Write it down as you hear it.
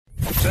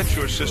Set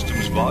your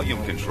system's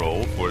volume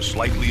control for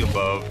slightly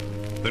above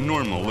the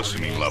normal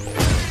listening level.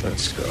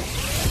 Let's go.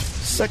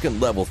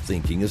 Second-level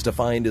thinking is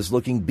defined as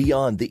looking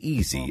beyond the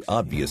easy,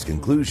 obvious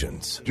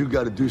conclusions. You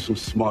got to do some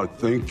smart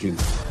thinking.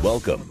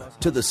 Welcome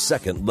to the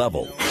second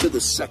level.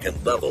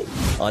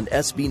 On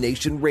SB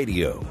Nation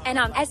Radio. And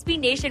on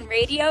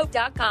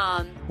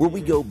SBNationRadio.com. Where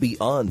we go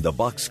beyond the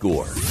box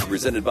score.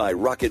 Presented by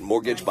Rocket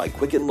Mortgage by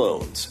Quicken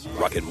Loans.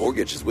 Rocket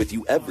Mortgage is with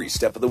you every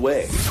step of the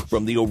way.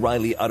 From the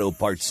O'Reilly Auto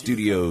Parts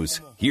Studios,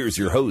 here's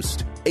your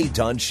host,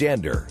 Eitan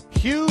Shander.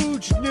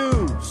 Huge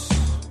news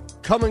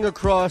coming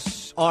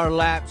across our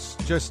laps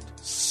just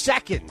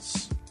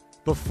seconds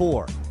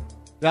before.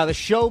 Now, the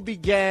show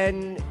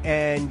began,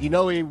 and,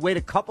 we wait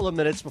a couple of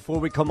minutes before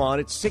we come on.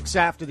 It's 6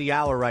 after the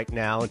hour right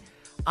now, and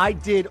I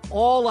did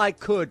all I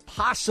could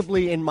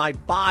possibly in my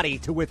body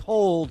to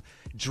withhold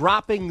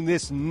dropping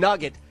this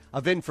nugget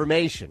of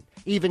information.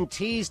 Even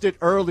teased it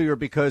earlier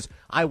because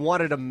I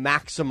wanted to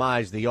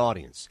maximize the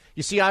audience.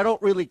 You see, I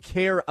don't really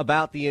care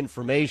about the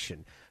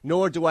information,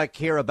 nor do I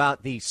care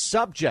about the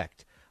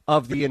subject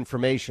of the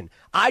information.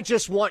 I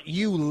just want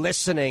you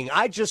listening.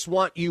 I just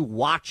want you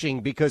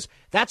watching, because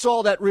that's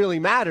all that really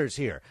matters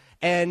here.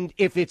 And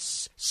if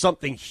it's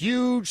something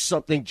huge,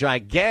 something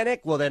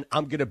gigantic, well, then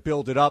I'm going to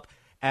build it up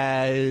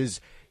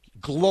as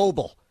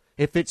global.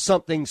 If it's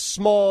something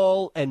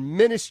small and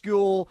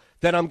minuscule,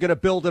 then I'm going to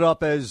build it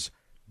up as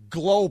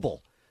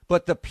global.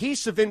 But the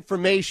piece of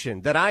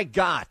information that I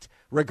got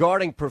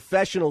regarding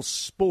professional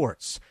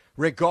sports,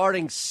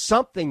 regarding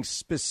something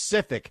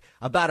specific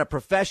about a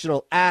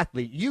professional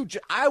athlete,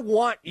 I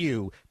want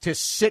you to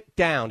sit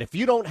down. If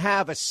you don't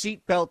have a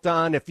seatbelt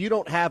on, if you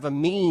don't have a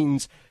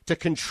means to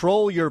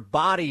control your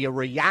body, a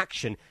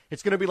reaction,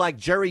 it's going to be like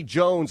Jerry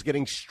Jones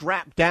getting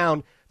strapped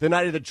down the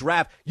night of the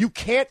draft. You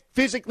can't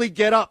physically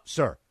get up,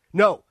 sir.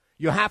 No,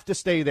 you have to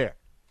stay there.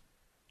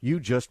 You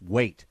just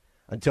wait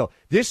until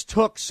this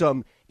took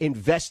some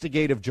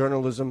investigative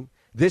journalism.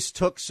 This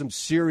took some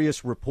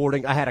serious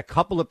reporting. I had a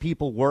couple of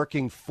people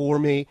working for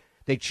me.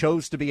 They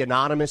chose to be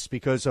anonymous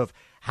because of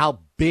how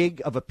big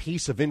of a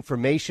piece of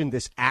information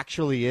this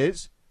actually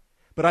is.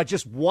 But I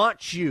just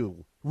want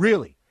you,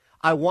 really,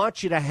 I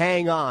want you to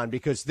hang on,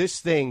 because this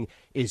thing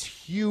is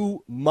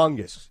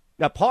humongous.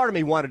 Now, part of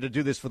me wanted to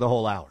do this for the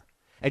whole hour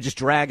and just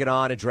drag it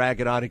on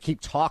and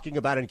keep talking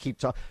about it and keep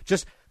talking.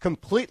 Just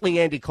completely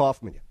Andy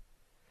Kaufman.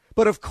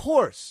 But, of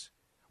course,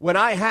 when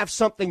I have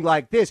something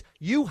like this,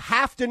 you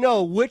have to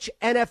know which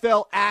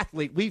NFL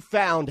athlete we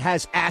found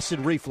has acid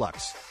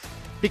reflux,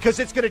 because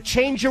it's going to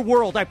change your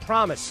world, I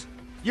promise.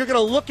 You're going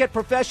to look at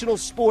professional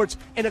sports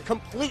in a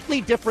completely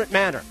different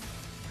manner.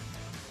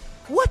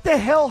 What the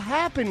hell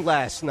happened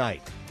last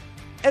night?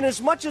 And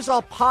as much as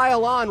I'll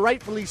pile on,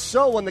 rightfully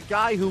so, on the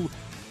guy who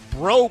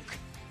broke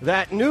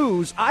that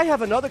news, I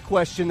have another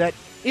question that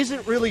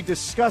isn't really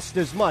discussed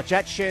as much.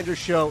 At Shander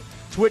Show,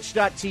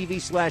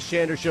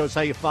 twitch.tv/Shander Show is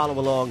how you follow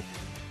along.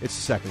 It's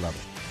the second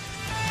level.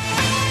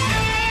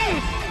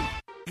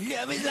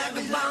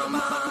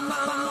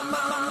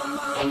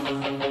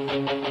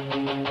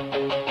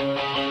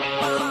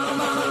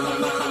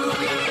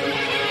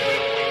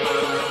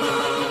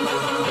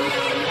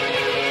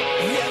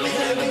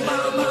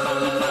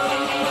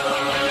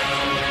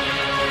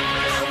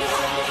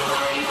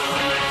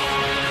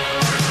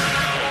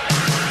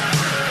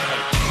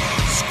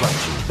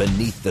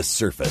 Beneath the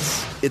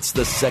surface, it's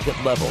the second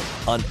level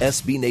on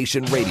SB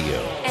Nation Radio.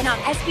 And on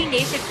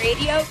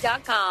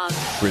SBNationRadio.com.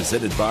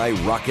 Presented by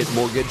Rocket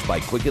Mortgage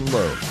by Quicken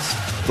Loans.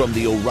 From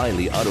the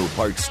O'Reilly Auto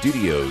Parts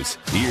Studios,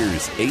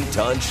 here's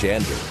Eitan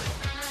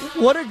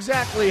Shander. What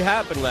exactly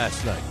happened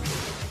last night?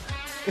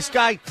 This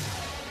guy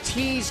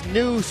teased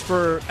news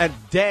for a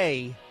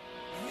day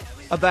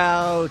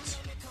about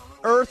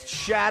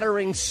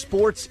earth-shattering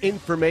sports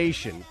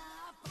information.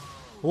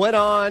 Went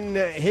on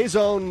his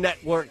own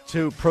network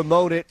to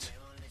promote it,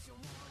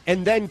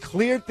 and then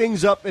cleared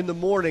things up in the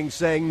morning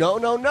saying,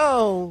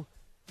 no,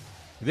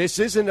 this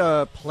isn't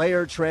a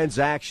player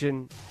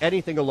transaction,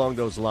 anything along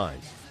those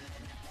lines.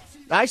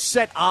 I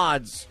set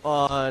odds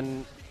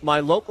on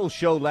my local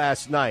show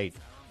last night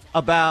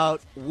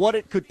about what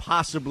it could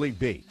possibly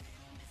be.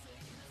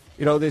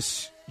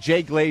 This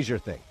Jay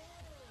Glazer thing,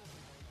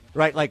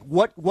 right? Like,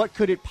 what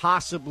could it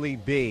possibly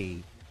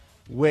be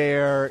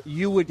where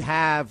you would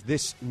have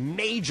this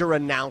major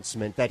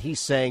announcement that he's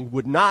saying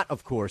would not,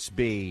 of course,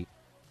 be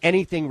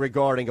anything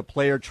regarding a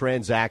player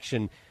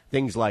transaction,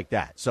 things like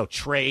that. So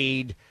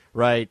trade,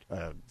 right,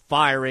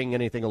 firing,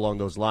 anything along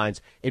those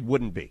lines, it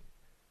wouldn't be.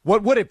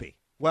 What would it be?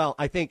 Well,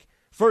 I think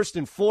first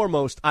and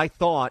foremost, I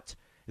thought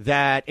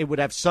that it would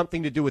have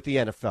something to do with the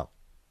NFL.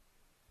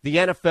 The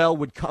NFL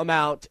would come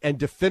out and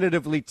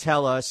definitively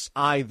tell us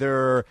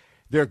either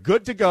they're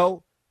good to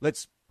go,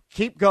 let's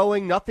keep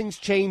going, nothing's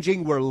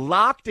changing, we're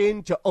locked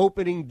into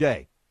opening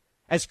day.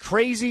 As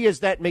crazy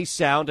as that may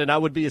sound, and I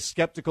would be as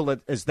skeptical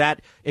as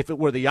that if it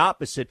were the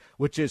opposite,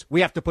 which is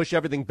we have to push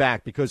everything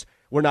back because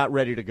we're not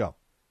ready to go.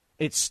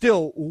 It's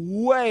still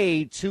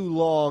way too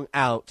long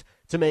out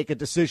to make a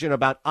decision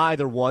about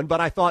either one,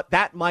 but I thought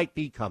that might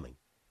be coming.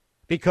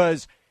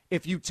 Because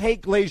if you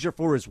take Glazer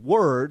for his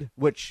word,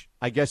 which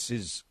I guess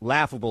is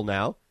laughable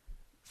now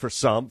for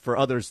some, for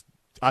others,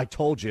 I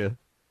told you.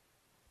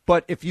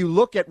 But if you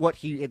look at what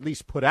he at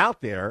least put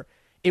out there,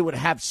 it would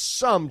have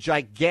some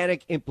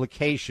gigantic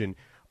implication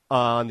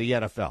on the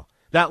NFL.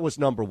 That was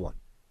number one.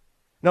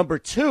 Number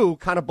two,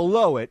 kind of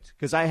below it,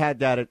 because I had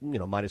that at,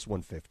 minus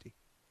 150.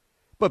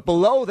 But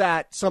below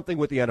that, something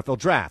with the NFL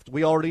draft.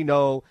 We already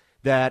know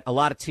that a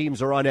lot of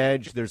teams are on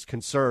edge. There's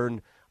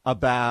concern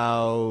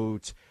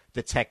about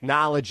the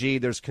technology.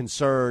 There's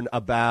concern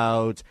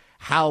about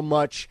how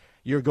much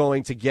you're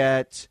going to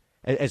get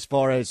as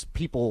far as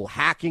people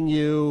hacking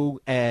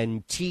you,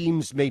 and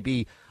teams may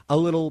be a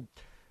little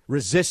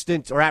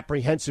resistant or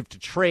apprehensive to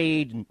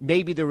trade. And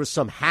maybe there was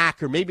some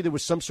hack, or maybe there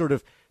was some sort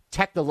of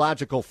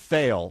technological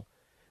fail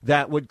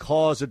that would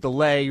cause a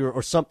delay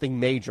or something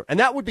major. And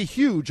that would be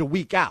huge a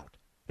week out.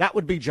 That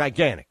would be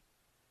gigantic.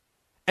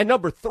 And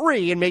number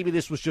three, and maybe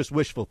this was just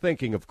wishful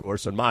thinking, of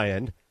course, on my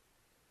end,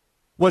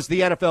 was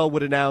the NFL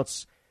would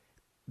announce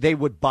they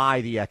would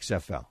buy the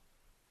XFL.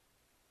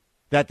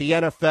 That the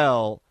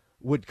NFL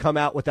would come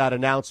out with that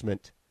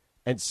announcement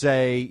and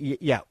say,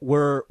 yeah,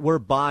 we're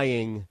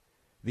buying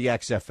the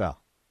XFL.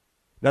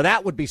 Now,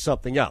 that would be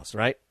something else,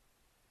 right?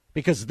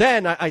 Because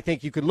then I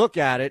think you could look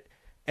at it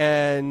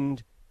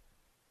and,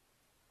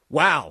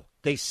 wow,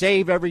 they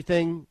save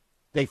everything,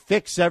 they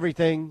fix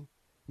everything.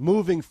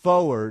 Moving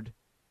forward,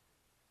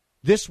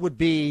 this would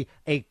be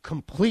a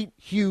complete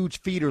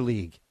huge feeder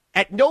league.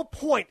 At no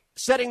point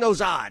setting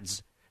those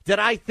odds did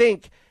I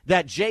think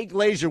that Jay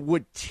Glazer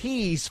would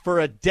tease for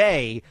a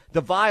day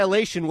the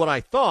violation, what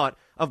I thought,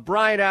 of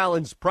Brian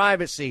Allen's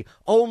privacy,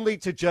 only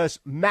to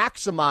just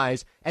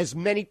maximize as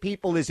many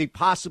people as he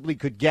possibly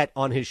could get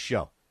on his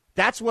show.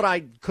 That's what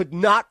I could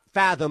not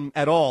fathom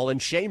at all,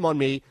 and shame on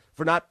me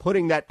for not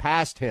putting that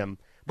past him.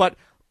 But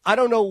I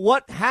don't know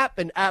what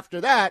happened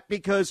after that,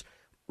 because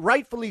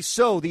rightfully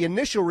so, the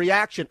initial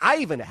reaction, I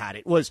even had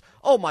it, was,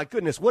 oh my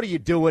goodness, what are you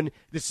doing?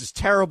 This is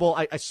terrible.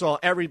 I saw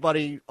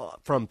everybody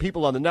from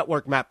people on the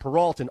network, Matt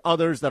Peralt and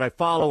others that I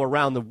follow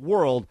around the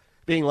world,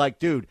 being like,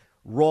 dude,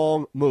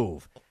 wrong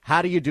move.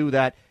 How do you do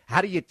that?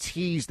 How do you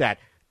tease that?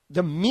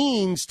 The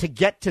means to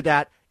get to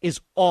that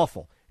is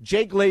awful.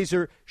 Jay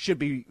Glazer should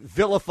be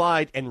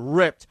vilified and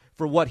ripped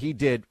for what he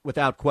did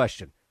without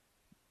question.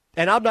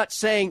 And I'm not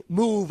saying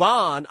move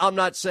on. I'm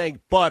not saying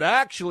but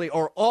actually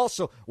or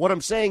also. What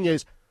I'm saying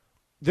is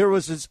there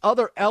was this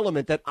other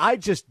element that I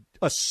just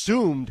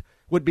assumed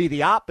would be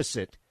the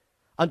opposite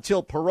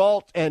until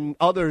Peralt and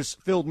others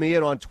filled me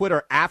in on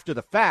Twitter after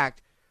the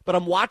fact. But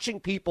I'm watching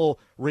people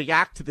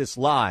react to this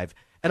live,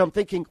 and I'm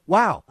thinking,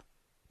 wow,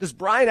 does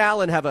Brian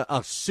Allen have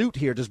a suit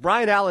here? Does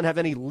Brian Allen have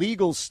any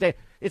legal stay?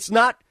 It's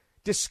not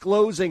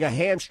disclosing a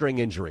hamstring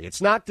injury.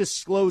 It's not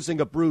disclosing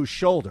a bruised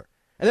shoulder.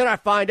 And then I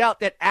find out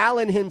that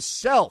Allen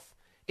himself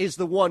is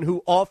the one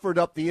who offered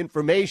up the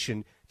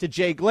information to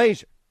Jay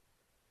Glazer.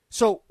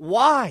 So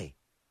why?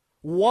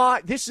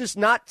 Why? This is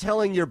not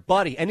telling your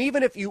buddy. And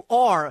even if you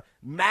are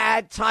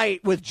mad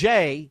tight with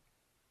Jay,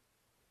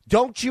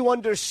 don't you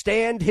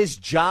understand his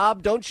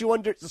job?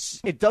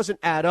 It doesn't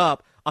add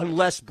up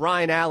unless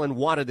Brian Allen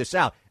wanted this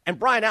out. And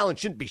Brian Allen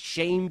shouldn't be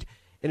shamed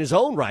in his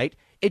own right.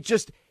 It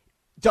just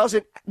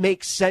doesn't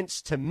make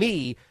sense to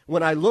me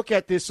when I look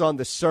at this on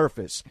the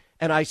surface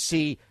and I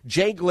see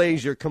Jay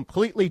Glazer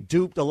completely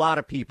duped a lot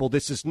of people.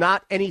 This is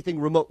not anything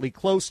remotely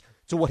close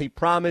to what he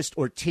promised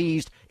or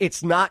teased.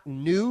 It's not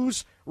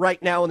news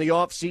right now in the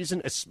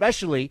offseason,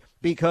 especially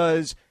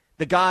because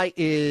the guy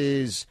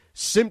is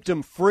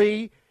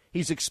symptom-free.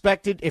 He's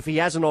expected, if he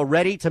hasn't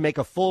already, to make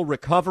a full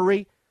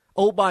recovery.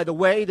 Oh, by the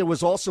way, there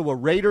was also a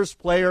Raiders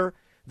player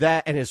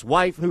that and his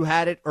wife who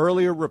had it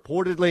earlier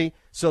reportedly.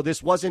 So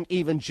this wasn't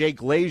even Jay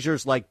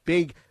Glazer's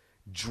big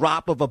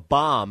drop of a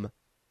bomb.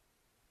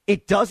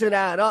 It doesn't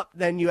add up.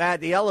 Then you add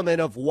the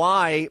element of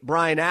why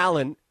Brian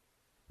Allen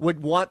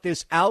would want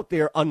this out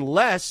there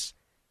unless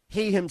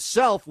he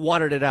himself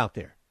wanted it out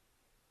there.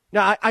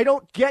 Now, I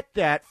don't get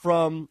that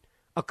from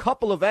a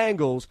couple of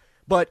angles,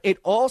 but it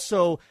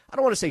also, I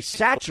don't want to say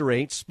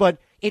saturates, but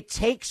it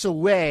takes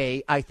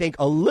away, I think,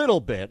 a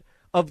little bit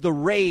of the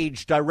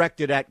rage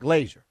directed at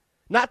Glazer.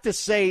 Not to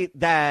say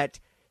that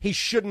he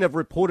shouldn't have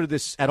reported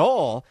this at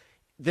all.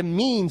 The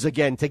means,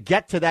 again, to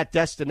get to that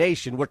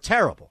destination were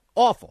terrible,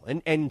 awful,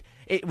 and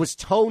it was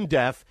tone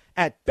deaf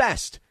at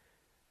best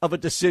of a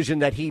decision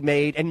that he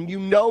made. And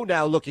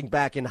now, looking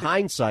back in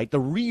hindsight, the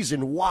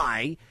reason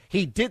why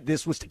he did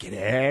this was to get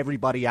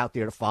everybody out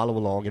there to follow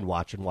along and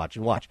watch and watch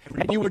and watch.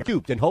 And you were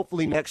duped. And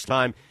hopefully next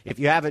time, if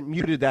you haven't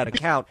muted that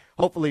account,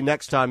 hopefully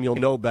next time you'll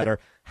know better.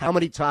 How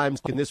many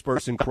times can this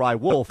person cry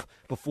wolf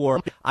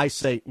before I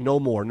say no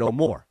more, no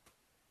more?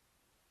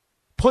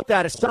 Put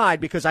that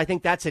aside, because I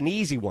think that's an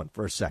easy one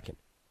for a second.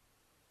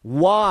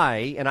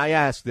 Why, and I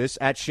ask this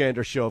at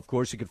Shander Show, of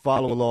course, you can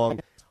follow along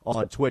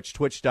on Twitch,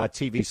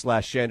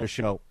 twitch.tv/Shander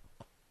Show.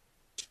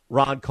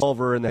 Ron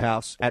Culver in the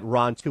house at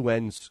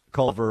Ron2Ns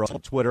Culver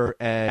on Twitter.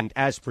 And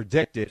as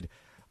predicted,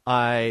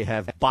 I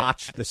have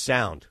botched the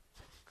sound.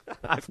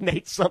 I've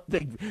made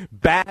something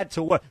bad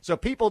to what. So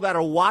people that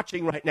are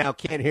watching right now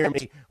can't hear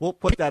me. We'll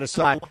put that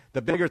aside.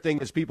 The bigger thing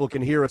is people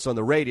can hear us on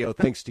the radio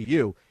thanks to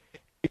you.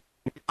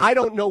 I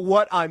don't know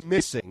what I'm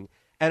missing,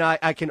 and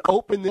I can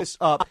open this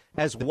up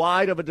as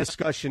wide of a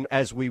discussion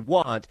as we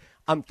want.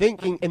 I'm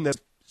thinking in the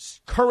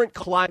current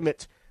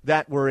climate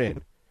that we're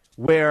in,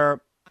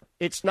 where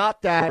it's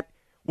not that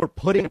we're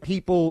putting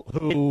people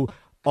who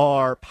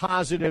are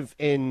positive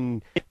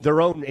in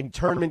their own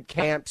internment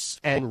camps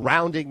and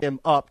rounding them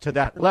up to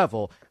that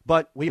level,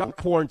 but we are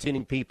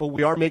quarantining people.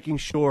 We are making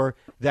sure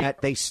that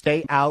they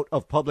stay out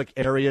of public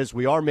areas.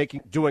 We are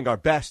doing our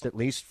best, at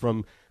least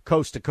from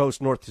coast to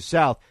coast, north to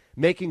south,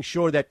 making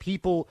sure that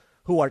people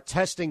who are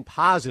testing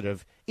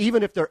positive,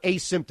 even if they're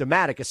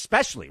asymptomatic,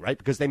 especially, right,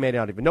 because they may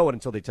not even know it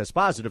until they test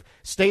positive,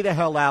 stay the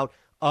hell out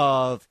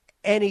of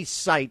any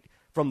sight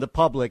from the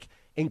public,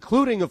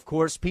 including, of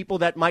course, people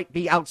that might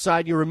be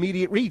outside your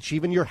immediate reach,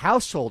 even your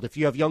household. If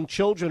you have young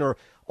children or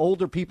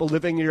older people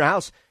living in your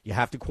house, you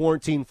have to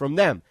quarantine from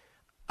them.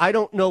 I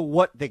don't know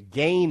what the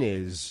gain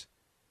is.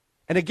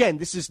 And again,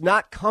 this is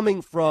not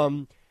coming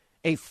from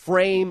a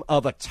frame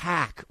of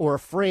attack or a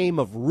frame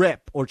of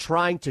rip or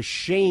trying to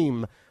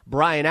shame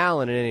Brian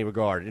Allen in any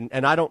regard.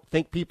 And I don't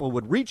think people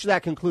would reach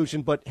that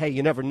conclusion, but hey,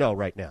 you never know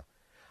right now.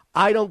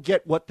 I don't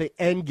get what the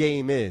end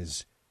game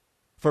is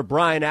for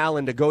Brian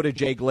Allen to go to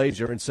Jay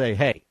Glazer and say,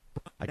 hey,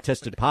 I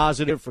tested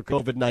positive for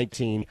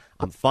COVID-19.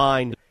 I'm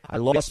fine. I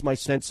lost my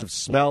sense of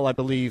smell, I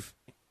believe,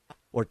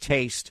 or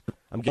taste.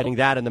 I'm getting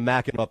that and the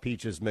Mackinac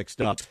peaches mixed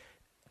up.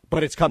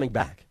 But it's coming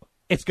back.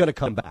 It's going to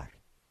come back.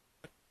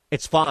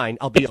 It's fine.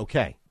 I'll be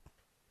okay.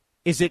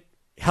 Is it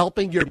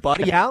helping your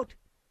buddy out?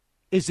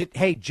 Is it,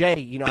 hey,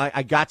 Jay,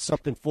 I got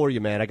something for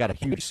you, man. I got a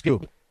huge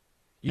scoop.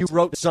 You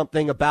wrote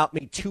something about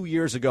me 2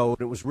 years ago,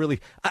 and it was really,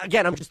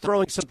 again, I'm just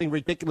throwing something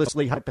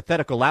ridiculously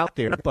hypothetical out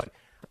there, but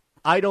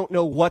I don't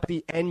know what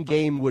the end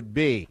game would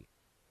be.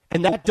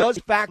 And that does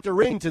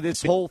factor into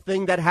this whole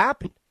thing that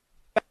happened.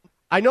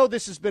 I know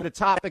this has been a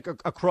topic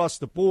across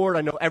the board.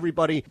 I know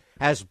everybody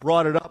has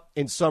brought it up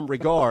in some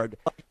regard.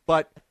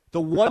 But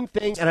the one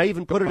thing, and I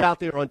even put it out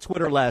there on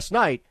Twitter last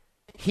night,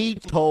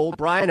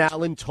 Brian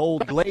Allen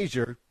told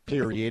Glazer,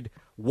 period,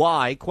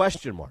 why,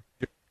 question mark.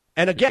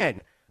 And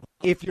again,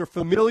 if you're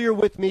familiar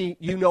with me,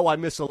 you know I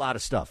miss a lot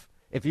of stuff.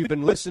 If you've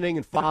been listening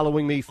and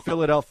following me,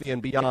 Philadelphia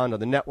and beyond, on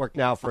the network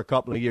now for a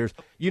couple of years,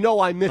 you know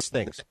I miss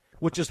things,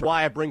 which is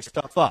why I bring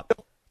stuff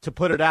up, to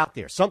put it out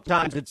there.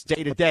 Sometimes it's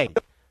day to day.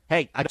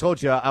 Hey, I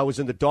told you I was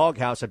in the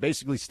doghouse. I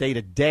basically stayed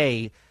a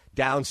day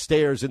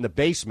downstairs in the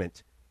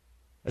basement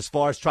as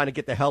far as trying to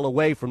get the hell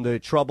away from the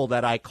trouble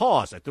that I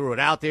caused. I threw it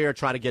out there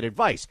trying to get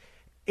advice.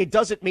 It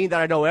doesn't mean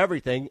that I know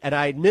everything, and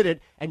I admit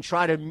it and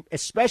try to,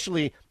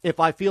 especially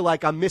if I feel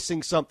like I'm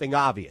missing something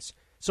obvious.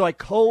 So I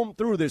comb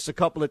through this a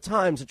couple of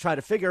times and try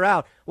to figure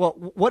out, well,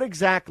 what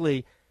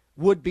exactly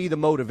would be the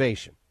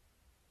motivation?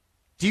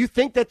 Do you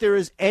think that there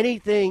is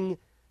anything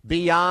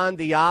beyond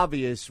the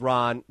obvious,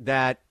 Ron,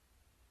 that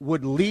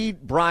would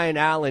lead Brian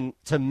Allen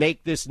to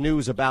make this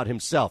news about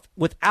himself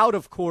without,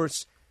 of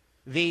course,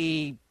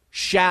 the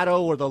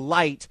shadow or the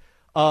light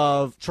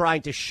of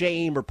trying to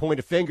shame or point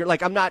a finger?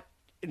 Like, I'm not,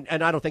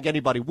 and I don't think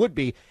anybody would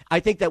be. I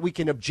think that we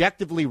can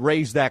objectively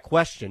raise that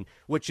question,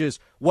 which is,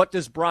 what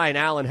does Brian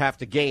Allen have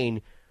to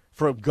gain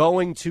from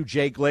going to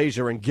Jay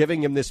Glazer and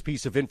giving him this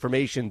piece of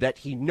information that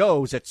he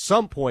knows at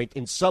some point,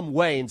 in some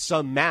way, in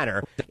some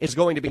manner, is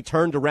going to be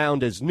turned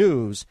around as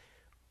news?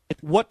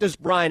 What does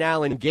Brian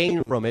Allen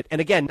gain from it?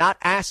 And again, not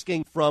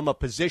asking from a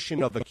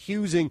position of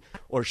accusing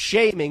or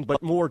shaming,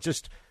 but more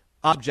just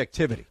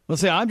objectivity. Well,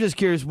 see, I'm just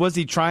curious, was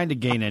he trying to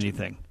gain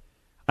anything?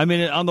 I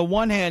mean, on the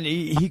one hand,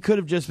 he could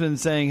have just been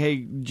saying,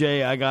 hey,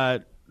 Jay,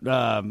 I'm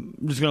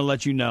just going to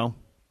let you know,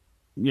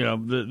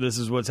 this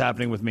is what's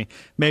happening with me.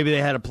 Maybe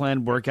they had a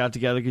planned workout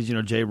together because,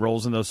 Jay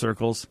rolls in those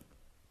circles.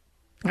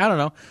 I don't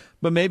know.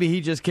 But maybe he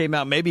just came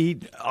out. Maybe he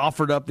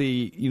offered up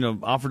the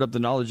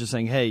knowledge of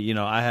saying, hey,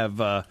 I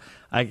have,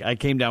 I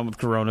came down with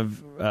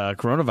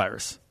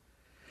coronavirus.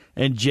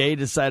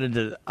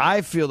 And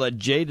I feel that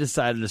Jay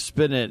decided to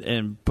spin it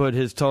and put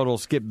his total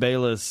Skip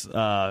Bayless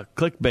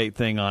clickbait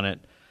thing on it.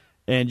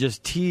 And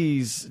just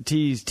tease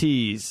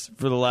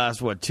for the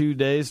last, 2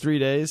 days, 3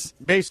 days?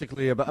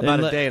 Basically, about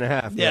a day and a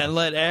half. Yeah, and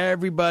let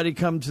everybody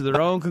come to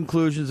their own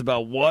conclusions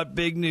about what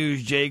big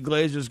news Jay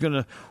Glazer's going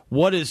to,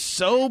 what is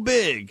so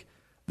big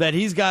that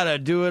he's got to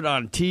do it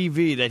on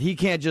TV, that he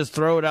can't just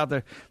throw it out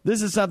there.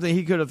 This is something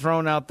he could have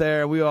thrown out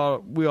there. We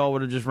all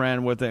would have just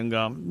ran with it and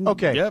gone,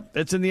 okay, yep,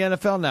 it's in the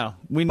NFL now.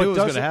 We knew it was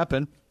going to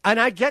happen. And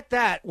I get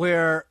that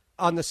where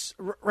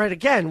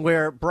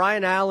where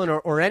Brian Allen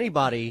or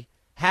anybody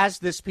has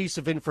this piece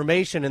of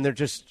information and they're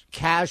just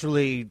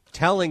casually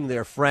telling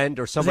their friend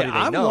or somebody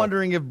they know. I'm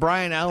wondering if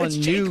Brian Allen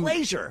knew. Jay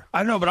Glazer.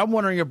 I know, but I'm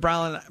wondering if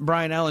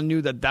Brian Allen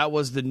knew that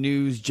was the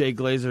news Jay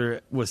Glazer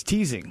was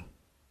teasing.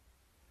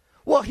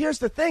 Well, here's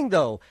the thing,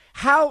 though.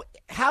 How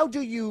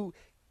do you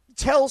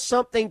tell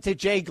something to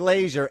Jay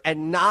Glazer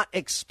and not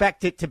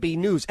expect it to be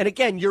news? And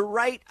again, you're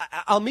right.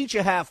 I'll meet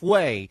you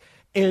halfway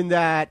in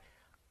that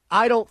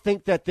I don't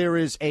think that there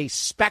is a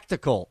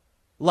spectacle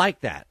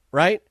like that,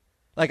 right?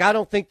 Like, I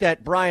don't think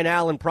that Brian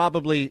Allen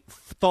probably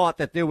thought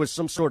that there was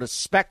some sort of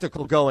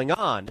spectacle going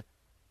on.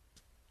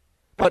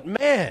 But,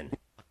 man,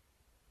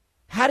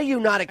 how do you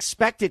not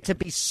expect it to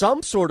be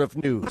some sort of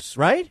news,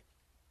 right?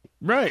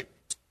 Right.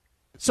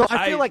 So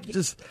I feel like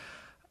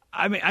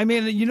I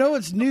mean,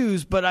 it's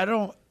news, but I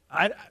don't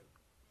know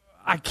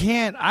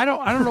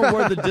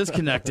where the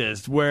disconnect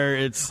is, where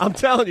it's. I'm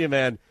telling you,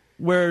 man.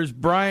 Whereas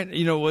Brian,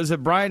 was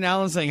it Brian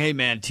Allen saying, "Hey,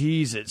 man,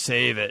 tease it,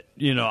 save it.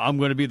 I'm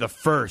going to be the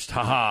first,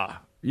 haha."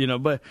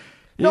 But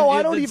no,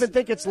 I don't even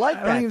think it's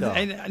like that, though.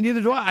 And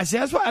neither do I. I see.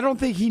 That's why I don't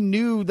think he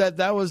knew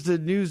that was the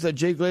news that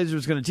Jay Glazer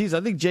was going to tease. I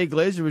think Jay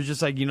Glazer was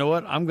just like, you know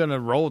what, I'm going to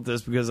roll with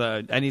this because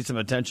I need some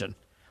attention.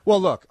 Well,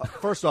 look,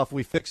 first off,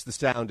 we fixed the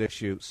sound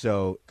issue,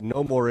 so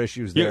no more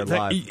issues there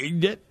live. You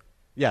did?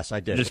 Yes, I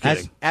did. Just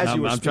kidding.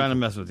 I'm trying to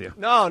mess with you.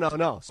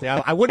 No. See,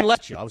 I wouldn't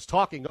let you. I was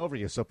talking over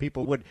you, so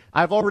people would.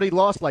 I've already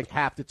lost like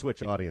half the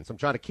Twitch audience. I'm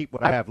trying to keep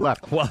what I have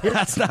left. Well,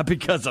 that's not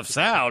because of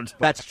sound.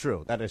 That's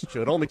true. That is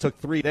true. It only took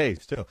 3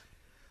 days, too.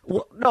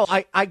 Well, no,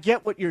 I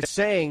get what you're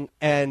saying,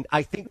 and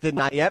I think the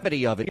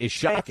naivety of it is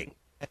shocking.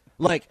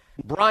 Like,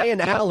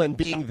 Brian Allen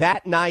being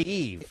that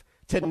naive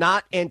to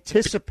not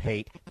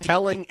anticipate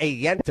telling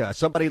a Yenta,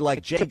 somebody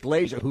like Jay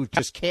Glazer, who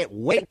just can't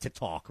wait to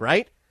talk,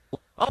 right?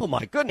 Oh,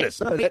 my goodness.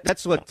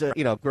 That's what,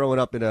 growing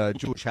up in a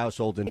Jewish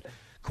household in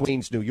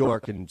Queens, New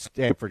York, and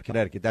Stamford,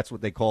 Connecticut, that's what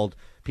they called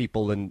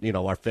people in,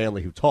 our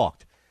family who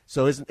talked.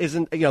 So isn't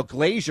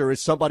Glazer is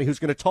somebody who's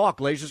going to talk.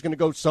 Glazer's going to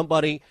go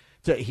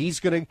he's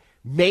going to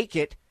make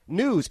it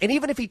news. And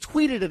even if he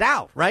tweeted it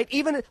out, right?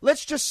 Even,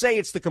 let's just say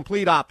it's the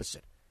complete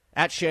opposite.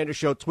 At Shander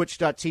Show,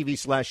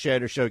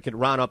 twitch.tv/Shander Show. You can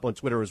Ron up on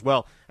Twitter as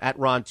well, at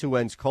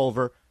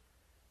Ron2Ns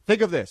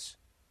Think of this.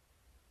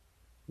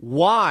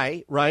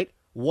 Why, right?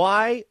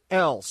 Why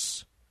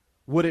else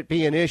would it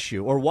be an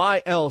issue? Or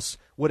why else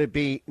would it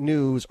be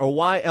news? Or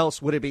why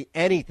else would it be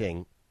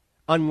anything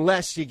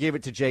unless you give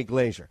it to Jay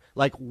Glazer?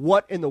 Like,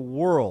 what in the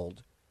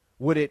world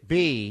would it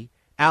be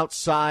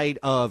outside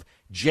of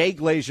Jay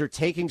Glazer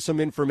taking some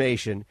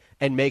information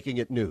and making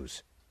it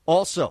news?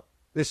 Also,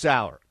 this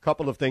hour, a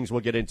couple of things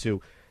we'll get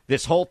into.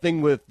 This whole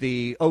thing with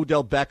the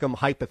Odell Beckham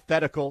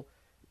hypothetical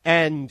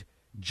and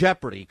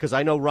Jeopardy, because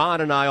I know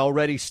Ron and I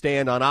already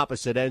stand on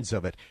opposite ends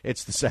of it.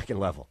 It's the second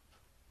level.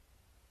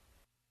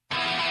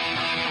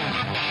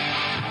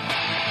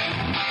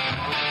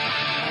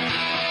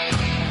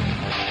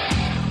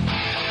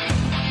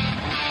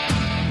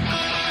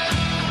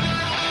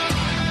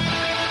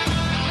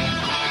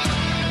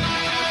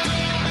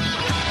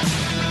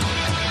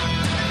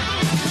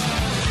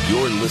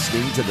 You're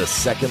listening to The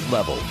Second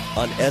Level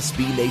on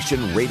SB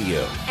Nation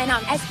Radio. And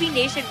on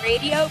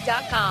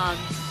SBNationRadio.com.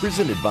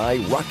 Presented by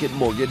Rocket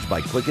Mortgage by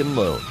Quicken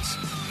Loans.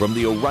 From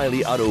the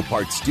O'Reilly Auto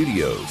Parts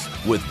Studios,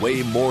 with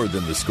way more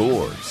than the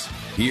scores,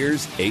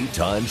 here's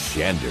Eitan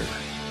Shander.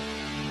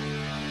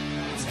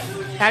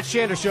 At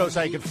Shander Shows,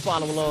 how you can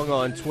follow along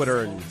on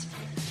Twitter and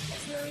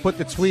put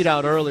the tweet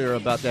out earlier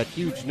about that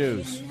huge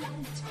news.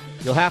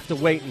 You'll have to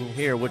wait and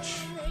hear which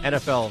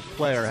NFL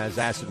player has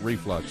acid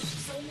reflux,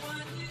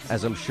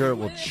 as I'm sure it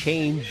will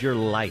change your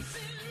life.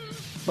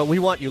 But we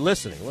want you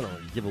listening. We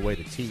don't give away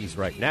the tease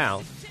right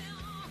now.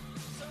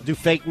 We'll do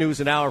fake news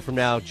an hour from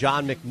now.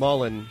 John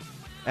McMullen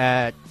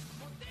at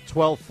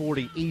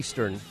 12:40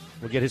 Eastern.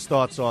 We'll get his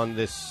thoughts on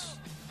this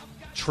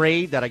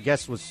trade that I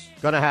guess was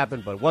going to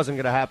happen, but it wasn't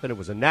going to happen. It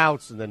was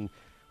announced, and then,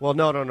 well,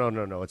 no.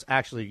 It's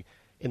actually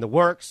in the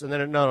works, and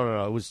then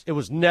no. It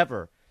was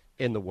never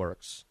in the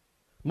works.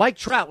 Mike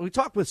Trout. We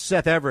talked with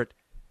Seth Everett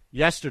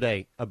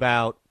yesterday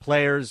about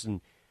players,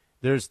 and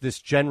there's this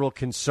general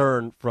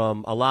concern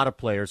from a lot of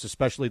players,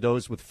 especially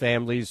those with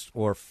families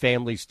or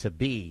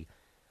families-to-be,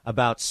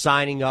 about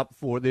signing up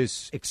for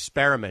this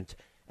experiment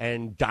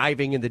and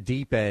diving in the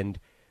deep end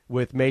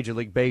with Major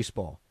League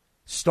Baseball,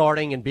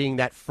 starting and being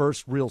that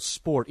first real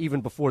sport,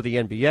 even before the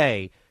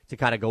NBA, to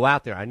kind of go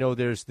out there. I know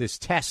there's this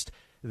this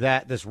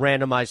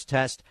randomized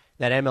test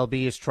that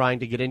MLB is trying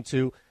to get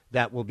into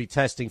that will be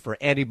testing for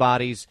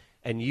antibodies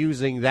and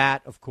using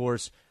that, of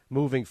course,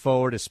 moving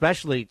forward,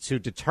 especially to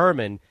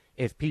determine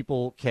if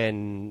people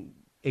can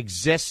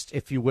exist,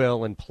 if you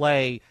will, and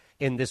play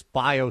in this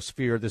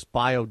biosphere, this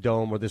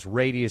biodome, or this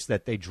radius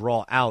that they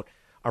draw out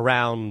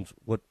around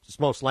what's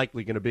most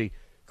likely going to be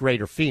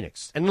Greater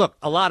Phoenix. And look,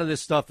 a lot of this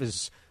stuff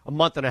is a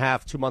month and a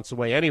half, 2 months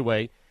away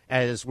anyway,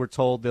 as we're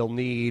told they'll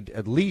need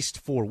at least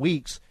 4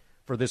 weeks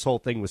for this whole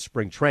thing with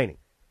spring training.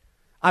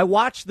 I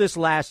watched this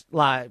live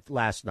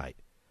last night.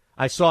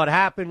 I saw it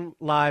happen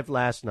live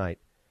last night.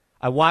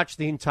 I watched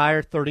the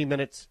entire 30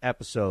 minutes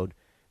episode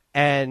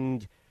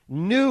and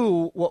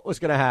knew what was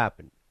going to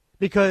happen,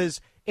 because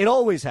it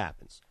always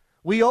happens.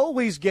 We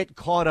always get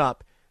caught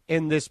up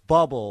in this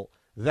bubble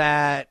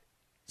that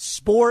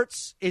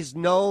sports is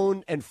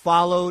known and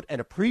followed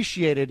and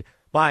appreciated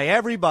by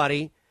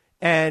everybody,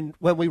 and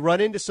when we run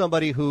into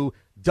somebody who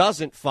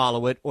doesn't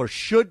follow it or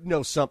should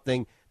know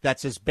something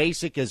that's as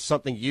basic as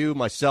something you,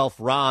 myself,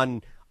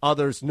 Ron,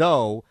 others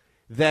know,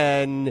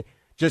 then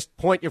just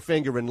point your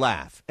finger and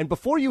laugh. And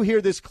before you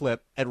hear this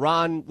clip, and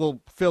Ron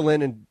will fill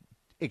in and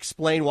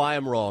explain why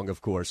I'm wrong,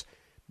 of course.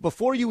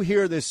 Before you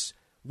hear this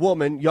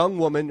young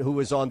woman who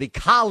was on the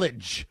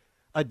college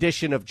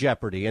edition of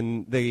Jeopardy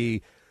and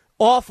the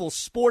awful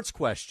sports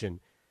question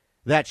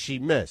that she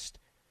missed,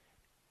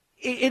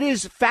 it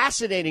is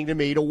fascinating to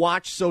me to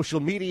watch social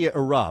media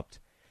erupt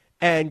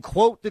and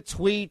quote the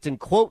tweet and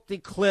quote the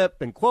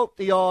clip and quote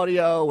the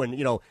audio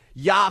and,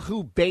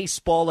 Yahoo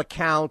baseball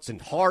accounts and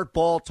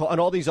hardball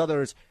and all these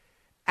others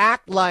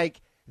act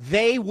like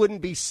they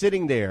wouldn't be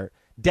sitting there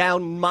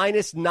down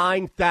minus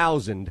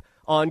 9,000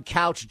 on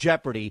Couch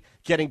Jeopardy,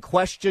 getting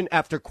question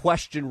after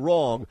question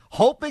wrong,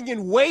 hoping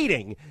and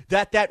waiting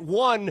that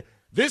one,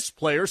 this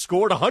player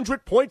scored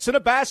 100 points in a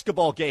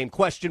basketball game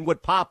question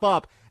would pop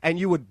up and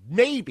you would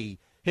maybe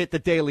hit the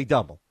Daily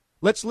Double.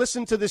 Let's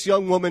listen to this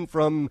young woman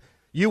from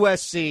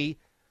USC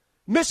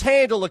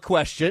mishandle a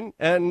question,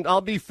 and I'll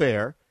be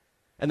fair,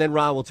 and then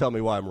Ron will tell me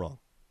why I'm wrong.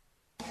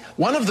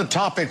 One of the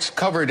topics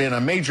covered in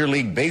a Major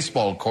League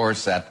Baseball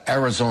course at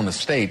Arizona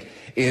State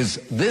is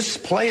this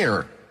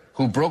player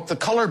who broke the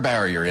color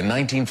barrier in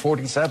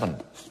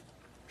 1947.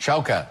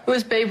 Shauka. Who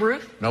is Babe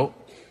Ruth? No.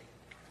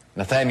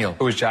 Nathaniel.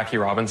 Who was Jackie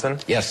Robinson?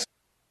 Yes.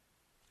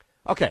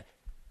 Okay.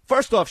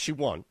 First off, she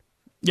won.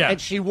 Yeah.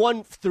 And she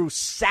won through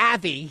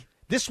savvy.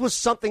 This was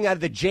something out of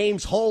the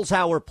James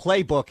Holzhauer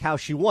playbook, how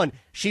she won.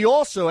 She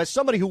also, as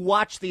somebody who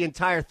watched the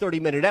entire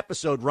 30-minute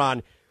episode,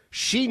 Ron,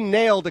 she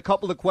nailed a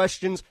couple of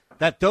questions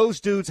that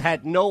those dudes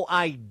had no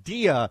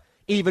idea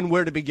even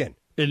where to begin.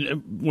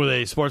 Were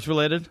they sports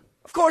related?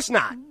 Of course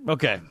not.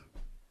 Okay.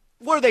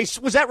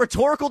 Was that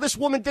rhetorical? This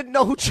woman didn't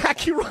know who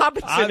Jackie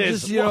Robinson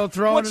is. I'm just,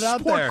 throwing it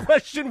out there. What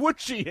question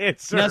would she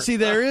answer? Now, see,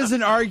 there is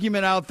an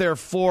argument out there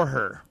for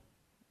her.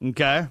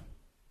 Okay?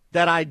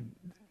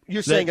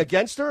 You're saying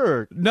against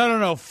her? Or?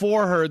 No,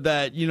 for her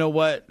that, you know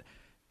what,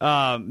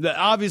 that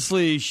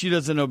obviously she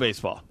doesn't know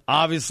baseball.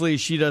 Obviously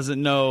she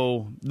doesn't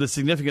know the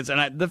significance.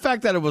 And the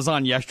fact that it was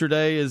on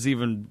yesterday is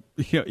even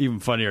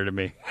funnier to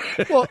me.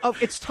 Well,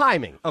 it's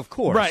timing, of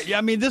course. Right. I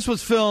mean, this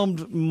was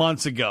filmed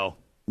months ago.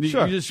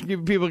 Sure.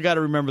 People got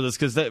to remember this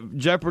because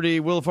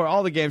Jeopardy, Wheel of Fortune,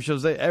 all the game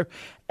shows,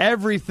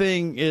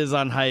 everything is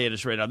on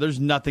hiatus right now.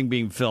 There's nothing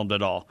being filmed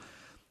at all.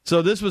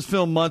 So this was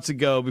filmed months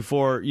ago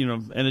before,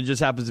 and it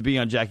just happens to be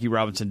on Jackie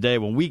Robinson Day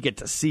when we get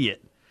to see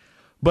it.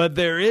 But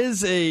there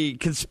is a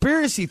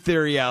conspiracy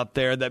theory out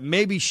there that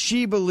maybe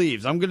she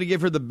believes. I'm going to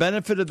give her the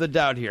benefit of the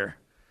doubt here.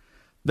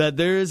 That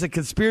there is a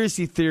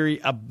conspiracy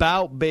theory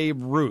about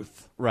Babe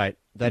Ruth. Right.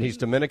 That he's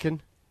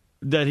Dominican?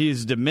 That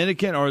he's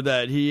Dominican or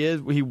that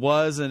he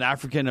was an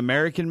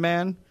African-American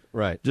man.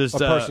 Right. Just a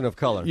person of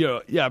color.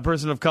 A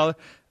person of color.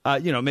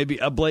 Maybe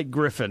a Blake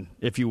Griffin,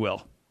 if you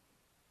will.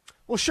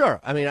 Well, sure.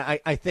 I mean,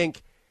 I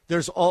think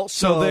there's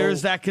also... So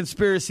there's that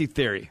conspiracy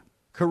theory.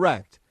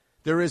 Correct.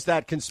 There is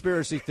that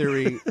conspiracy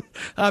theory.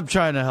 I'm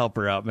trying to help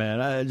her out,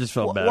 man. I just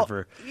felt bad for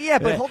her. Yeah,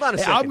 but hold on a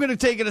second. I'm going to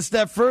take it a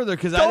step further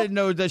because I didn't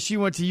know that she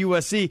went to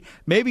USC.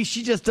 Maybe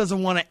she just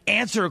doesn't want to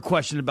answer a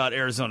question about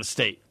Arizona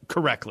State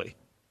correctly.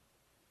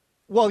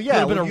 Well,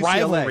 yeah. There's been a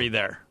rivalry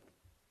there.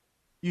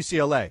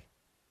 UCLA.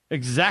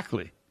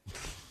 Exactly.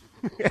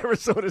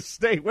 Arizona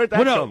State. Where'd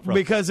that come from?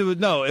 Because it was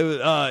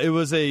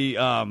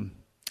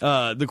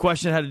the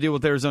question had to deal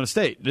with Arizona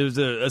State. There was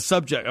a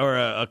subject or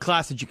a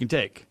class that you can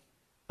take.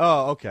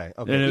 Oh, okay.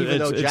 Even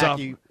though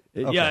Jackie...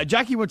 Okay. Yeah,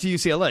 Jackie went to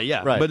UCLA,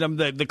 yeah. Right. But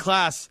the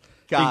class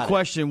in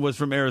question was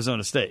from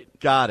Arizona State.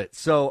 Got it.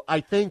 So I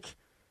think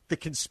the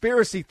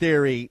conspiracy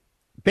theory,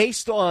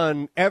 based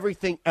on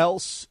everything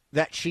else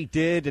that she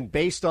did and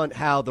based on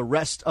how the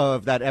rest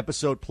of that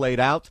episode played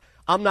out,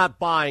 I'm not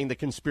buying the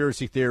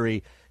conspiracy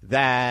theory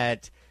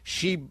that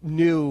she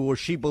knew or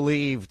she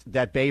believed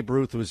that Babe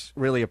Ruth was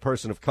really a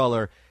person of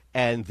color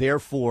and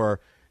therefore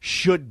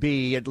should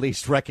be at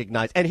least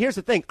recognized. And here's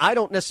the thing. I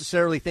don't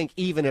necessarily think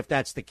even if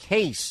that's the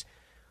case.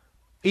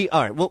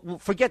 All right, well,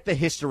 forget the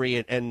history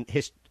and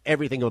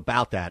everything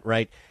about that,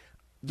 right?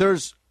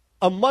 There's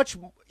a much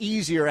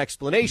easier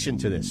explanation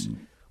to this,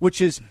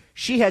 which is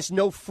she has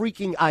no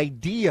freaking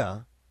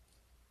idea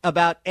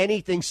about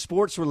anything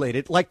sports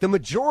related, like the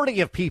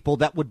majority of people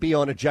that would be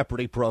on a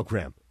Jeopardy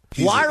program.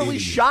 Why are we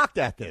shocked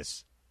at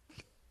this?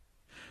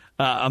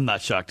 I'm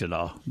not shocked at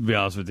all, to be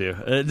honest with you.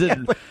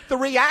 But the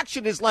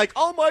reaction is like,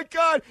 oh, my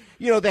God.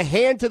 The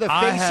hand to the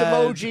face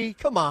emoji.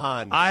 Come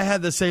on. I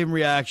had the same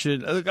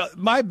reaction.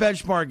 My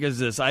benchmark is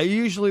this. I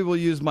usually will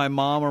use my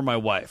mom or my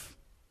wife.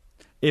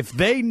 If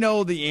they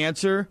know the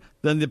answer,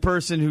 then the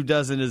person who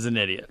doesn't is an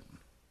idiot.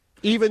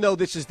 Even though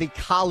this is the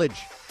college.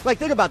 Like,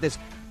 think about this.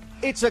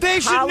 It's a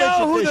they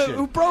college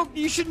edition.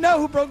 You should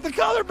know who broke the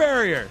color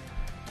barrier.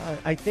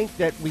 I think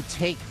that we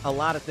take a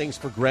lot of things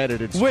for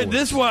granted in sports.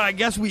 This one, I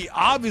guess we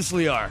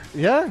obviously are.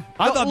 Yeah,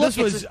 I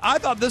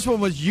thought this one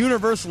was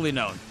universally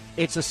known.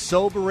 It's a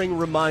sobering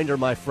reminder,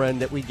 my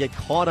friend, that we get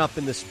caught up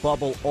in this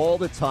bubble all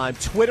the time.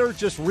 Twitter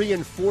just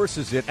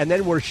reinforces it, and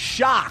then we're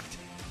shocked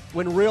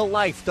when real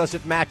life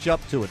doesn't match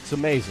up to it. It's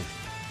amazing.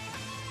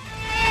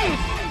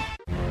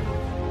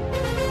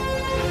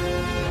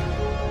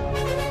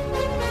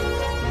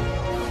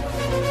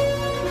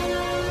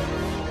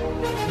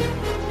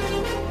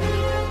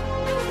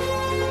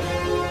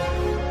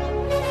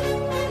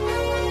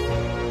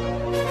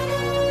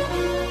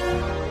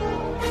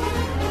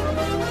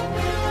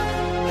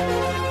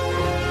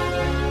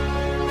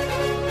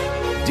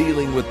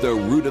 dealing with the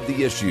root of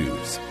the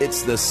issues.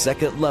 It's The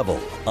Second Level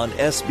on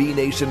SB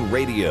Nation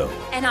Radio.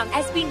 And on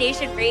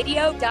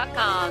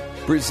SBNationRadio.com.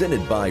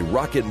 Presented by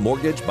Rocket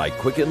Mortgage by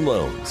Quicken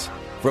Loans.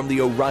 From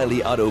the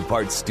O'Reilly Auto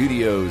Parts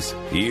Studios,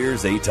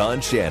 here's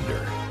Eitan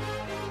Shander.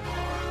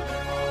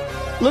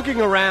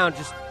 Looking around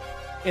just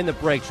in the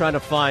break, trying to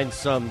find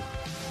some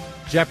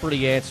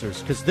Jeopardy answers,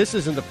 because this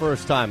isn't the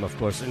first time, of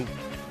course. And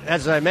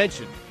as I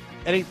mentioned,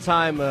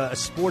 anytime a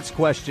sports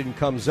question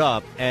comes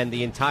up and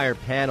the entire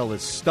panel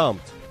is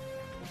stumped,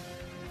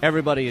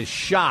 everybody is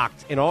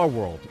shocked in our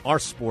world, our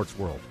sports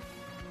world.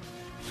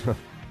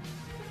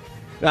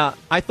 Now,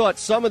 I thought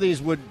some of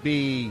these would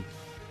be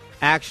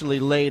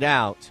actually laid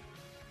out,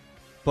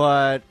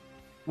 but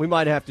we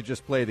might have to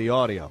just play the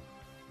audio.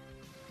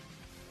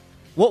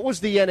 What was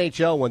the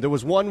NHL one? There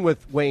was one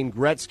with Wayne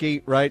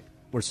Gretzky, right,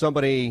 where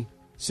somebody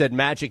said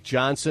Magic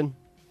Johnson.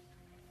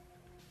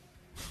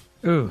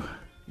 Ooh.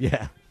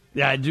 Yeah.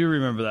 Yeah, I do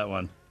remember that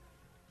one.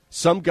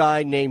 Some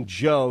guy named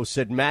Joe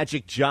said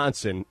Magic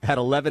Johnson had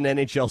 11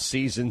 NHL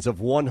seasons of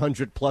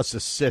 100-plus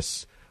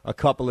assists a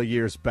couple of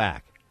years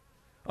back.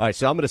 All right,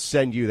 so I'm going to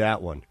send you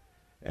that one,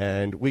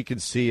 and we can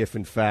see if,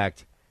 in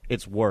fact,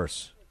 it's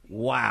worse.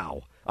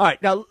 Wow. All right,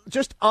 now,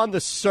 just on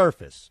the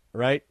surface,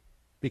 right,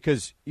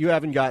 because you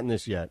haven't gotten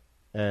this yet,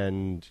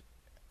 and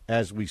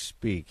as we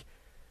speak,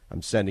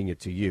 I'm sending it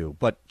to you.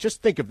 But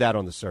just think of that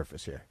on the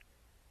surface here.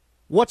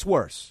 What's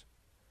worse?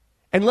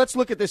 And let's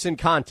look at this in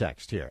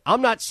context here.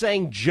 I'm not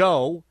saying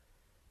Joe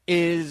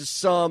is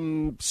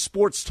some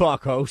sports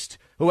talk host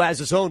who has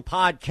his own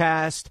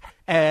podcast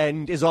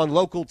and is on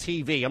local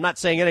TV. I'm not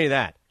saying any of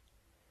that.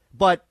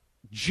 But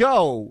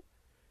Joe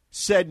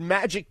said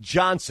Magic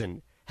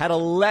Johnson had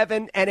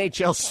 11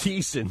 NHL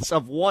seasons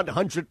of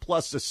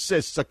 100-plus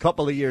assists a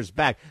couple of years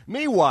back.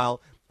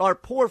 Meanwhile, our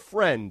poor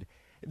friend,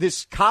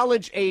 this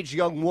college-age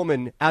young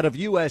woman out of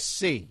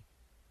USC,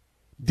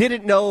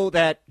 didn't know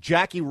that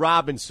Jackie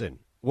Robinson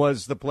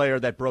was the player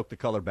that broke the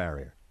color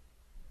barrier.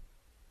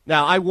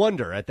 Now, I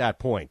wonder at that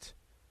point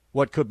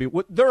what could be.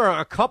 There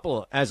are a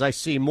couple, as I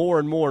see more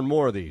and more and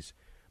more of these,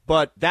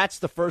 but that's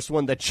the first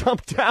one that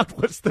jumped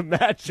out was the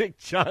Magic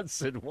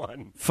Johnson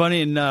one.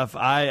 Funny enough,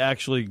 I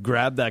actually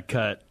grabbed that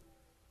cut.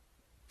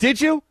 Did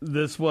you?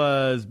 This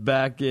was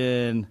back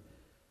in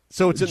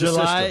so it's in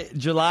the system.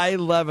 July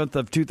 11th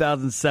of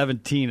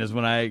 2017 is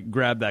when I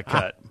grabbed that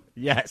cut.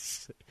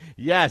 Yes.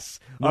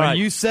 When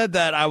you said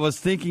that, I was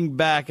thinking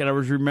back and I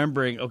was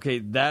remembering, okay,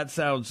 that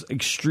sounds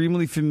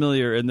extremely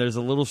familiar, and there's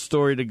a little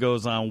story that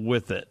goes on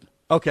with it.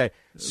 Okay.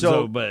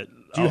 But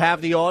do you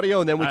have the audio,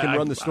 and then we can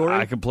run the story?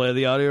 I can play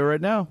the audio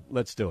right now.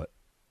 Let's do it.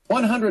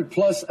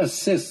 100-plus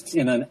assists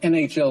in an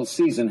NHL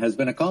season has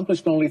been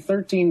accomplished only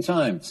 13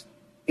 times.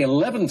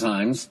 11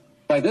 times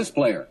by this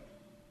player.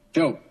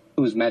 Joe.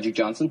 Who's Magic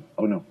Johnson?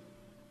 Oh, no.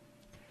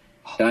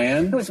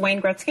 Diane? Who's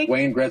Wayne Gretzky?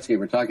 Wayne Gretzky.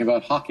 We're talking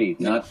about hockey,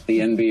 not the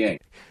NBA.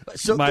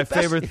 So my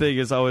favorite thing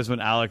is always when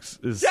Alex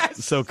is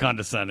so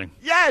condescending.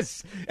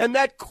 Yes! And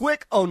that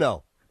quick, oh,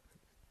 no.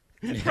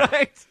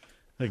 Right?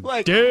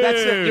 Like, dude. That's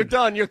it. You're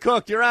done. You're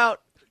cooked. You're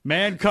out.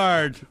 Man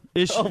card.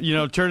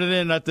 Turn it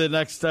in at the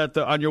next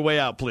on your way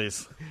out,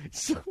 please.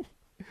 So,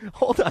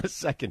 hold on a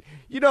second.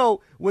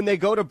 When they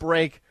go to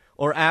break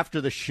or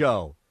after the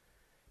show,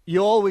 you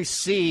always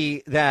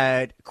see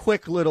that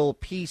quick little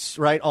piece,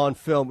 right, on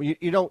film.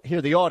 You don't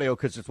hear the audio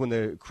because it's when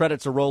the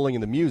credits are rolling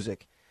and the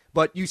music.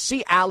 But you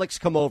see Alex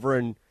come over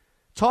and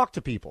talk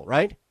to people,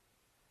 right?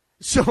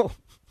 So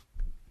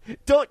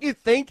don't you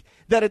think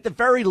that at the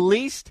very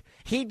least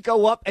he'd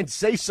go up and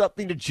say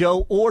something to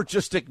Joe or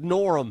just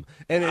ignore him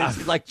and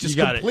just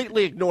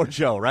completely ignore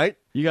Joe, right?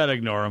 You got to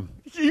ignore him.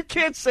 You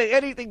can't say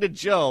anything to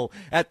Joe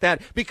at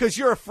that because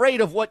you're afraid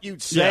of what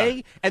you'd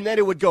say, and then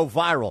it would go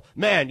viral.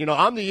 Man,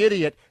 I'm the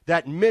idiot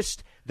that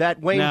missed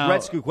that Wayne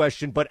Gretzky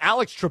question, but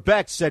Alex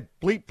Trebek said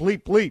bleep,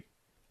 bleep, bleep.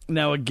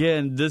 Now,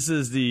 again, this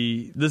is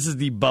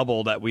the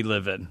bubble that we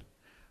live in.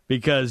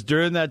 Because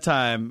during that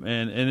time,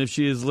 and if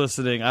she is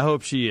listening, I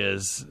hope she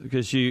is,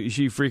 because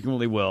she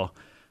frequently will.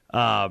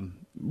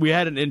 We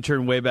had an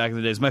intern way back in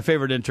the days, my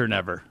favorite intern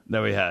ever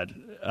that we had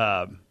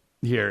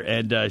here.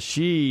 And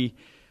she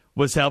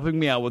was helping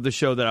me out with the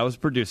show that I was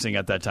producing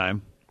at that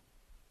time.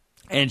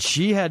 And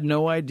she had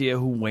no idea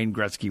who Wayne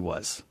Gretzky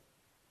was.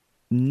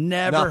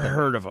 Never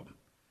heard of him.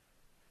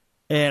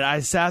 And I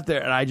sat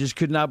there and I just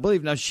could not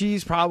believe. Now,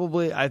 she's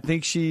probably, I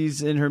think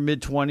she's in her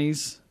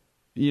mid-20s,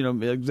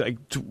 like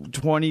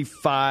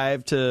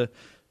 25 to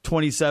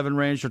 27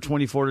 range or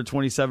 24 to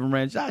 27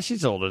 range.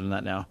 She's older than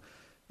that now.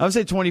 I would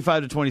say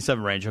 25 to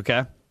 27 range,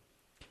 okay?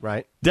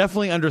 Right.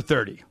 Definitely under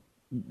 30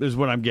 is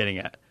what I'm getting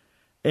at.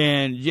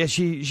 And,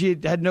 she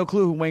had no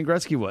clue who Wayne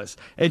Gretzky was.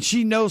 And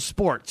she knows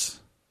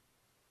sports.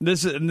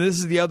 This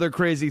is the other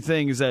crazy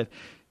thing is that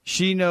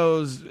she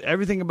knows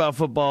everything about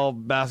football,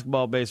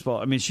 basketball,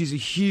 baseball. I mean, she's a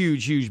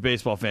huge, huge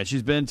baseball fan.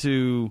 She's been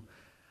to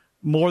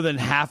more than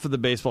half of the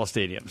baseball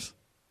stadiums,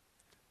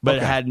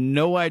 but had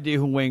no idea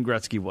who Wayne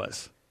Gretzky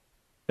was.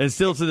 And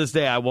still to this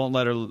day, I won't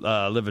let her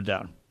live it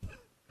down.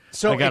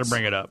 So I got to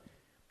bring it up.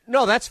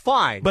 No, that's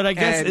fine. But I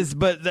guess is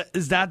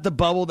that the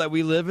bubble that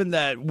we live in,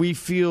 that we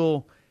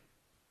feel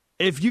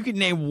if you could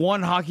name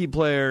one hockey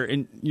player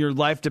and your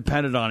life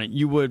depended on it,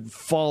 you would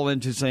fall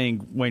into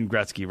saying Wayne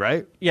Gretzky,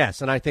 right?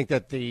 Yes, and I think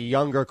that the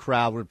younger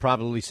crowd would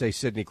probably say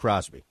Sidney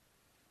Crosby.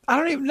 I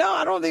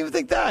don't even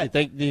think that.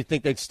 Do you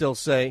think they'd still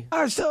say?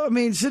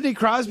 Sidney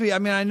Crosby. I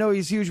mean, I know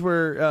he's huge.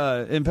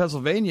 We're in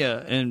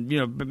Pennsylvania and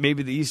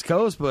maybe the East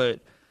Coast,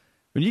 but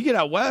when you get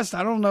out west,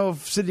 I don't know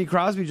if Sidney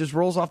Crosby just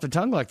rolls off the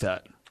tongue like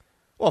that.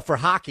 Well, for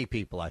hockey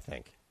people, I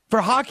think. For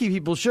hockey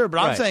people, sure, but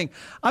Right.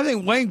 I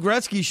think Wayne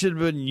Gretzky should have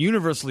been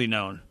universally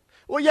known.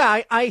 Well,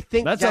 yeah, I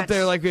think that's up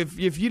there. Like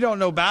if you don't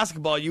know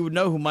basketball, you would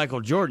know who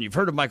Michael Jordan. You've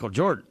heard of Michael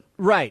Jordan,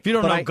 right? If you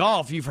don't know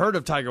golf, you've heard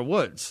of Tiger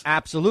Woods.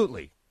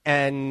 Absolutely.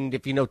 And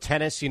if you know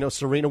tennis, you know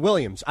Serena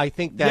Williams. I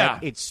think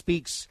that it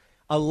speaks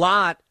a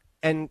lot.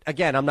 And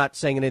again, I'm not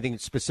saying anything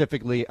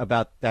specifically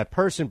about that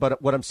person,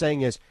 but what I'm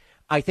saying is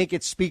I think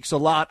it speaks a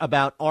lot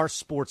about our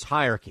sports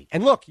hierarchy.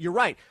 And look, you're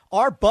right.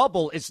 Our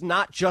bubble is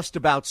not just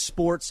about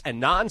sports and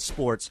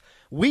non-sports.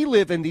 We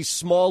live in these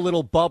small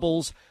little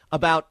bubbles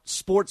about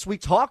sports we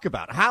talk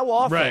about. How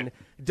often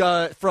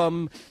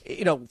from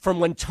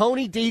when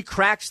Tony D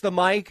cracks the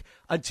mic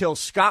until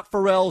Scott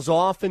Farrell's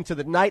off into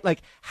the night,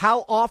 like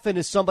how often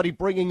is somebody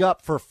bringing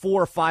up for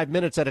 4 or 5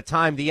 minutes at a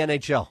time the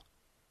NHL?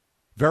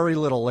 Very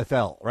little, if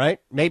L, right?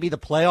 Maybe the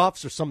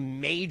playoffs or some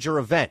major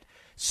event.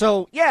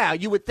 So, yeah,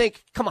 you would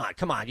think, come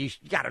on, you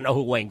got to know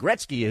who Wayne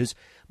Gretzky is.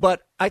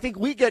 But I think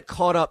we get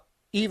caught up,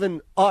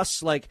 even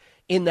us, like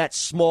in that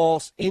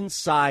small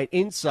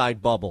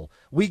inside bubble.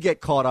 We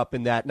get caught up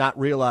in that, not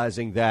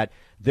realizing that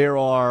there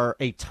are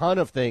a ton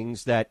of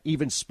things that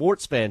even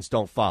sports fans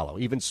don't follow.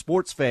 Even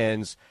sports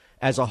fans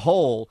as a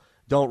whole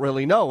don't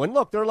really know. And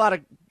look, there are a lot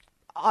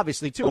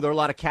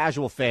of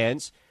casual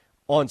fans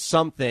on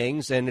some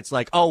things, and it's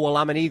like, oh, well,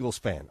 I'm an Eagles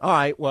fan. All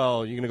right,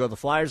 well, you're going to go to the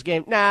Flyers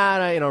game?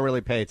 Nah, you don't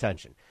really pay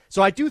attention.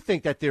 So I do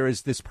think that there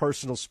is this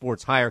personal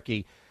sports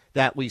hierarchy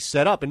that we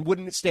set up, and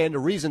wouldn't it stand to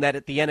reason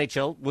that the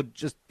NHL would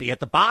just be at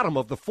the bottom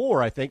of the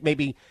four, I think,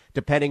 maybe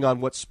depending on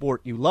what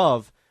sport you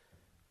love.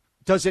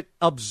 Does it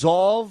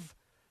absolve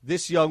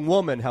this young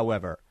woman,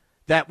 however,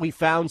 that we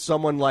found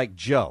someone like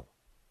Joe?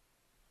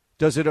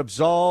 Does it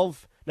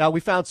absolve? Now,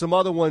 we found some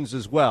other ones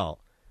as well,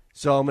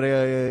 so I'm going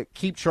to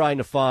keep trying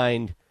to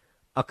find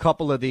a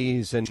couple of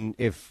these, and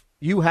if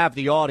you have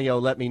the audio,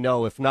 let me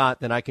know. If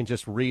not, then I can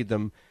just read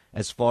them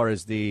as far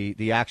as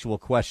the actual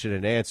question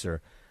and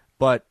answer.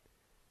 But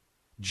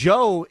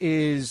Joe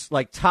is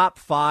like top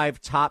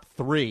 5, top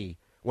 3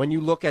 when you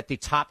look at the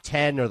top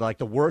 10 or like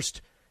the worst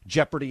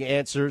Jeopardy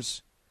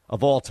answers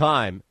of all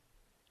time.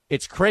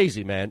 It's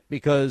crazy, man,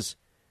 because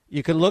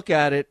you can look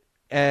at it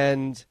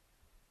and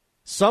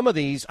some of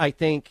these I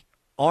think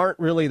aren't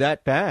really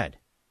that bad.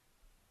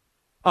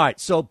 All right,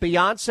 so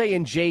Beyonce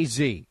and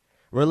Jay-Z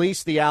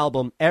released the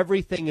album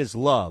Everything Is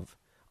Love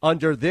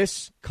under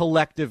this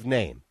collective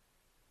name.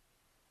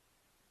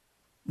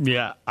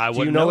 Yeah, I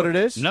wouldn't. Do you know what it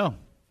is? No.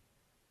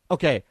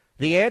 Okay,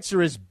 the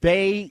answer is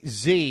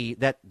Bay-Z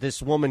that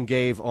this woman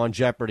gave on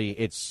Jeopardy.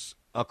 It's,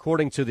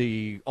 according to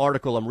the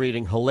article I'm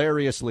reading,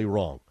 hilariously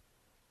wrong.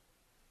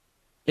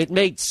 It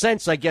made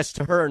sense, I guess,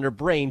 to her in her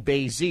brain,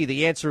 Bay-Z.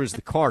 The answer is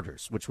the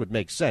Carters, which would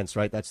make sense,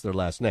 right? That's their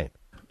last name.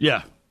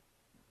 Yeah.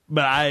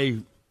 But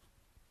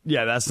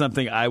that's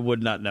something I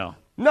would not know.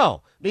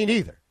 No, me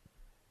neither.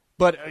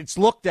 But it's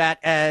looked at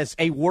as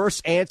a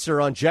worse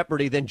answer on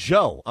Jeopardy than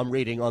Joe, I'm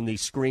reading on the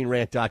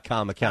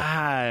ScreenRant.com account.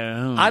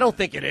 I don't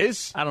think it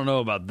is. I don't know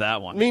about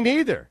that one. Me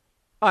neither.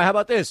 All right, how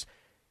about this?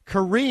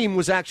 Kareem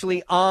was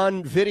actually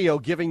on video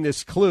giving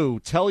this clue.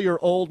 Tell your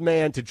old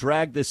man to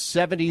drag this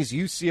 70s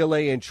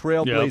UCLA and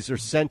Trailblazer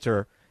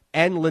center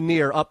and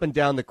Lanier up and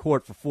down the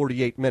court for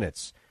 48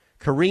 minutes.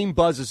 Kareem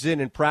buzzes in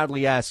and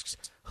proudly asks,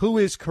 who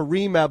is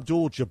Kareem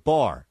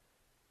Abdul-Jabbar?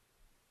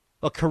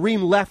 Well,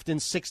 Kareem left in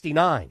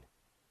 69.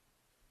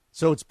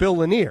 So it's Bill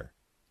Lanier.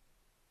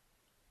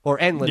 Or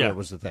N. Lanier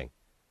was the thing.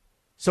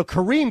 So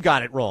Kareem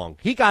got it wrong.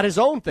 He got his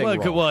own thing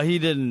wrong. Well, he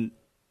didn't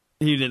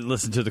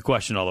listen to the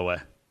question all the way.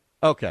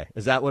 Okay.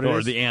 Is that what it is?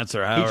 Or the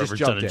answer, however it's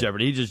done in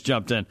Jeopardy. He just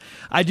jumped in.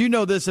 I do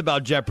know this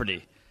about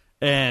Jeopardy.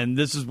 And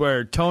this is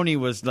where Tony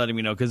was letting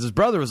me know, because his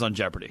brother was on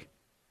Jeopardy.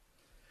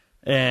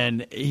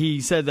 And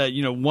he said that,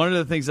 one of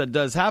the things that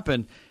does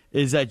happen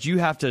is that you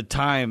have to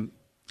time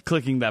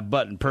clicking that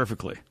button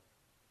perfectly.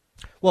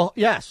 Well,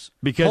 yes.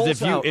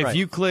 Because if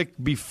you click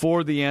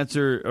before the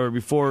answer or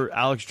before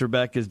Alex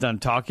Trebek is done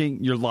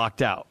talking, you're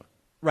locked out.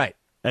 Right.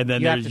 And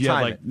then you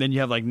have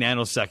like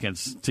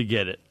nanoseconds to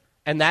get it.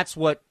 And that's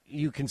what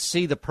you can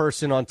see the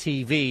person on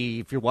TV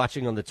if you're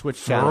watching on the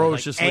Twitch channel.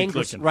 Ferociously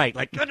clicking. Right.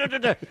 Like,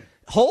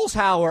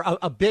 Holzhauer,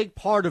 a big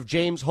part of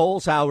James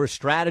Holzhauer's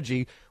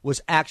strategy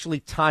was actually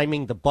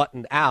timing the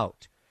button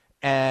out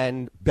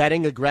and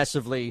betting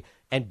aggressively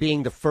and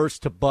being the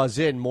first to buzz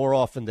in more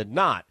often than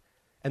not.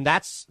 And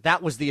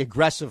that was the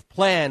aggressive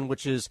plan,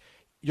 which is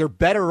you're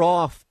better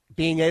off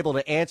being able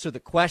to answer the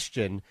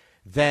question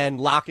than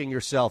locking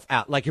yourself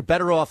out. Like, you're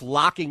better off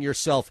locking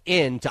yourself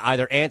in to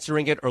either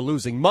answering it or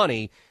losing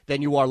money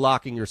than you are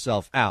locking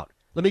yourself out.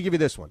 Let me give you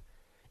this one.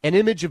 An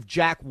image of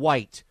Jack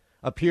White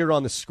appeared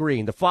on the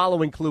screen. The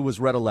following clue was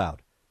read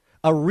aloud.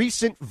 A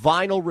recent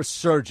vinyl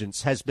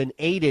resurgence has been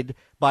aided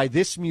by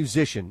this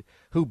musician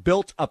who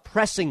built a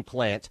pressing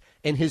plant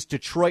in his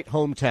Detroit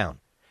hometown.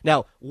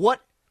 Now,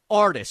 what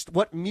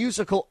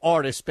musical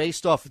artist,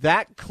 based off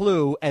that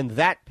clue and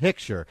that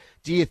picture,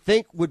 do you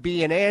think would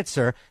be an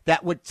answer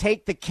that would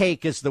take the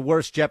cake as the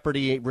worst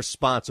Jeopardy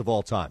response of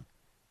all time?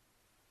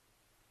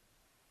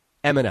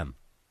 Eminem.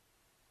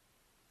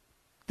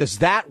 Does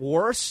that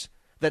worse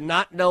than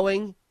not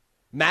knowing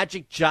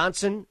Magic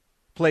Johnson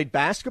played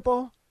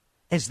basketball?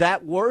 Is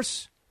that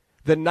worse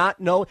than not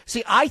knowing?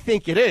 See, I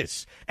think it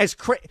is.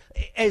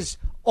 As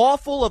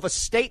awful of a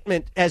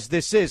statement as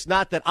this is,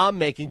 not that I'm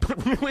making,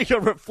 but really a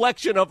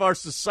reflection of our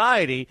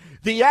society,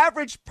 the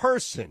average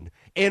person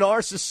in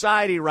our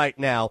society right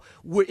now,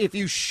 if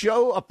you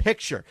show a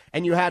picture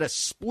and you had a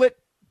split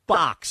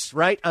box,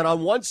 right, and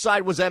on one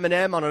side was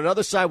Eminem, on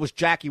another side was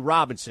Jackie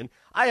Robinson,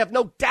 I have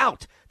no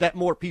doubt that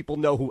more people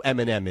know who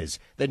Eminem is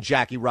than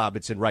Jackie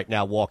Robinson right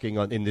now walking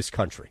in this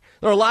country.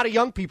 There are a lot of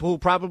young people who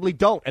probably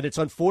don't, and it's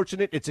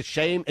unfortunate. It's a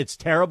shame. It's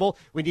terrible.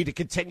 We need to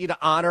continue to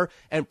honor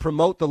and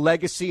promote the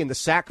legacy and the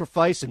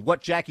sacrifice and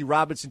what Jackie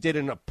Robinson did,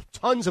 and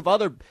tons of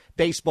other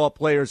baseball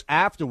players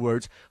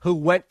afterwards who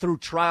went through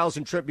trials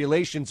and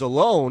tribulations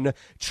alone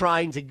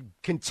trying to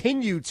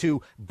continue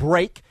to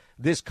break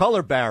this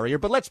color barrier.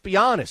 But let's be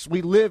honest,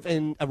 we live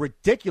in a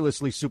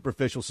ridiculously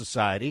superficial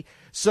society,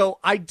 so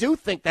I do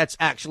think that's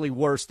actually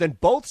worse than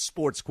both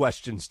sports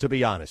questions, to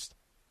be honest.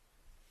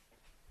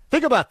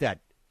 Think about that.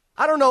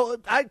 I don't know,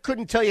 I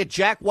couldn't tell you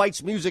Jack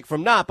White's music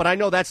from not, but I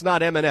know that's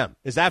not Eminem.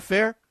 Is that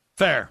fair?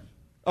 Fair.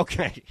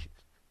 Okay.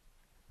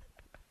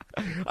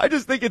 I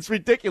just think it's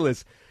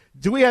ridiculous.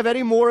 Do we have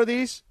any more of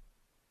these?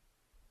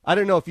 I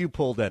don't know if you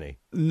pulled any.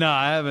 No,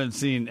 I haven't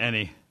seen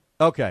any.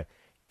 Okay.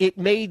 It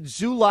made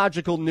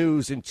zoological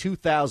news in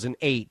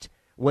 2008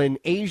 when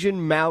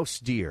Asian mouse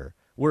deer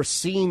were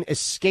seen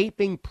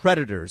escaping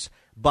predators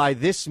by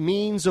this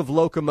means of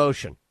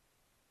locomotion.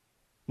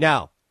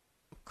 Now,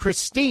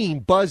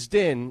 Christine buzzed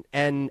in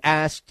and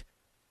asked,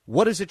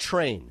 what is a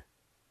train?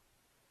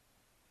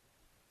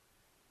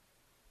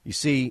 You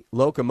see,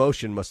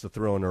 locomotion must have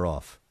thrown her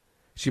off.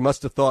 She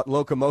must have thought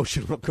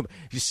locomotion.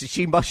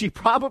 She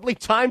probably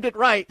timed it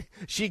right.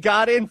 She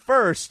got in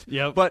first,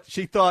 yep. But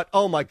she thought,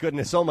 oh my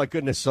goodness,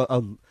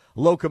 a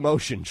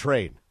locomotion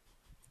train.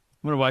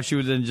 I wonder why she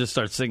didn't just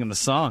start singing the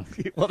song.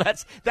 Well,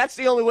 that's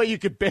the only way you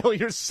could bail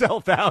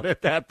yourself out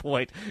at that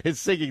point, is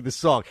singing the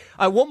song.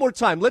 One more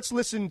time, let's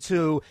listen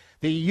to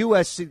the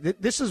USC.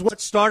 This is what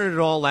started it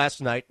all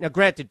last night. Now,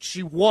 granted,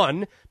 she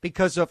won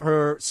because of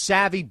her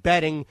savvy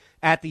betting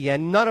at the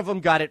end. None of them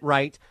got it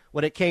right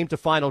when it came to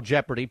Final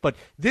Jeopardy. But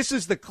this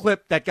is the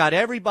clip that got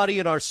everybody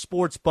in our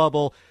sports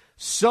bubble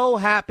so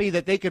happy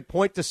that they could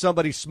point to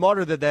somebody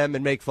smarter than them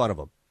and make fun of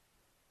them.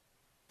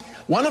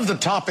 One of the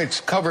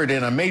topics covered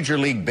in a Major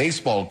League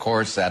Baseball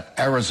course at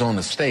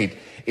Arizona State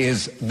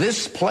is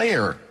this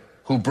player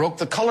who broke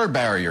the color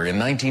barrier in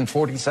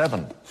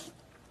 1947.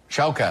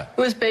 Shauka.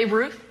 Who was Babe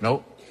Ruth?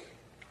 Nope.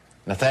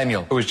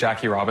 Nathaniel. Who was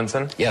Jackie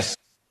Robinson? Yes.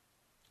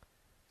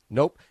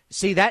 Nope.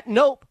 See that?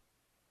 Nope.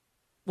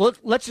 Well,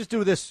 let's just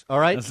do this, all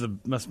right?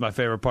 That's my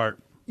favorite part.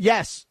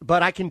 Yes,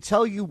 but I can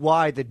tell you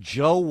why the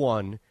Joe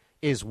one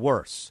is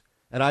worse,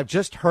 and I've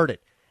just heard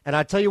it. And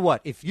I tell you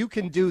what, if you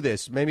can do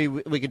this, maybe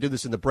we can do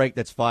this in the break,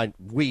 that's fine.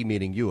 We,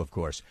 meaning you, of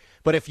course.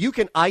 But if you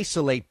can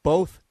isolate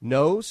both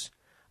no's,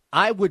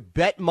 I would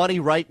bet money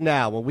right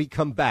now when we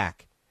come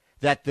back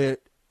that the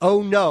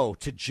oh no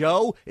to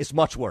Joe is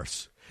much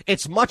worse.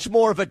 It's much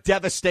more of a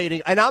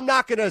devastating, and I'm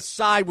not going to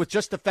side with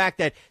just the fact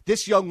that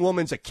this young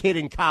woman's a kid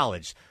in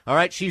college. All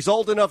right, she's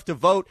old enough to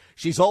vote.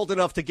 She's old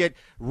enough to get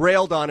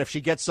railed on if she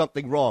gets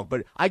something wrong.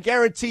 But I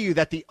guarantee you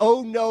that the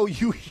oh no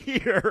you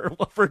hear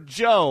for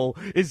Joe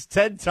is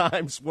 10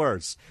 times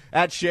worse.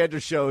 At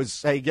Shander Show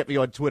is, hey, get me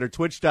on Twitter,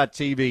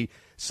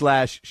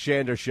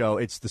 twitch.tv/Shander Show.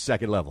 It's the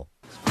second level.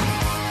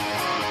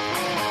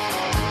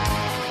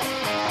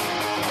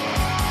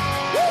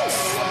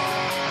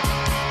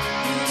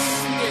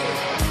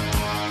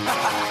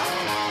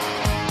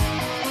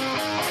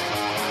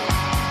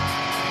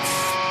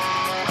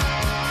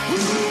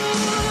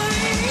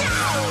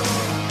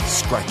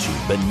 Scratching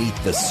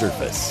beneath the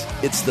surface.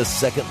 It's the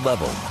second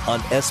level on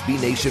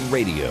SB Nation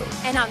Radio.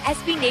 And on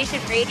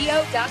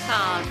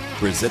SBNationRadio.com.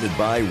 Presented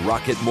by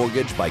Rocket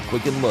Mortgage by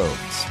Quicken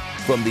Loans.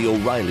 From the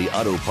O'Reilly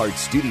Auto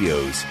Parts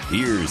Studios,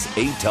 here's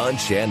Eitan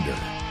Shander.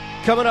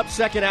 Coming up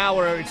second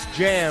hour, it's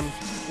Jam.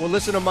 We'll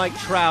listen to Mike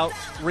Trout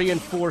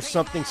reinforce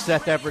something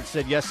Seth Everett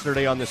said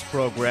yesterday on this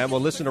program.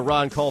 We'll listen to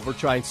Ron Culver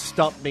try and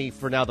stump me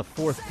for now the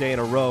fourth day in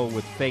a row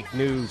with fake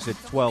news at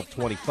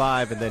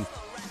 12:25, and then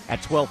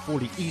at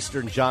 12:40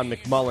 Eastern, John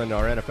McMullen,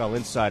 our NFL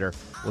insider,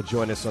 will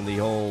join us on the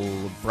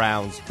old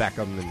Browns,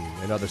 Beckham,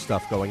 and other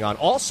stuff going on.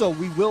 Also,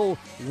 we will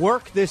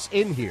work this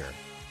in here.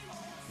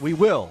 We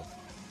will.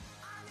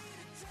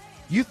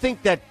 You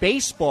think that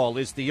baseball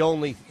is the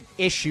only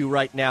issue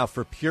right now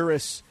for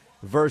purists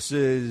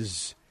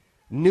versus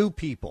new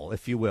people,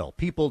 if you will,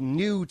 people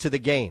new to the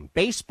game.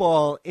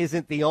 Baseball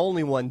isn't the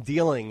only one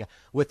dealing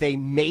with a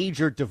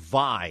major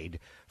divide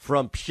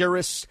from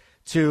purists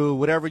to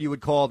whatever you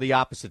would call the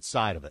opposite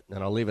side of it.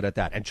 And I'll leave it at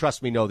that. And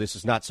trust me, no, this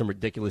is not some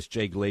ridiculous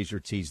Jay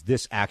Glazer tease.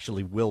 This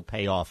actually will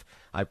pay off,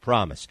 I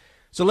promise.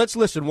 So let's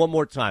listen one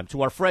more time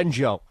to our friend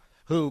Joe,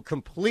 who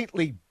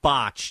completely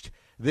botched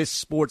this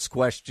sports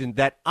question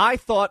that I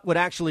thought would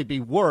actually be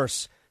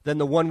worse than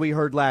the one we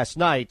heard last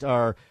night,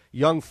 our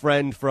young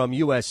friend from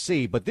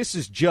USC. But this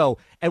is Joe,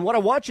 and what I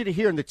want you to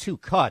hear in the two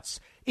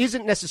cuts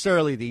isn't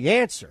necessarily the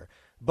answer,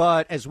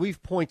 but as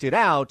we've pointed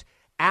out,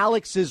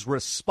 Alex's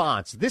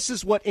response. This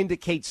is what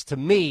indicates to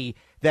me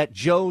that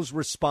Joe's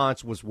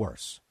response was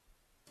worse.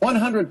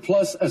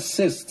 100-plus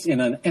assists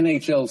in an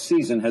NHL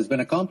season has been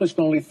accomplished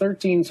only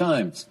 13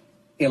 times,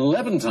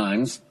 11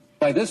 times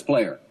by this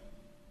player.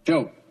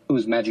 Joe.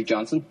 Who's Magic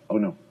Johnson? Oh,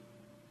 no.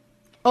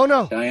 Oh,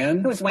 no.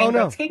 Diane? Who's Wayne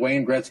Gretzky?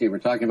 Wayne Gretzky. We're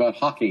talking about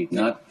hockey,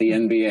 not the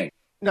NBA.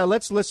 Now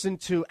let's listen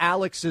to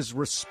Alex's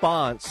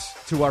response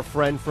to our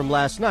friend from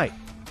last night.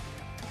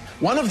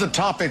 One of the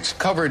topics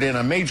covered in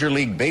a Major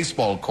League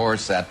Baseball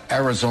course at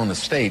Arizona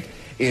State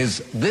is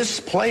this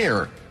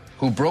player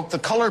who broke the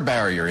color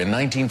barrier in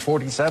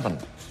 1947.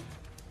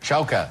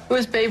 Chauka. Who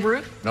is Babe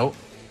Ruth? No.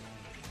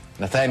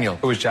 Nathaniel.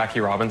 Who is Jackie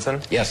Robinson?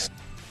 Yes.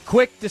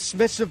 Quick,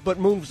 dismissive, but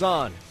moves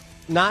on.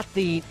 Not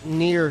the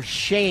near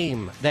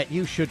shame that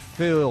you should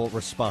feel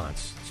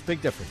response. It's a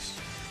big difference.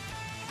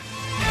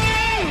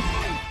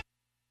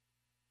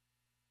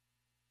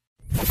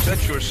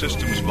 Set your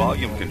system's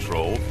volume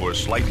control for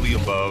slightly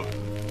above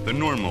the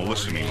normal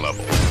listening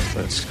level.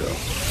 Let's go.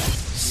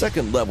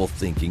 Second level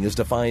thinking is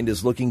defined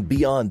as looking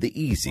beyond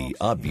the easy,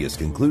 obvious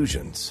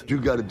conclusions. You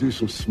got to do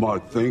some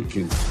smart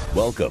thinking.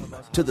 Welcome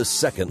to the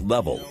second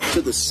level.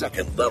 To the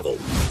second level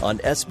on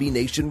SB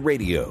Nation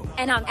Radio.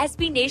 And on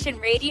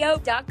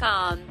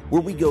SBNationRadio.com.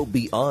 Where we go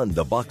beyond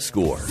the box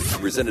score.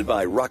 Presented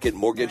by Rocket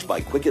Mortgage by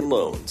Quicken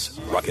Loans.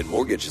 Rocket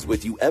Mortgage is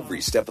with you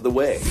every step of the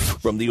way.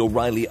 From the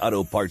O'Reilly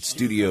Auto Parts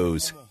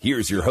Studios,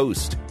 here's your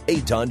host,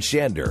 Eitan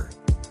Shander.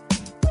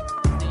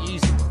 The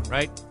easy one,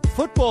 right?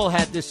 Football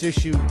had this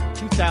issue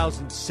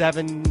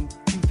 2007,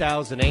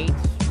 2008,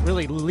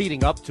 really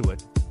leading up to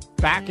it.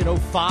 Back in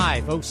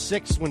 05,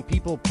 06, when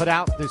people put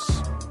out this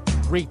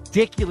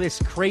ridiculous,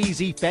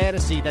 crazy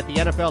fantasy that the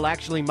NFL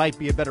actually might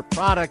be a better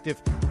product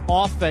if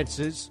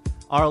offenses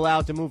are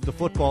allowed to move the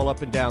football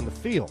up and down the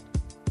field.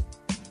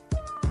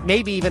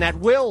 Maybe even at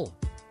will.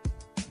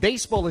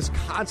 Baseball is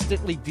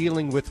constantly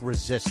dealing with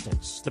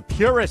resistance. The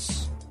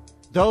purists,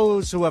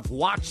 those who have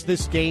watched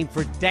this game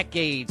for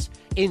decades,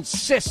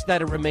 insist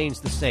that it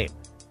remains the same.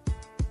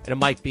 And it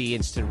might be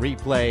instant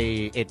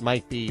replay. It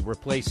might be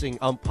replacing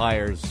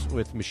umpires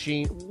with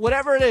machine.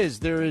 Whatever it is,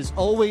 there is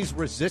always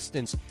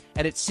resistance,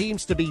 and it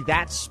seems to be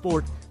that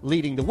sport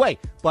leading the way.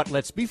 But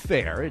let's be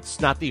fair, it's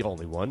not the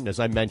only one. As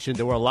I mentioned,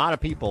 there were a lot of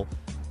people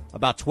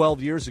about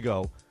 12 years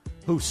ago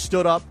who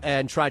stood up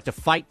and tried to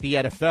fight the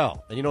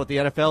NFL. And you know what the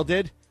NFL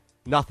did?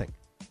 Nothing.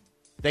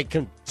 They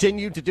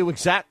continued to do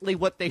exactly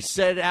what they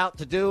set out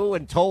to do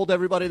and told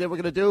everybody they were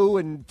going to do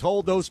and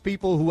told those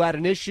people who had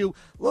an issue,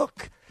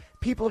 look,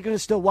 people are going to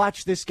still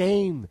watch this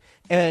game.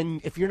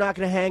 And if you're not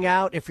going to hang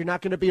out, if you're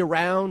not going to be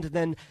around,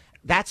 then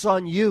that's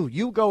on you.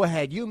 You go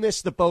ahead. You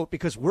miss the boat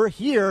because we're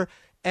here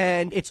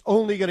and it's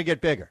only going to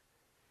get bigger.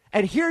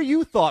 And here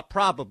you thought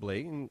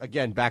probably, and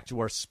again, back to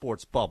our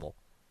sports bubble,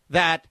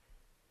 that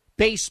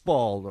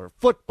baseball or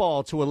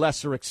football to a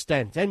lesser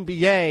extent,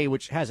 NBA,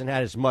 which hasn't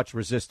had as much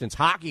resistance,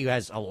 hockey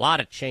has a lot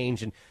of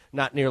change and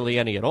not nearly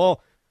any at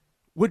all,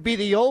 would be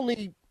the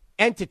only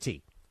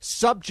entity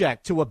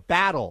subject to a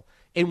battle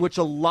in which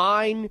a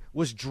line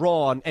was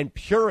drawn and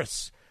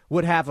purists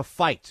would have a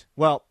fight.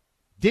 Well,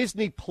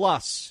 Disney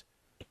Plus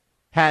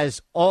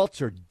has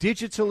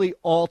digitally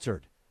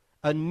altered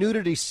a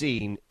nudity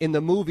scene in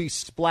the movie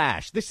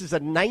Splash. This is a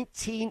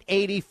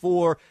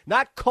 1984,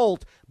 not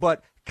cult,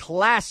 but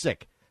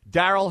classic.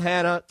 Daryl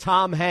Hannah,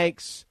 Tom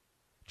Hanks,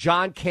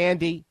 John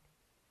Candy.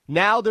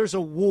 Now there's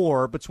a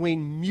war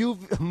between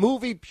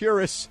movie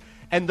purists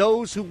and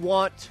those who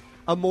want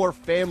a more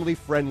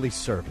family-friendly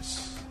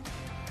service.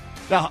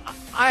 Now,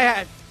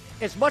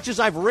 as much as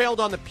I've railed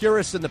on the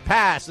purists in the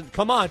past, and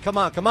come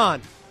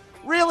on.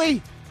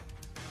 Really?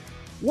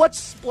 What's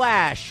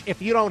Splash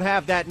if you don't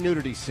have that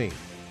nudity scene?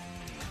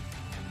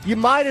 You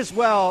might as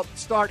well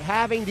start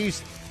having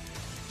these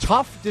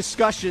tough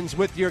discussions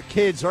with your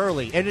kids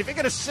early. And if you're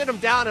going to sit them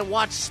down and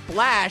watch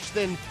Splash,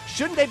 then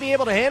shouldn't they be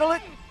able to handle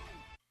it?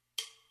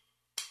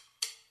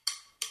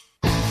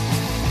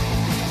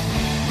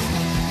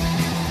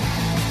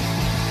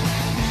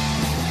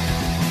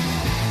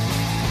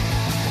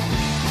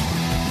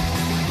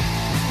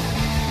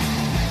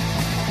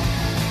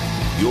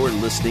 You're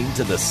listening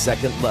to The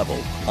Second Level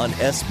on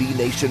SB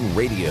Nation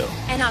Radio.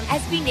 And on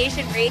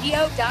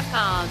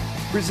SBNationRadio.com.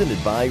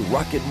 Presented by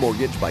Rocket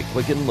Mortgage by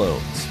Quicken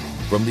Loans.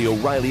 From the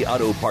O'Reilly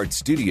Auto Parts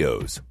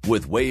Studios,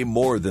 with way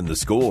more than the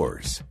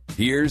scores,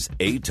 here's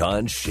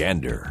Eitan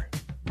Shander.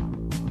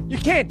 You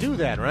can't do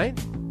that, right?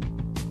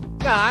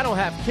 Nah, I don't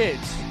have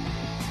kids.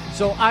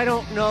 So I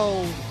don't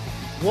know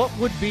what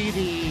would be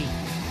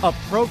the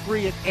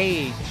appropriate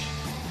age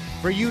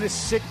for you to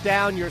sit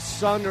down your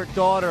son or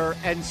daughter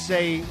and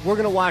say, we're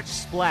going to watch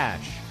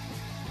Splash.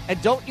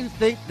 And don't you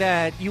think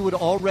that you would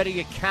already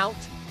account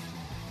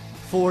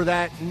for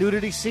that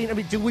nudity scene? I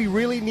mean, do we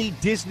really need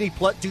Disney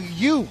Plus? Do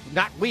you?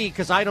 Not we,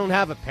 because I don't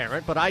have a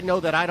parent, but I know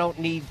that I don't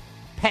need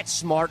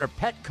PetSmart or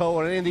Petco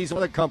or any of these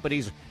other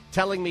companies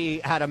telling me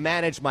how to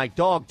manage my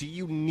dog. Do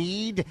you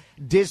need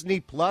Disney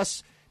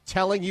Plus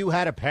telling you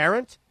how to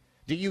parent?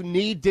 Do you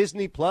need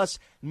Disney Plus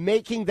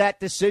making that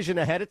decision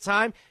ahead of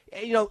time?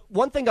 You know,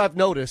 one thing I've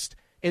noticed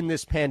in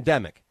this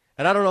pandemic,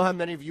 and I don't know how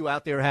many of you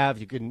out there have,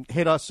 you can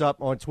hit us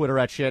up on Twitter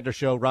at Shander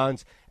Show,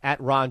 Ron's at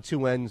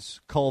Ron2Ns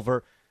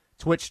Culver,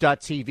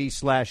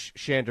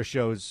 twitch.tv/Shander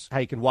Shows, how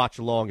you can watch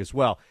along as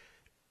well.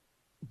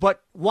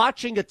 But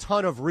watching a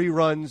ton of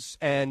reruns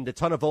and a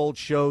ton of old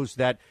shows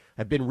that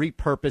have been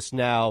repurposed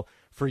now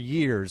for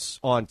years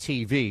on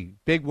TV.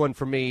 Big one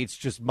for me. It's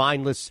just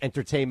mindless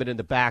entertainment in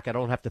the back. I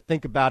don't have to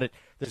think about it.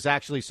 There's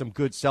actually some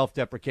good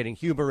self-deprecating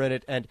humor in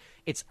it, and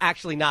it's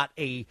actually not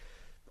a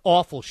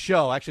awful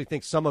show. I actually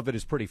think some of it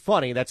is pretty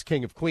funny. That's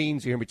King of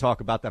Queens. You hear me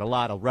talk about that a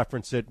lot. I'll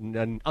reference it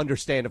and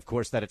understand, of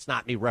course, that it's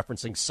not me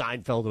referencing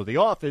Seinfeld or The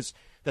Office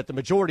that the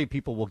majority of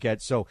people will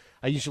get, so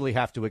I usually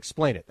have to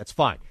explain it. That's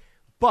fine.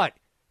 But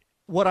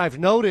what I've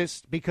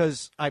noticed,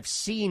 because I've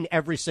seen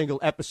every single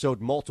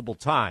episode multiple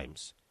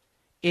times,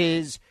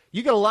 is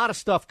you get a lot of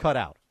stuff cut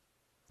out.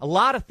 A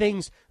lot of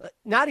things,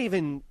 not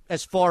even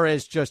as far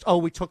as just, oh,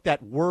 we took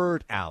that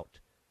word out.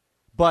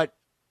 But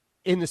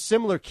in the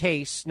similar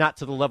case, not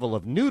to the level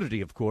of nudity,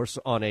 of course,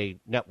 on a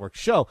network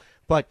show,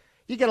 but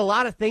you get a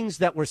lot of things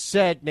that were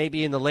said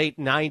maybe in the late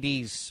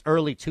 90s,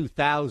 early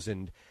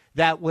 2000,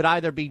 that would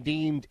either be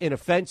deemed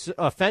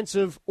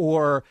offensive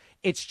or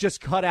it's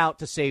just cut out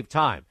to save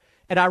time.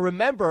 And I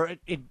remember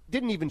it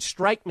didn't even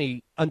strike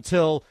me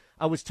until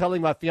I was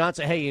telling my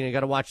fiance, hey, you got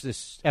to watch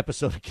this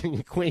episode of King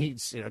of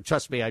Queens. You know,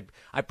 trust me,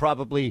 I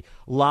probably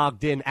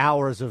logged in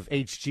hours of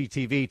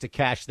HGTV to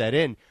cash that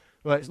in.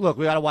 But look,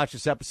 we got to watch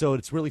this episode.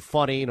 It's really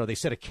funny. You know, they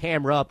set a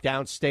camera up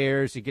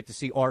downstairs. You get to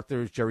see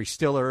Arthur, Jerry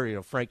Stiller, you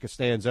know, Frank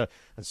Costanza,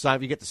 and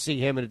Simon. You get to see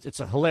him, and it's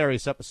a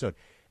hilarious episode.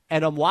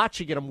 And I'm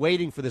watching it. I'm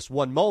waiting for this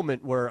one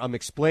moment where I'm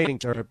explaining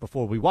to her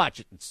before we watch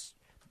it. It's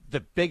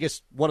the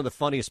biggest, one of the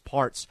funniest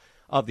parts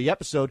of the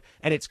episode,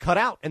 and it's cut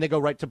out, and they go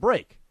right to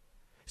break.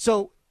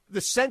 So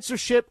the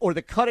censorship or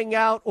the cutting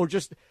out or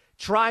just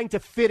trying to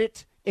fit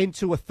it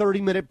into a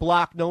 30-minute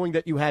block, knowing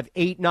that you have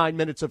 8-9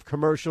 minutes of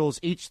commercials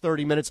each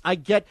 30 minutes. I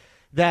get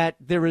that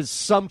there is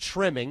some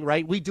trimming,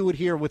 right? We do it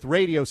here with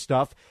radio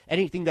stuff.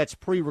 Anything that's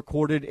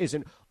pre-recorded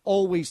isn't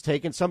always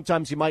taken.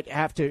 Sometimes you might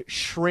have to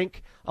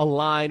shrink a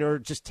line or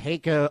just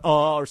take a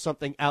or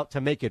something out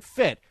to make it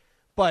fit.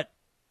 But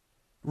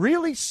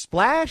really,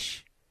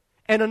 Splash?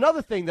 And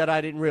another thing that I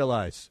didn't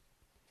realize,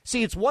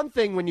 see, it's one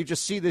thing when you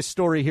just see this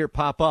story here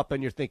pop up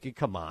and you're thinking,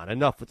 come on,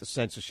 enough with the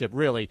censorship.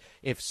 Really,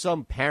 if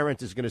some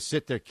parent is going to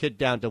sit their kid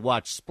down to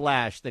watch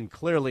Splash, then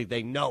clearly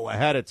they know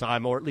ahead of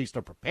time, or at least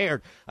are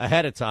prepared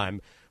ahead of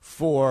time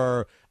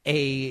for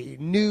a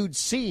nude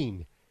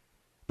scene.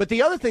 But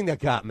the other thing that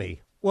got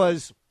me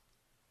was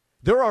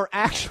there are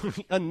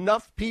actually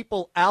enough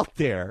people out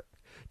there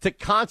to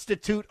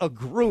constitute a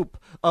group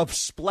of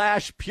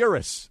Splash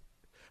purists.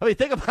 I mean,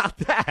 think about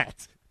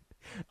that.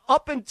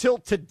 Up until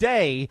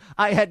today,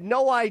 I had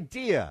no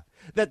idea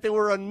that there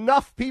were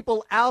enough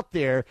people out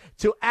there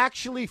to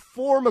actually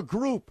form a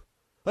group.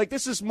 Like,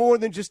 this is more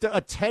than just a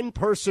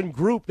 10-person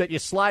group that you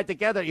slide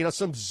together, you know,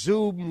 some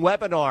Zoom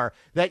webinar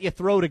that you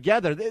throw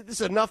together. This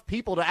is enough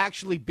people to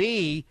actually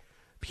be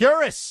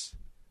purists.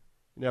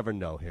 You never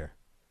know here.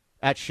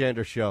 At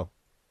Shander Show,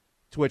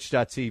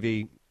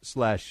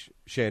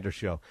 twitch.tv/Shander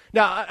Show.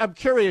 Now, I'm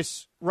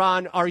curious,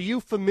 Ron, are you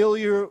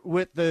familiar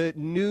with the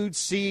nude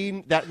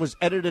scene that was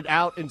edited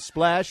out in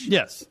Splash?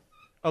 Yes.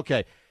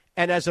 Okay.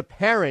 And as a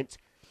parent,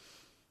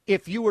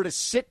 if you were to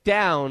sit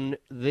down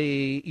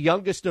the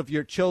youngest of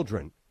your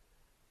children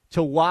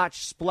to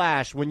watch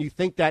Splash when you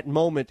think that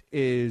moment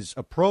is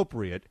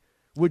appropriate,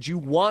 would you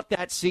want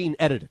that scene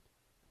edited?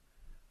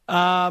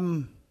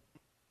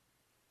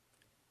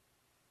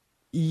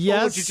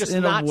 Yes, or would you just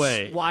in not a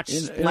way. Watch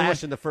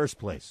Splash in the first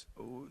place?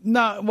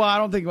 No, well, I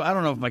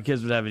don't know if my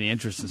kids would have any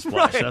interest in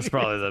Splash. Right. That's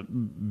probably the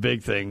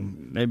big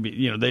thing. Maybe,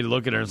 you know, they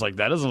look at her and it's like,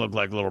 that doesn't look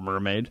like Little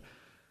Mermaid.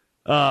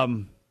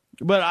 But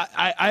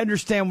I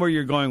understand where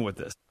you're going with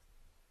this.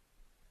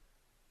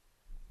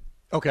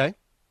 Okay.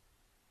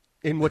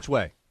 In which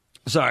way?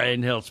 Sorry, I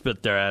inhaled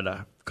spit there. I had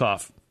a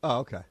cough. Oh,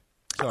 okay.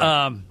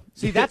 Sorry.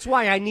 See, that's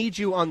why I need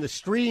you on the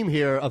stream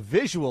here, a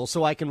visual,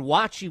 so I can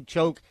watch you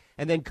choke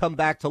and then come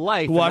back to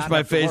life. Watch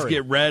my face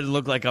get red and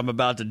look like I'm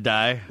about to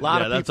die. A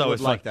lot of that's people always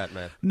would fun. like that,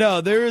 man.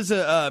 No, there is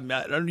a.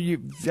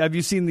 Have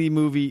you seen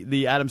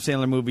the Adam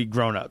Sandler movie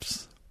Grown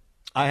Ups?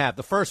 I have.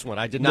 The first one.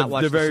 I did not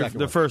watch the second one.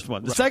 The first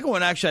one. The second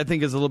one, actually, I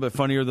think is a little bit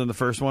funnier than the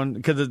first one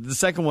because the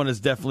second one is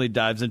definitely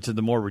dives into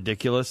the more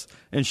ridiculous,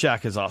 and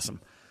Shaq is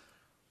awesome.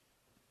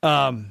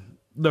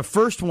 The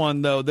first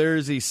one, though, there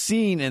is a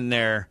scene in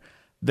there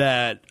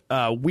that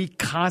we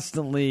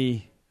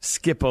constantly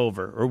skip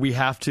over, or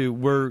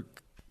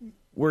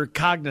we're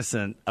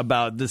cognizant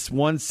about this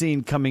one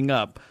scene coming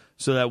up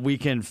so that we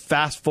can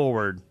fast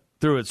forward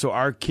through it so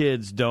our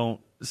kids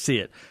don't see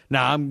it.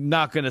 Now, I'm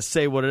not going to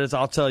say what it is.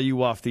 I'll tell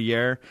you off the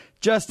air,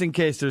 just in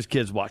case there's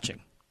kids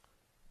watching.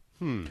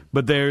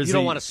 But you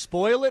don't want to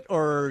spoil it,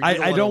 or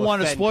I don't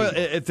want to spoil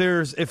it.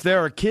 If there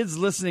are kids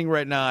listening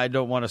right now, I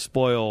don't want to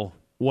spoil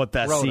what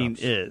that scene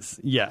is.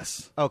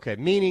 Yes. Okay,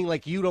 meaning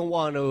like you don't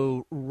want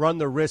to run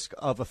the risk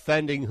of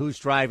offending who's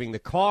driving the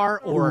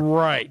car,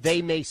 or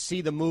they may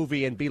see the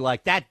movie and be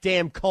like, that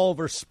damn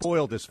Culver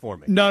spoiled this for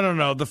me.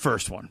 No, the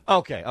first one.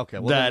 Okay. Well,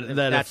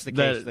 that's the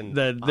case,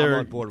 then I'm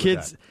on board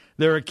with that.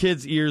 There are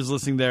kids' ears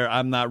listening there.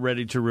 I'm not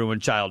ready to ruin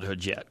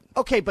childhood yet.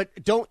 Okay,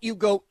 but don't you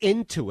go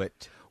into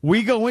it?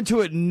 We go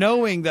into it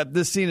knowing that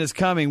this scene is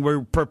coming.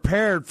 We're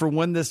prepared for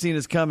when this scene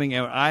is coming,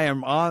 and I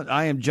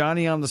am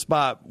Johnny on the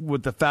spot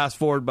with the fast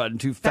forward button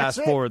to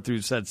fast forward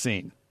through said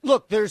scene.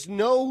 Look, there's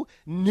no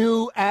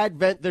new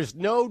advent. There's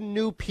no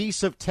new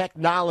piece of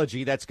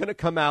technology that's going to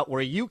come out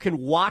where you can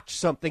watch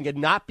something and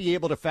not be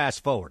able to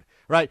fast forward,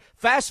 right?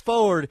 Fast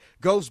forward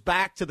goes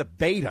back to the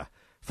beta.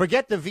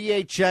 Forget the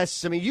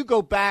VHS. I mean, you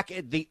go back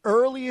at the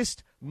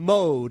earliest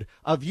mode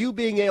of you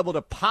being able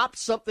to pop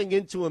something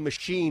into a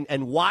machine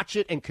and watch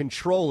it and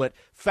control it.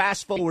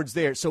 Fast forwards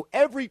there. So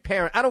every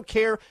parent, I don't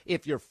care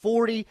if you're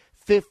 40,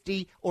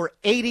 50, or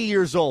 80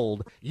 years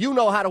old, you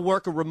know how to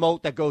work a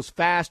remote that goes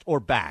fast or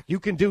back. You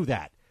can do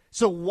that.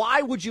 So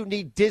why would you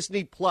need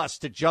Disney Plus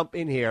to jump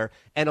in here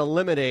and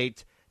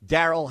eliminate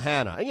Daryl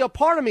Hannah? And,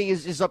 part of me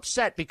is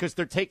upset because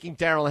they're taking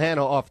Daryl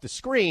Hannah off the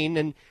screen,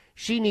 and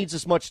she needs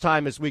as much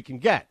time as we can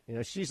get.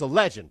 She's a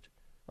legend.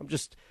 I'm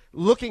just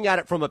looking at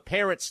it from a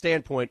parent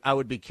standpoint. I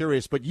would be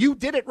curious, but you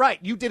did it right.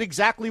 You did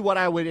exactly what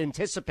I would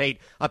anticipate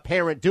a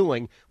parent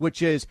doing,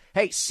 which is,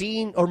 hey,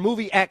 scene or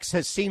movie X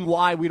has seen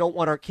Y. We don't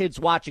want our kids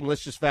watching.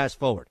 Let's just fast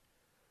forward.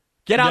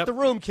 Get out the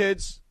room,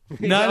 kids.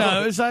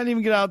 No, it's not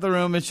even get out the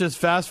room. It's just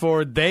fast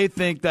forward. They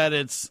think that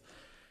it's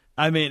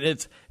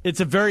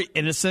a very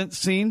innocent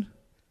scene.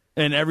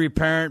 And every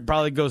parent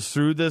probably goes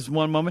through this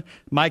one moment.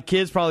 My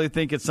kids probably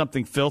think it's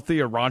something filthy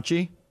or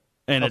raunchy,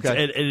 and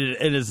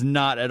it is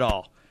not at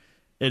all.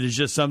 It is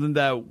just something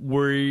that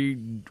we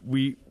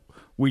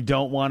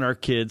don't want our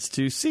kids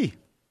to see.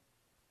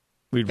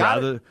 We'd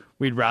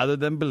rather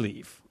them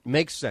believe.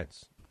 Makes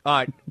sense. All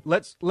right,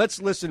 let's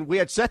listen. We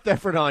had Seth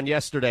Efford on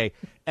yesterday,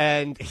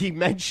 and he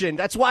mentioned,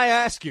 that's why I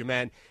ask you,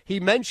 man. He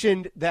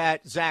mentioned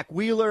that Zach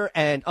Wheeler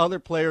and other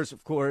players,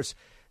 of course,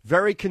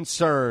 very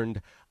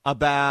concerned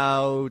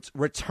about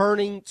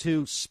returning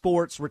to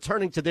sports,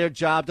 returning to their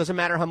job. Doesn't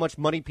matter how much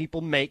money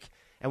people make,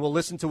 and we'll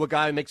listen to a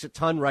guy who makes a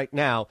ton right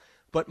now.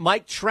 But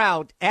Mike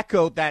Trout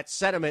echoed that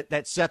sentiment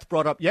that Seth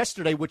brought up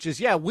yesterday, which is,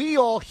 we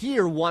all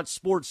here want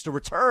sports to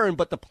return,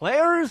 but the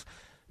players,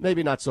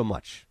 maybe not so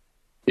much.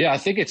 Yeah, I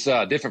think it's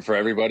different for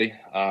everybody.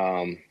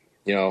 Obviously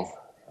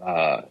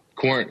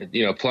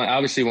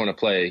want to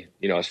play,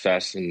 as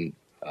fast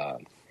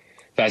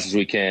as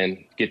we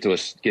can, get to a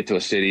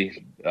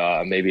city,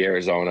 maybe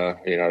Arizona,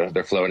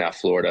 they're floating out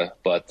Florida.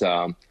 But,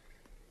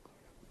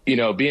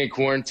 being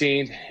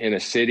quarantined in a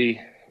city,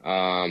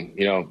 I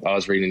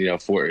was reading,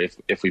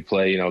 if we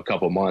play, a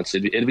couple months,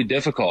 it'd be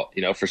difficult,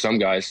 for some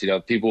guys,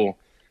 people,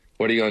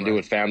 what are you going to do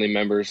with family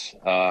members?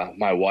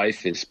 My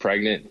wife is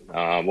pregnant.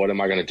 What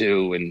am I going to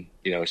do when,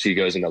 she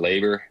goes into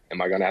labor?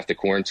 Am I going to have to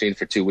quarantine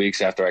for 2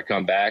 weeks after I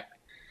come back?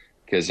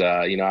 Because,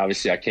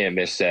 obviously I can't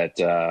miss that,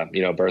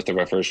 birth of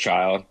our first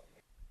child.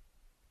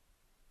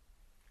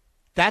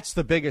 That's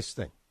the biggest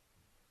thing.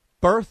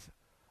 Birth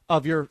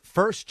of your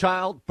first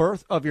child,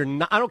 birth of your...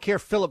 I don't care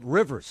if Phillip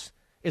Rivers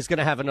is going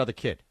to have another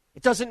kid.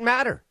 It doesn't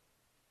matter.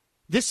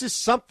 This is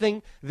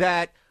something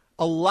that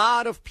a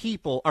lot of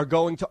people are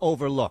going to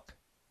overlook.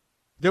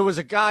 There was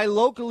a guy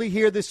locally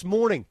here this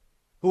morning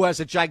who has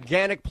a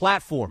gigantic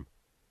platform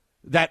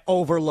that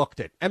overlooked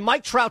it. And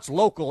Mike Trout's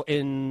local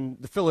in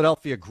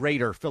the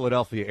greater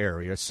Philadelphia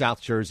area,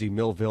 South Jersey,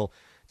 Millville,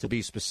 to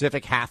be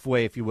specific,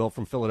 halfway, if you will,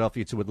 from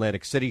Philadelphia to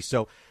Atlantic City.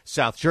 So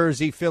South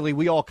Jersey, Philly,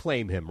 we all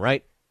claim him,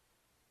 right?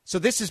 So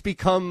this has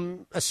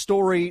become a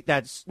story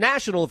that's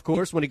national, of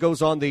course, when he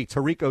goes on the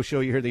Tirico show,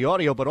 you hear the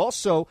audio, but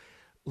also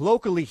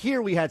locally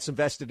here we had some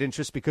vested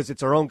interest because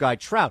it's our own guy,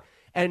 Trout.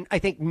 And I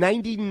think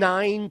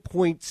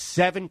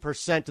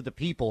 99.7% of the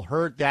people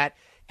heard that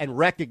and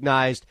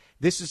recognized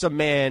this is a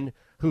man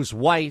whose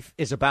wife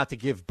is about to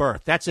give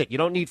birth. That's it. You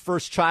don't need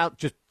first child,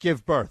 just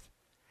give birth.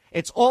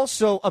 It's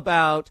also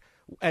about,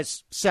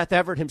 as Seth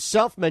Efford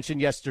himself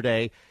mentioned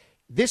yesterday,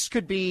 this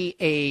could be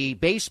a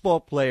baseball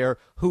player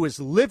who is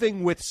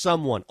living with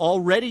someone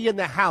already in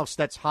the house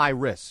that's high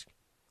risk.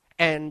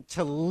 And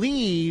to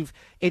leave,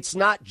 it's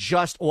not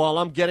just, well,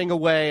 I'm getting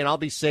away and I'll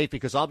be safe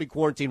because I'll be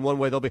quarantined one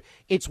way.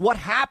 It's what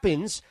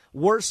happens,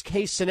 worst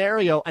case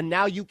scenario, and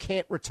now you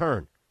can't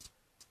return.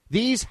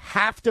 These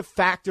have to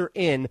factor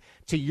in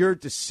to your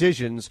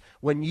decisions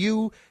when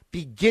you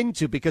begin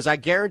to, because I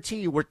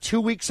guarantee you we're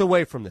 2 weeks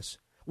away from this.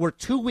 We're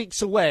 2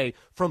 weeks away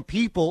from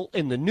people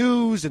in the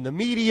news, in the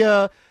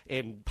media,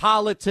 in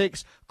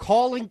politics,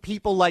 calling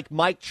people like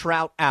Mike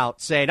Trout out,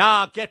 saying,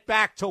 get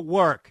back to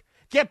work.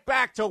 Get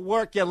back to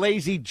work, you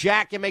lazy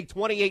jack. You make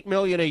 $28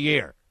 million a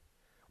year.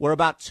 We're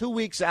about 2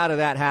 weeks out of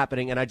that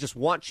happening, and I just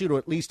want you to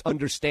at least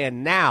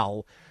understand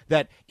now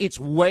that it's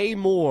way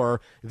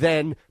more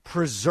than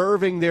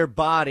preserving their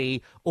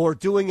body or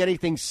doing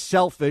anything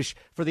selfish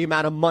for the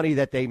amount of money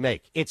that they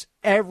make. It's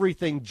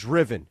everything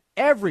driven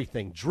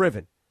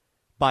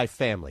by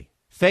family.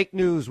 Fake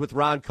News with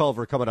Ron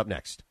Culver coming up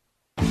next.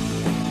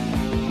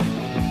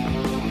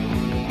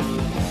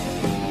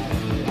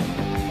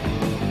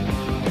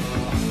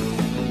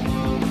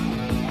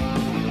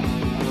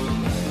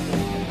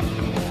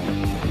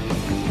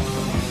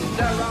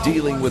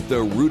 Dealing with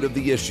the root of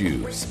the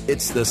issues.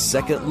 It's The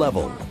Second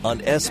Level on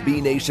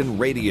SB Nation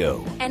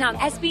Radio. And on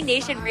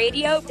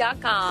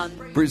SBNationRadio.com.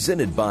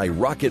 Presented by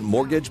Rocket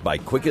Mortgage by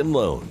Quicken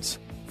Loans.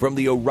 From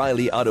the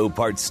O'Reilly Auto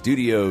Parts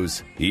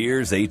Studios,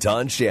 here's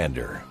Eitan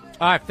Shander.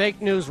 All right,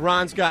 Fake News.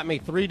 Ron's got me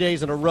 3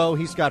 days in a row.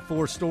 He's got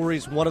 4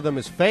 stories. One of them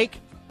is fake.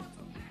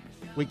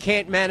 We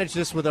can't manage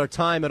this with our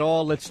time at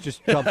all. Let's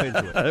just jump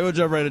into it. We'll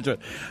jump right into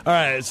it. All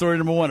right, story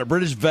number 1. A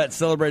British vet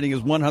celebrating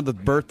his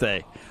 100th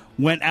birthday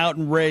went out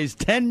and raised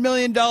 $10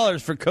 million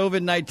for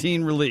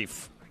COVID-19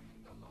 relief.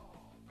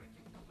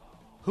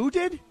 Who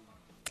did?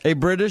 A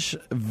British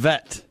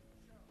vet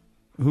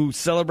who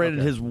celebrated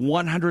his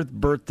 100th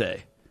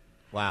birthday.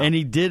 Wow. And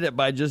he did it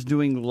by just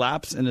doing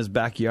laps in his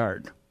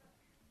backyard.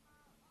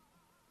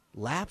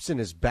 Laps in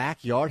his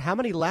backyard? How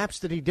many laps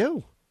did he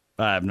do?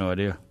 I have no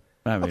idea.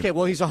 Okay,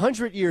 well, he's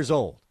 100 years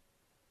old.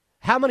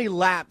 How many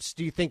laps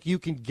do you think you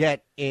can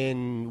get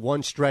in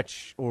one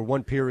stretch or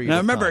one period? Now,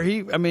 of remember,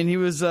 time? he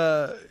was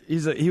a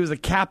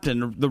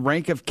captain, the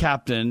rank of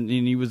captain,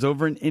 and he was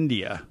over in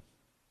India.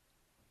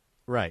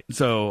 Right.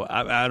 So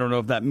I don't know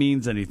if that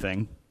means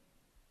anything,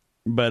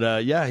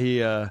 but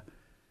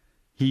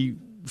he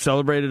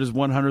celebrated his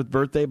 100th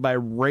birthday by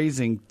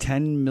raising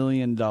 $10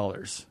 million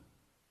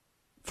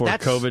for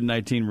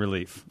COVID-19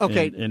 relief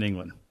in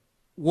England.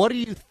 What do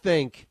you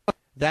think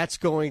that's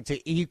going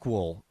to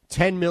equal?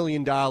 $10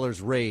 million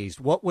raised.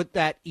 What would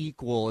that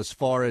equal as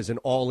far as an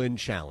all-in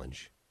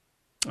challenge?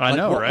 I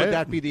know, what right? What would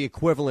that be the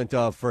equivalent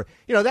of for,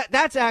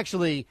 that's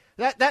actually,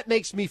 that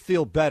makes me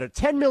feel better.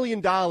 $10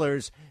 million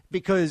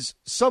because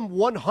some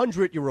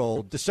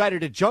 100-year-old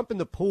decided to jump in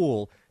the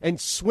pool and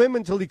swim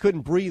until he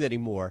couldn't breathe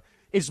anymore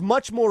is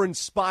much more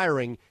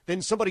inspiring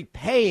than somebody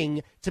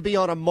paying to be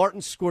on a Martin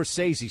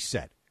Scorsese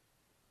set.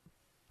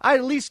 I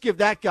at least give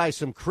that guy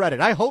some credit.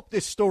 I hope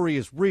this story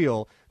is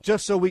real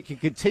just so we can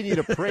continue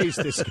to praise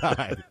this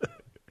guy.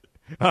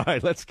 All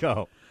right, let's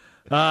go.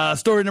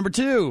 Story number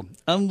 2.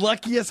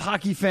 Unluckiest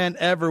hockey fan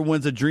ever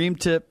wins a dream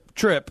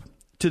trip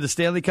to the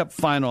Stanley Cup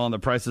final on The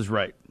Price is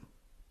Right.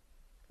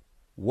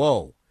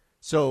 Whoa.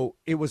 So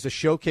it was a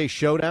showcase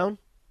showdown?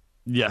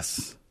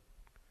 Yes.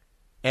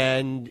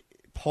 And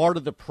part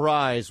of the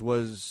prize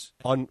was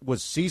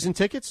season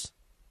tickets?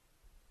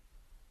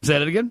 Say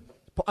that again?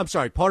 I'm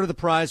sorry, part of the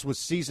prize was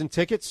season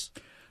tickets?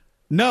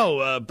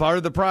 No, part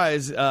of the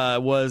prize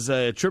was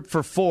a trip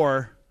for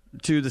 4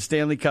 to the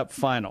Stanley Cup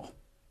final.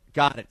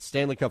 Got it,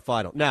 Stanley Cup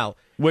final. Now,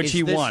 Which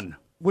he won.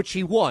 Which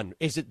he won.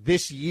 Is it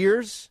this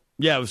year's?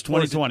 Yeah, it was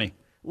 2020.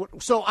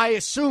 So I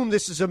assume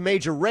this is a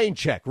major rain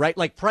check, right?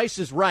 Like Price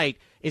is Right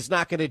is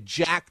not going to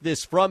jack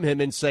this from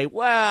him and say,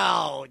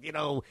 well,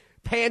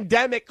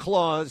 pandemic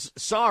clause,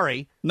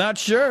 sorry. Not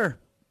sure.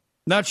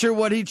 Not sure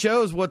what he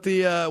chose, what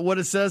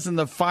it says in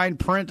the fine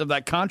print of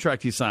that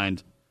contract he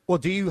signed. Well,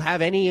 do you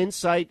have any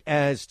insight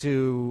as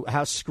to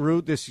how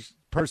screwed this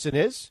person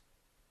is?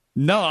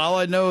 No, all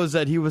I know is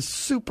that he was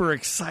super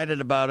excited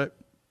about it.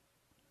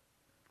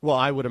 Well,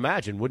 I would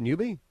imagine, wouldn't you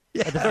be?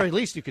 Yeah. At the very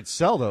least, you could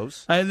sell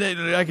those. And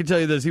I can tell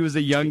you this, he was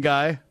a young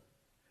guy.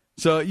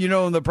 So,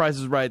 in The Price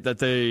is Right that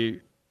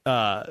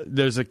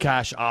there's a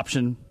cash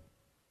option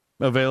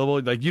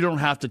available. Like, you don't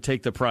have to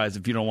take the prize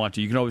if you don't want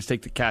to. You can always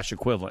take the cash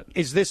equivalent.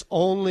 Is that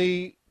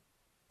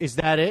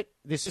it?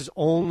 This is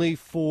only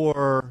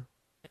for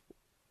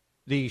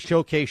the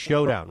Showcase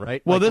Showdown,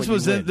 right? Well, this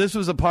was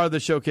a part of the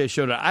Showcase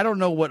Showdown. I don't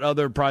know what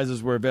other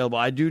prizes were available.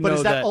 I do know that. But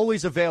is that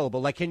always available?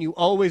 Like, can you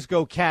always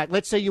go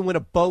let's say you win a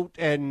boat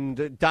and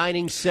a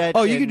dining set.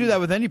 Oh, you can do that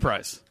with any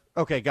prize.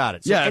 Okay, got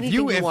it. So yeah, anything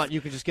you want,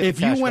 you can just get if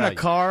the cash you win value.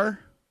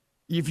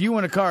 if you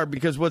win a car,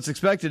 because what's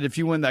expected if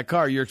you win that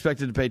car, you're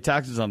expected to pay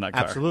taxes on that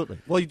car. Absolutely.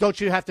 Well, don't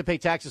you have to pay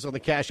taxes on the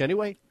cash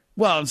anyway?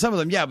 Well, some of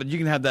them, yeah, but you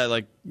can have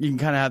that you can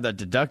kind of have that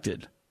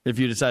deducted if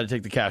you decide to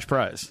take the cash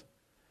prize.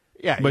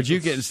 Yeah, but you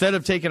can, instead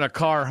of taking a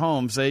car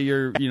home, say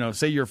you're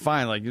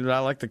fine. Like, I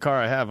like the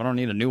car I have. I don't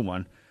need a new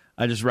one.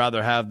 I just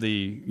rather have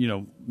the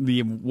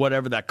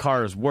whatever that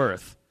car is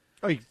worth.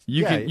 Oh,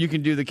 you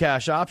can do the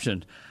cash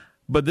option.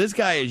 But this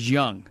guy is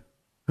young,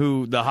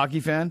 the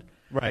hockey fan,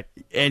 right?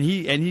 And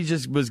he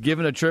just was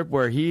given a trip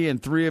where he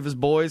and 3 of his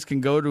boys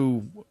can go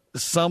to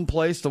some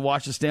place to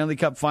watch the Stanley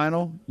Cup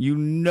final. He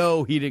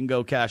didn't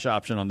go cash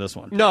option on this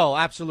one. No,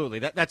 absolutely.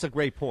 That's a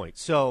great point.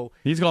 So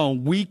he's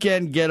going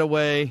weekend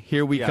getaway.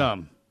 Here we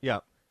come. Yeah.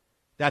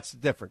 That's the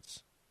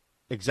difference.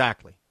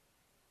 Exactly.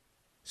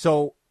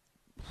 So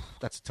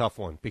that's a tough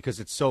one because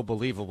it's so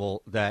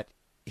believable that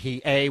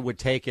he, A, would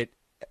take it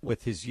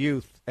with his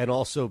youth and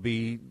also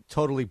be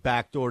totally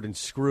backdoored and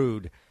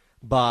screwed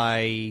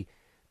by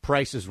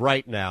Price is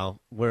Right now.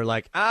 We're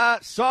like,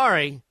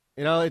 sorry.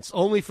 It's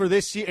only for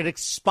this year. It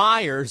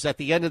expires at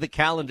the end of the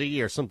calendar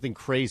year, something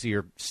crazy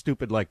or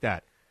stupid like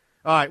that.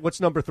 All right, what's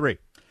number 3?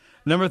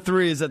 Number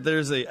 3 is that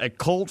there's a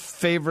cult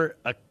favorite,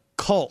 a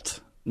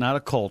cult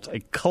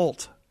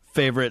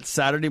favorite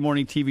Saturday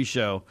morning TV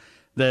show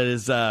that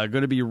is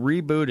going to be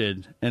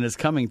rebooted and is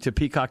coming to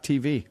Peacock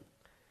TV.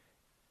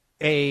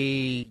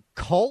 A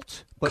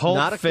cult? But cult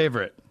not a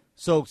favorite.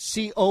 So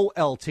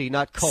C-O-L-T,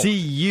 not cult.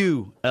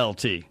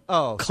 C-U-L-T.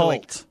 Oh,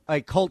 cult. So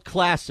like a cult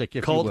classic,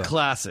 if you will. Cult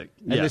classic,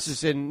 And this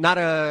is not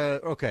a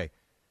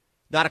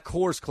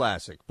Coors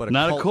classic, but a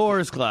cult. a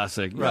Coors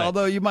classic. Right.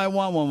 Although you might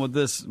want one with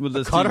this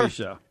cutter? TV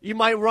show. You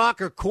might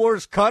rock a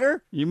Coors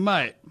cutter? You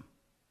might.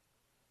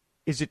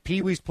 Is it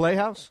Pee-wee's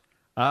Playhouse?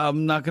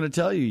 I'm not going to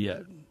tell you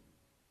yet.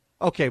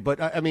 Okay, but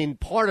I mean,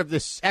 part of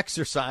this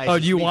exercise. Oh,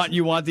 do you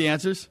want the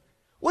answers?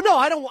 Well, no,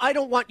 I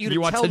don't want you to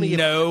tell me. You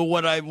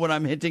want to know what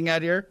I'm hinting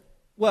at here?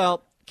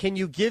 Well, can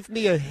you give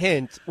me a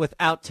hint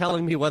without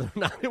telling me whether or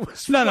not it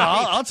was? No, right?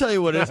 I'll tell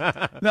you what it is.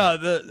 No,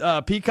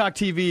 the Peacock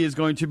TV is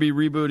going to be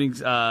rebooting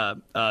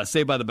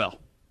Saved by the Bell.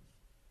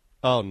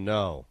 Oh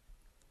no,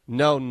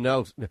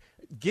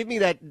 give me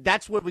that.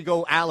 That's where we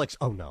go, Alex.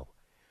 Oh no,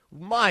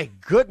 my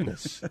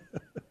goodness,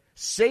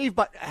 Saved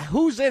by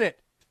who's in it?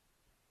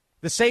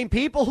 The same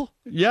people?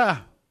 Yeah.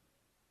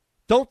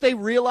 Don't they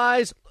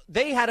realize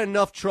they had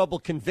enough trouble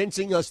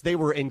convincing us they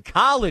were in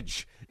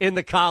college in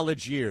the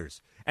college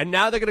years? And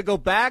now they're going to go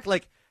back?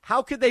 Like,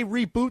 how could they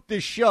reboot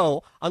this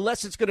show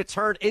unless it's going to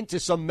turn into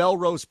some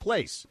Melrose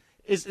Place?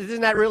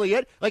 Isn't that really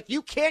it? Like,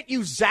 you can't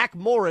use Zach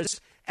Morris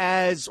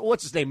as,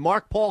 what's his name,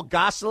 Mark Paul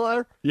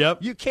Gosselaar? Yep.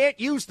 You can't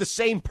use the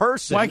same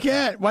person. Why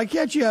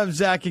can't you have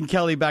Zach and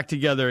Kelly back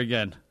together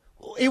again?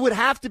 It would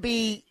have to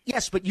be,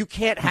 yes, but you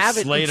can't have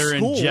it Slater in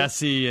school. and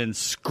Jesse and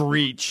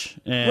Screech.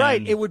 And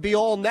right, it would be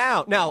all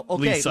now. Now,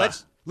 okay, Lisa.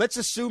 let's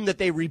assume that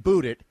they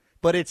reboot it,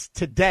 but it's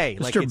today.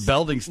 Mr. Like it's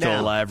Belding's still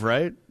now. alive,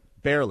 right?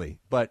 Barely,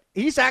 but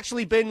he's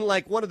actually been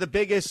like one of the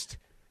biggest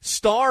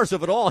stars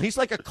of it all. He's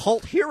like a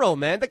cult hero,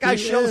 man. The guy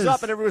shows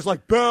up and everyone's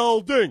like,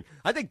 Belding.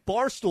 I think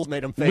Barstool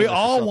made him famous. We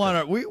all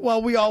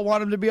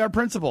want him to be our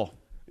principal.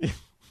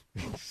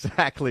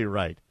 Exactly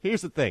right.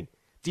 Here's the thing.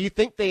 Do you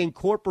think they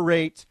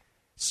incorporate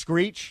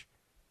Screech?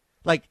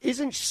 Like,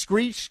 isn't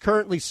Screech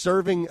currently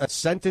serving a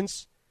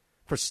sentence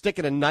for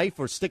sticking a knife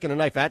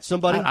at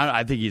somebody?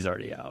 I think he's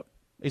already out.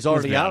 He's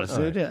already out?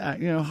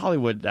 Right.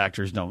 Hollywood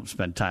actors don't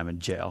spend time in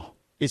jail.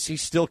 Is he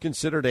still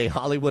considered a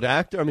Hollywood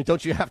actor? I mean,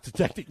 don't you have to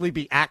technically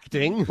be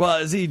acting? Well,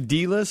 is he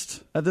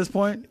D-list at this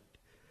point?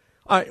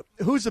 All right,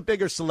 who's a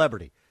bigger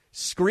celebrity,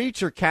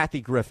 Screech or Kathy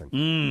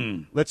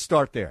Griffin? Let's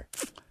start there.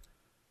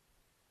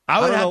 I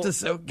would have to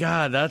say, oh,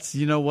 God, that's,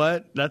 you know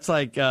what? That's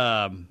like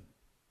one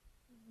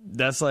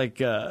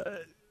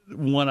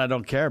I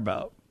don't care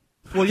about.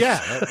 Well, yeah,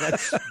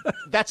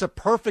 that's a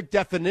perfect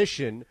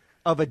definition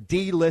of a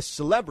D-list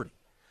celebrity.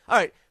 All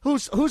right,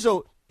 who's a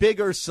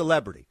bigger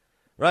celebrity,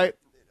 right?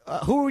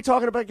 Who are we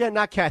talking about again?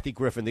 Not Kathy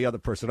Griffin, the other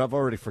person. I've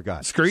already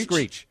forgot.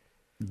 Screech.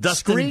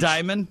 Dustin Screech?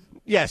 Diamond?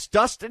 Yes,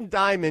 Dustin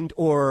Diamond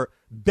or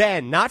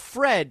Ben, not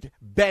Fred,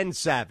 Ben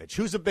Savage.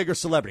 Who's a bigger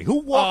celebrity?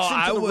 Who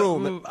walks into the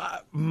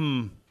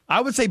room?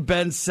 I would say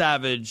Ben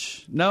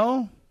Savage.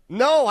 No?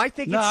 No, I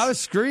think I was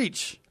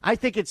Screech. I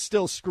think it's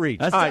still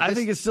Screech. I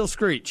think it's still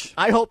Screech.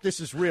 I hope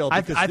this is real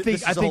because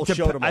this is a whole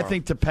show tomorrow. I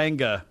think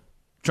Topanga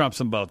trumps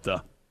them both,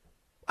 though.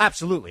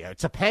 Absolutely.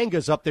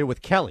 Topanga's up there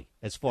with Kelly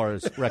as far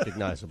as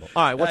recognizable.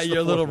 All right, what's the you're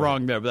a little fourth one?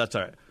 wrong there, but that's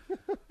all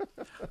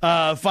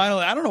right.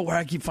 Finally, I don't know where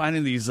I keep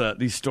finding these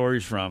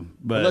stories from,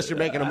 but Unless you're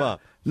making them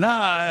up.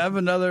 I have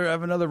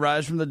another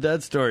rise from the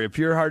dead story. A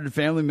pure-hearted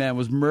family man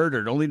was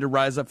murdered, only to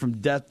rise up from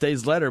death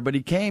days later, but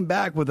he came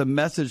back with a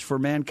message for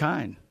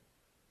mankind.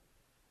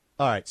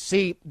 All right.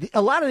 See,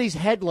 a lot of these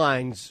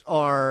headlines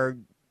are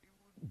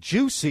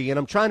juicy, and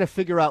I'm trying to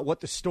figure out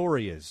what the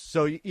story is.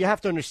 So you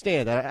have to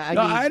understand.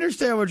 I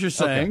understand what you're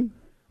saying. Okay.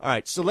 All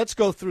right, so let's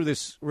go through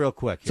this real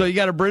quick here. So you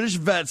got a British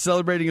vet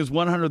celebrating his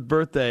 100th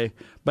birthday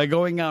by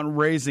going out and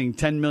raising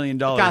 $10 million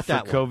for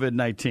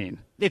COVID-19.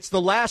 It's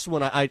the last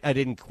one I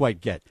didn't quite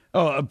get.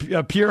 Oh,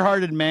 a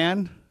pure-hearted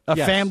man,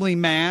 family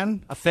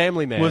man. A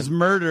family man. Was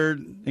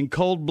murdered in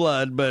cold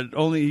blood, but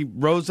only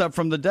rose up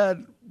from the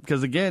dead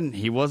because, again,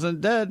 he wasn't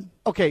dead.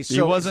 Okay, so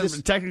he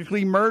wasn't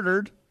technically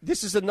murdered.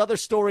 This is another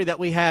story that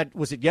we had.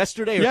 Was it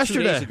yesterday or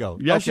 2 days ago?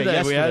 Yesterday.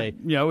 Okay,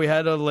 yesterday. We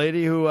had a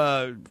lady who,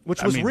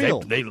 which was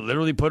real. They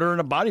literally put her in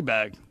a body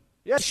bag.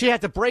 Yeah, she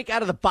had to break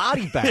out of the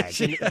body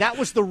bag. And that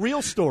was the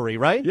real story,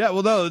 right? Yeah,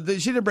 well, no,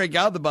 she didn't break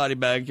out of the body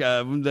bag.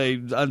 When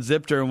they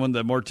unzipped her and when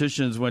the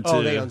morticians went to...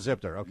 Oh, they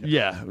unzipped her, okay.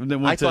 Yeah, they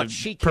went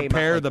to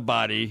prepare the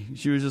body.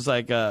 She was just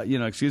like,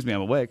 excuse me,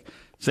 I'm awake.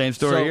 Same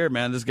story here,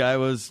 man. This guy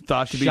was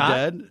thought to be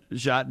dead,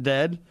 shot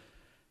dead,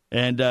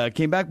 and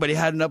came back, but he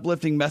had an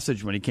uplifting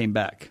message when he came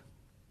back.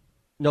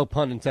 No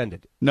pun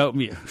intended. No,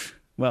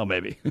 well,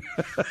 maybe.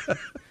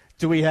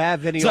 Do we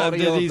have any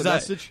audio of the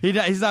message?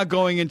 He's not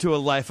going into a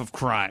life of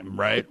crime,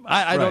 right?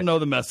 I don't know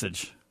the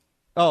message.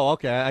 Oh,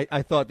 okay.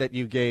 I thought that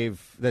you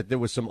gave that there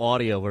was some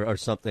audio or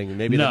something.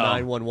 Maybe the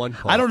 911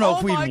 call. I don't know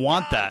if we'd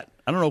want that.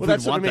 I don't know if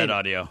we'd want that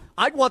audio.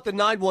 I'd want the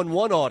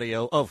 911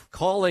 audio of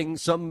calling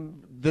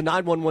the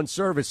 911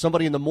 service,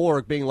 somebody in the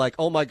morgue being like,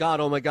 oh, my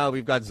God,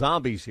 we've got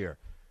zombies here.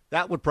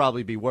 That would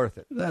probably be worth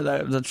it.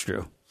 That's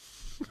true.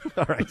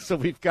 All right, so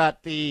we've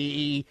got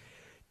the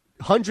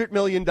 $100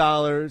 million,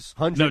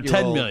 100-year-old. No,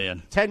 $10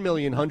 million. $10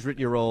 million,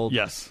 100-year-old.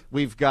 Yes.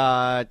 We've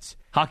got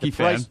Hockey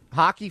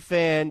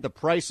fan, The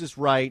Price is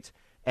Right,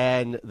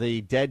 and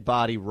the Dead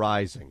Body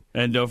Rising.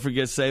 And don't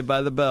forget Saved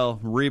by the Bell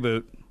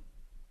reboot.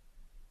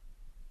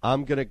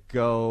 I'm gonna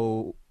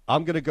go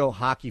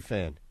Hockey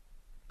Fan.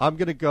 I'm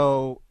gonna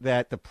go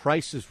that The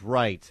Price is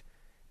Right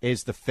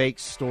is the fake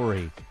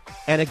story.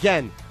 And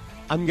again,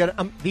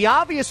 the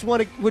obvious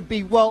one would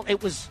be, well,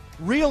 it was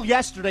real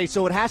yesterday,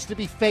 so it has to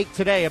be fake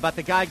today about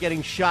the guy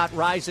getting shot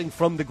rising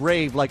from the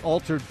grave like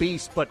Altered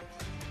Beast. But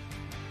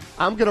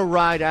I'm gonna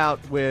ride out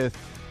with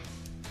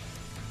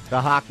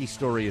the hockey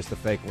story is the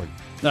fake one.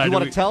 Right, you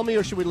want to tell me,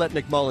 or should we let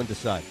McMullen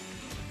decide?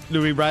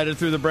 Do we ride it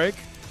through the break?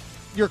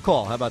 Your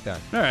call. How about that?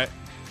 All right.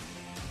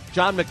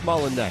 John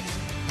McMullen next.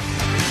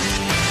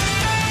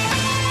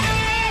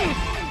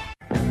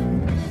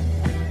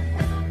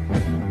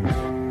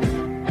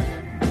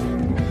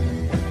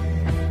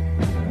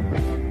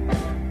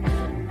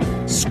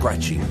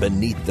 Scratching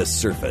beneath the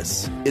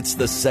surface. It's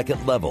The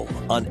Second Level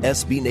on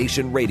SB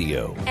Nation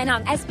Radio. And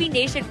on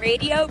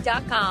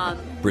SBNationRadio.com.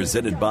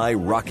 Presented by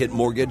Rocket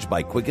Mortgage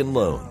by Quicken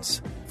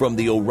Loans. From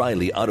the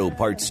O'Reilly Auto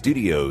Parts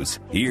Studios,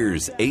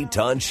 here's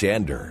Eitan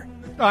Shander.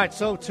 All right,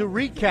 so to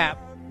recap,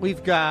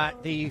 we've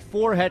got the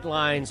 4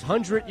 headlines.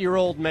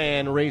 100-year-old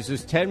man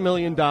raises $10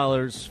 million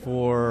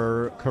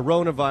for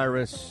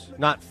coronavirus,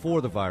 not for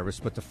the virus,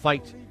 but to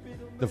fight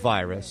the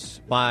virus,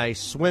 by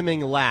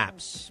swimming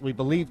laps, we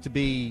believe to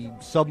be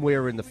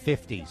somewhere in the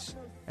 50s,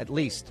 at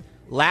least.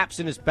 Laps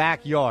in his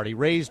backyard. He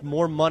raised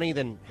more money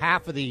than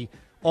half of the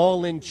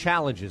all-in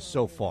challenges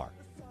so far.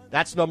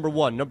 That's number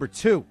one. Number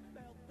two,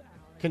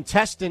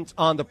 contestant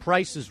on The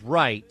Price is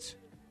Right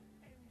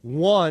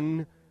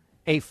won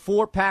a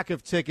 4-pack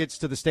of tickets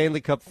to the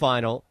Stanley Cup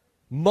Final,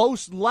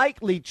 most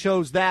likely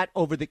chose that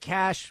over the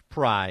cash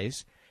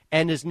prize,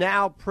 and is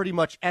now pretty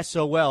much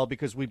SOL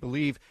because we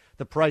believe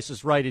The Price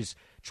is Right is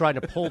trying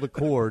to pull the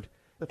cord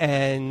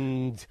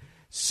and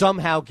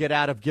somehow get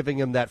out of giving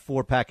him that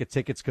 4-pack of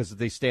tickets because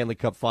the Stanley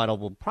Cup Final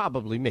will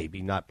probably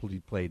maybe not be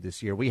played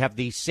this year. We have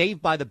the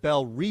Saved by the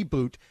Bell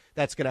reboot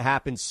that's going to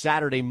happen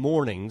Saturday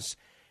mornings,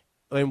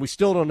 and we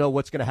still don't know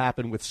what's going to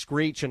happen with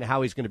Screech and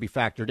how he's going to be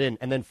factored in.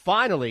 And then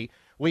finally,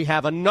 we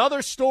have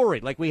another story,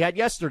 like we had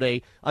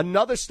yesterday,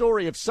 another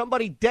story of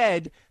somebody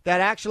dead that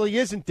actually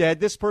isn't dead.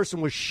 This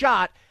person was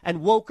shot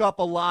and woke up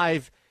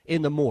alive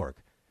in the morgue.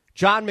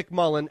 John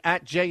McMullen,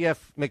 at JF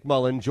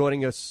McMullen,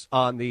 joining us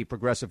on the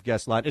Progressive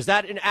Guest Line. Is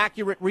that an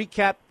accurate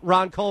recap,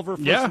 Ron Culver?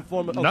 Yeah.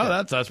 Okay.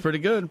 No, that's pretty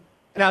good.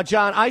 Now,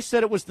 John, I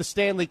said it was the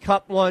Stanley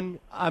Cup one.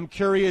 I'm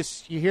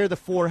curious, you hear the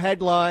 4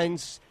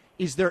 headlines.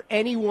 Is there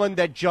anyone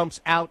that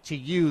jumps out to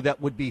you that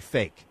would be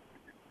fake?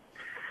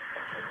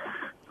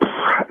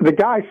 The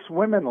guy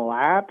swimming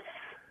laps.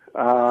 He's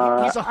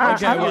I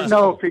don't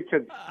know if he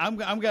could. I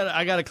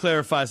got to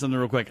clarify something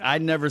real quick. I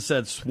never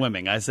said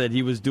swimming. I said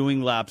he was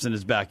doing laps in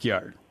his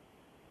backyard.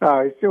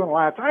 He's doing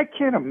laps. I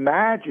can't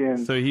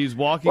imagine. So he's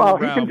walking around.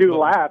 Well, he can do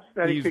laps.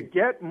 That he could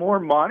get more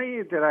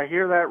money. Did I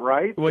hear that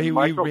right? Well,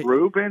 Michael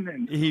Rubin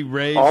and he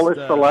raised all his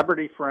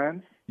celebrity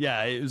friends.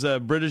 Yeah, it was a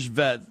British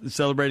vet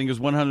celebrating his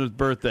 100th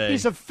birthday.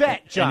 He's a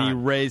vet, John. And he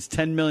raised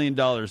 $10 million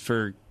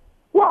for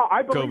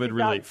I believe COVID he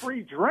relief. got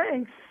free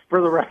drinks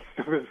for the rest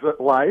of his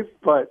life,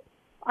 but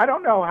I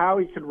don't know how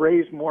he could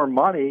raise more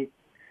money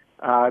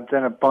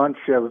than a bunch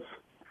of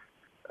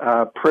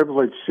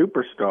privileged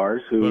superstars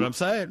who what I'm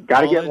saying.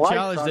 got to get likes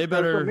challenge. on They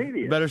social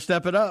media. better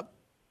step it up.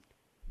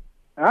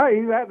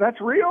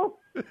 That's real?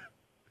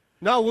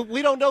 No,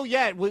 we don't know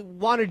yet. We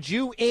wanted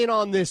you in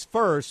on this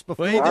first.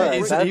 Before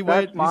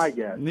that's my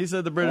guess. He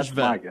said the British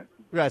that's vet.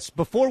 Yes,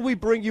 before we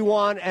bring you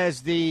on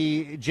as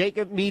the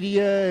Jacob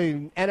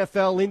Media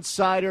NFL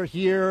insider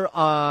here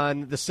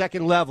on The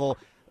Second Level,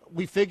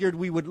 we figured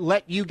we would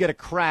let you get a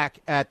crack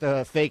at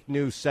the fake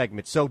news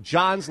segment. So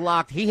John's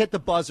locked. He hit the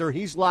buzzer.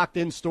 He's locked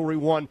in story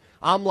 1.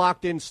 I'm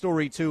locked in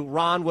story 2.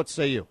 Ron, what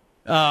say you?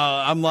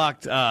 I'm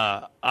locked.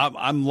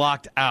 I'm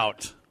locked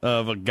out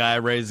of a guy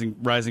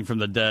rising from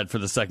the dead for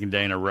the second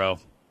day in a row.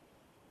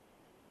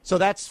 So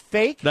that's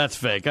fake? That's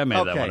fake. I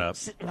made that one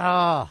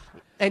up.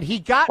 And he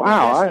got me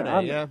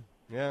yesterday.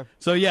 Yeah.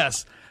 So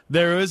yes,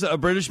 there is a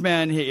British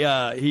man. He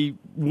had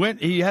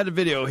a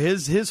video.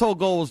 His whole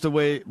goal was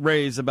to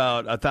raise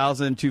about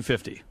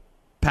 1,250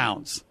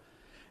 pounds,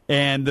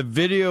 and the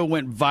video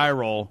went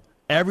viral.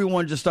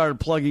 Everyone just started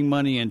plugging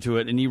money into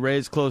it, and he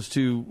raised close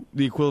to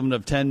the equivalent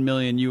of $10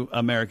 million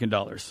American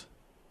dollars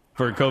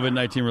for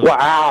COVID-19 relief.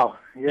 Wow.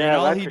 Yeah, and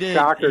all that's he a did,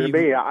 shocker he, to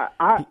me.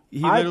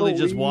 He literally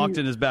just walked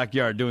in his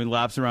backyard, doing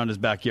laps around his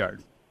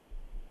backyard.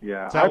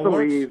 Yeah, I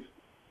believe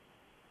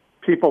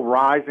people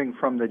rising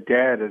from the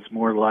dead is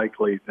more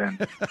likely than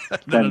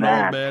than an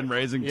that. old man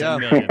raising $10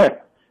 million.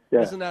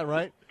 Yeah. Isn't that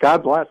right?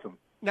 God bless him.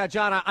 Now,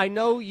 John, I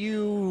know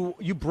you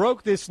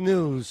broke this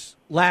news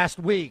last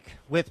week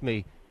with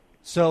me,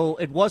 so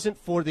it wasn't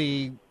for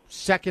the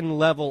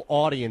second-level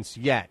audience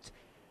yet.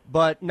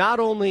 But not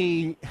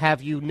only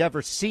have you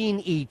never seen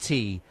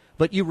E.T.,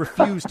 but you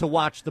refuse to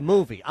watch the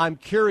movie. I'm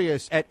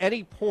curious, at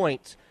any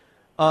point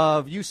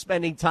of you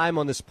spending time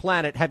on this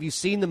planet, have you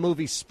seen the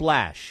movie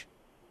Splash?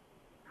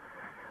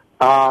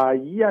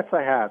 Yes,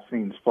 I have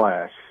seen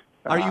Splash.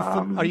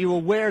 Are you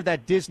aware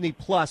that Disney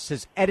Plus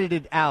has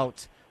edited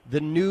out the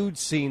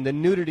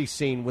nudity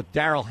scene with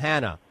Daryl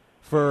Hannah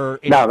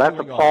for? No, that's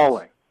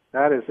appalling.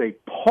 That is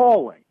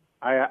appalling.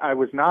 I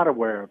was not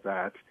aware of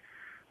that.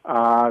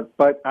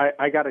 But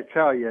I got to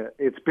tell you,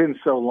 it's been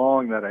so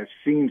long that I've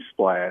seen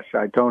Splash,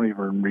 I don't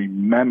even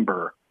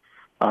remember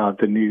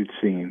the nude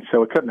scene.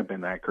 So it couldn't have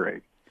been that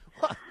great.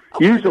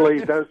 Usually,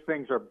 those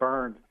things are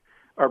burned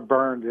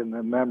in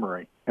the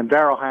memory. And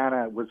Daryl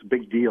Hannah was a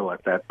big deal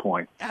at that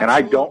point, and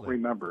I don't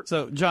remember.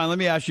 So, John, let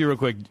me ask you real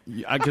quick,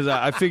 because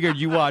I figured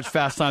you watched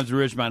Fast Times at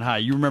Ridgemont High.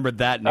 You remember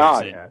that nude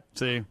scene? Yeah.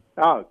 See?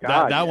 Oh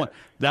God!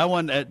 That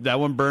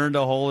one burned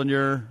a hole in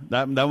your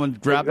that one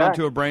grabbed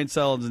onto a brain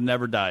cell and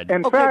never died.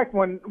 In fact,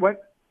 when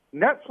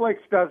Netflix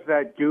does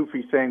that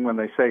goofy thing when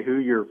they say who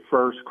your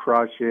first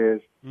crush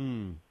is,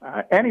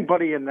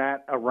 anybody in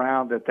that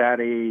around at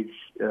that age,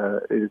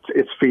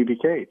 it's Phoebe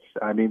Cates.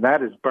 I mean,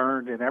 that is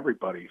burned in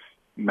everybody's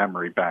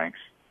memory banks.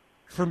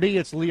 For me,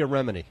 it's Leah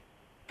Remini,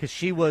 because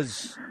she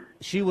was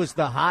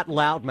the hot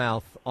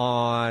loudmouth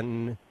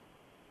on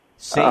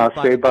Saved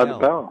by the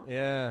Bell.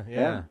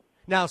 Yeah.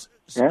 Now,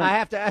 I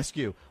have to ask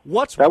you,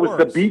 what's worse? That was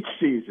the beach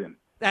season.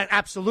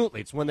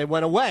 Absolutely. It's when they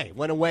went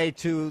away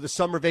to the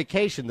summer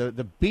vacation,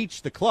 the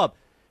beach, the club.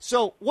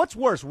 So what's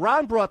worse?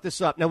 Ron brought this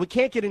up. Now, we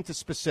can't get into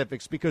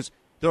specifics because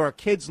there are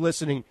kids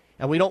listening,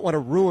 and we don't want to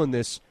ruin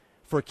this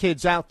for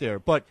kids out there.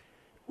 But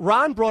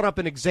Ron brought up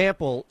an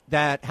example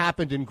that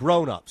happened in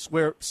Grown Ups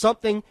where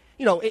something,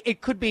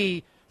 it could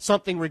be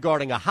something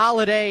regarding a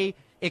holiday.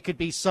 It could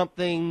be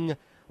something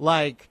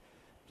like,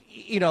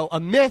 a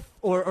myth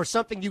or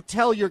something you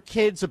tell your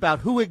kids about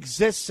who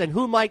exists and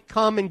who might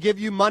come and give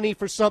you money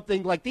for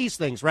something like these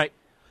things, right?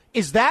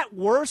 Is that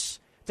worse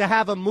to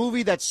have a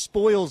movie that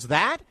spoils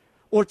that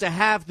or to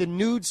have the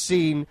nude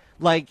scene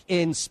like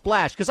in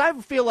Splash? Because I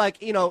feel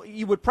like,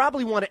 you would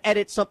probably want to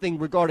edit something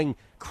regarding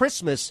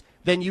Christmas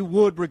than you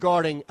would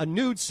regarding a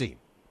nude scene.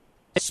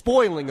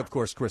 Spoiling, of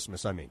course,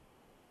 Christmas, I mean.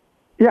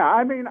 Yeah,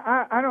 I mean,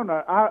 I don't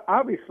know.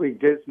 Obviously,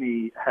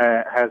 Disney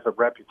has a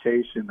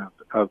reputation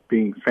of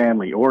being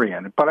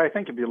family-oriented, but I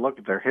think if you look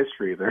at their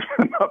history, there's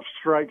enough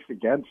strikes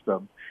against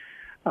them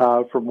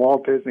from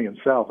Walt Disney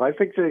himself. I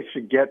think they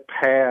should get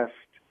past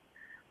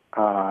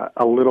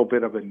a little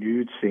bit of a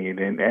nude scene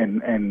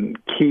and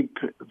keep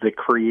the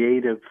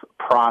creative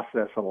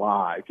process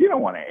alive. You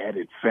don't want to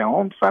edit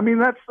films. I mean,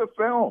 that's the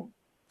film.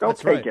 Don't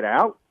take it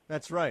out.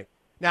 That's right.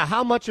 Now,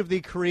 how much of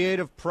the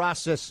creative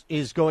process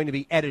is going to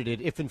be edited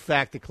if, in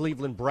fact, the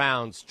Cleveland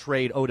Browns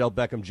trade Odell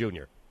Beckham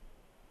Jr.?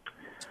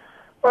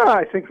 Well,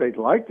 I think they'd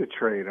like to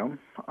trade him.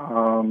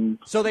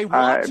 So they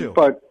want to.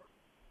 But,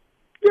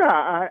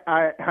 yeah,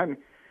 I mean,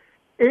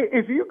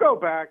 if you go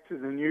back to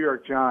the New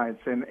York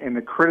Giants and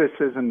the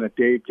criticism that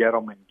Dave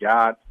Gettleman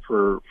got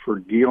for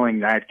dealing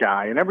that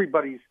guy, and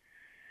everybody's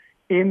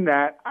in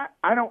that,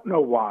 I don't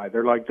know why.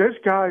 They're like, this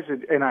guy's,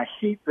 and I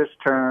hate this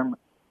term.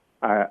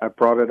 I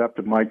brought it up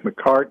to Mike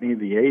McCartney,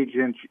 the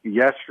agent,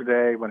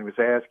 yesterday when he was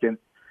asking,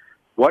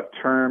 what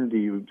term do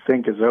you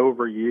think is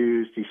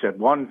overused? He said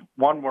one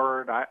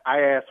word. I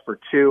asked for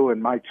two,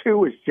 and my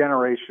two is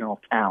generational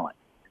talent.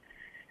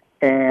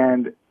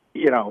 And,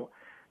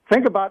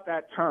 think about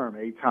that term,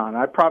 Eitan.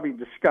 I probably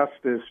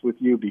discussed this with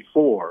you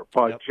before,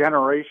 but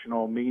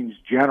generational means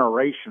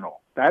generational.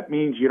 That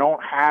means you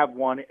don't have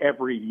one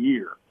every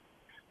year.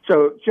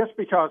 So just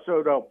because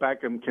Odell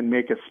Beckham can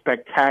make a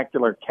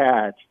spectacular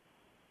catch,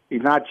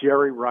 he's not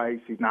Jerry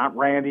Rice. He's not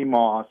Randy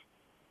Moss.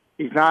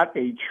 He's not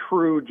a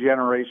true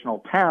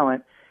generational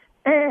talent.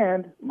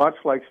 And much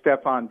like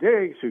Stephon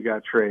Diggs, who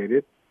got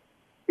traded,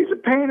 he's a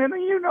pain in the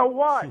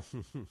you-know-what.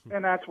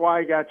 And that's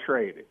why he got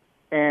traded.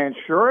 And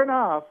sure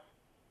enough,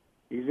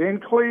 he's in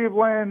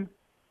Cleveland.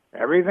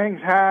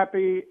 Everything's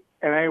happy.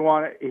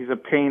 And he's a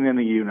pain in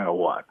the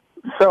you-know-what.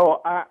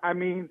 So, I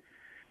mean,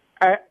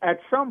 at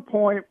some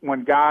point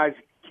when guys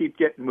keep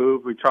getting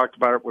moved, we talked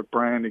about it with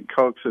Brandon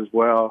Cooks as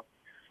well,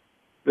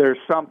 there's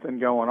something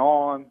going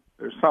on.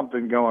 There's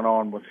something going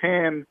on with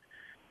him.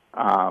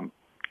 And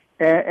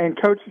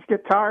coaches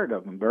get tired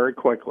of him very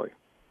quickly.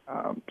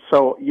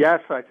 So, yes,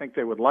 I think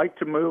they would like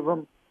to move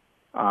him.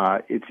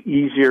 It's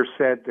easier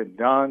said than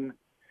done.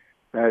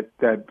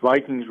 That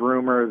Vikings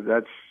rumor,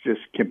 that's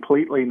just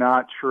completely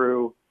not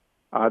true.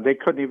 They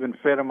couldn't even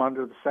fit him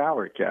under the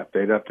salary cap.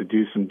 They'd have to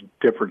do some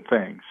different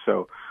things.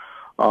 So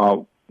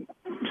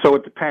so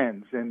it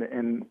depends.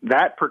 And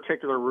that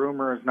particular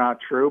rumor is not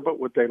true, but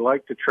would they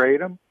like to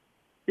trade him?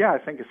 Yeah, I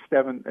think as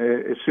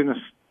soon as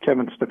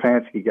Kevin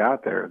Stefanski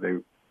got there, they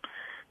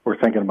were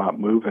thinking about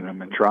moving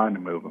him and trying to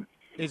move him.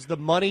 Is the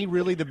money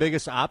really the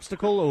biggest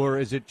obstacle, or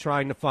is it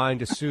trying to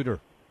find a suitor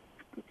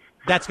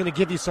that's going to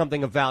give you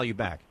something of value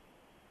back?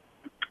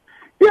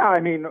 Yeah, I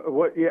mean,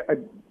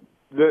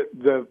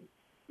 the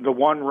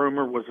one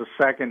rumor was a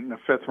second and a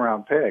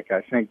fifth-round pick.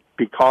 I think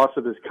because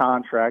of his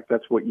contract,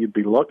 that's what you'd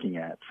be looking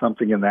at,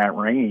 something in that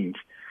range.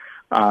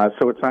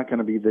 So it's not going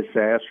to be this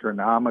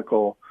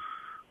astronomical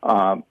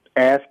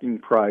asking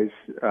price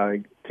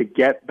to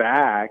get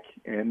back,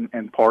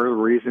 and part of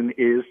the reason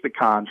is the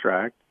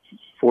contract,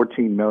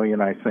 $14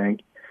 million, I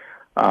think,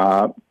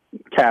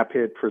 cap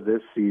hit for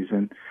this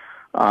season.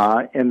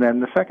 And then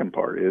the second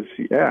part is,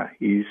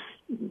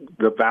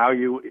 the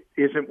value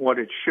isn't what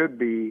it should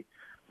be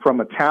from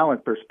a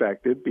talent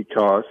perspective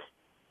because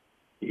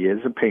he is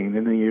a pain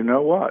in the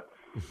you-know-what.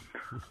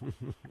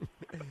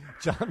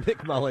 John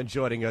McMullen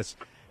joining us,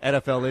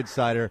 NFL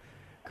Insider,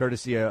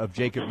 courtesy of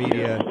Jacob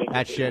Media,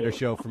 at Shander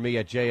Show, for me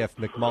at JF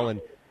McMullen,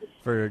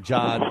 for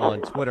John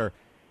on Twitter.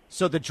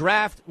 So the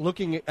draft,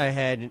 looking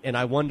ahead, and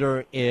I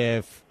wonder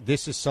if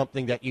this is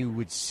something that you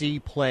would see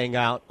playing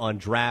out on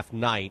draft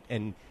night,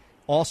 and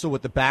also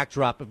with the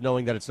backdrop of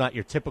knowing that it's not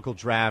your typical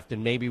draft,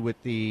 and maybe with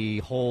the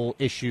whole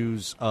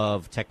issues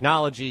of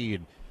technology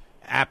and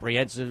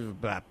apprehensive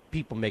about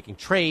people making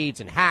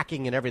trades and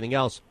hacking and everything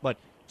else. But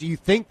do you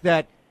think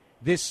that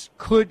this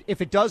could,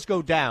 if it does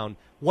go down,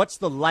 what's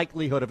the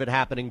likelihood of it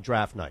happening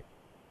draft night?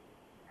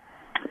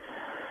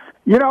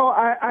 You know,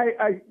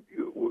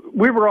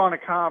 we were on a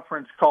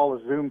conference call, a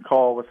Zoom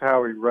call with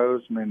Howie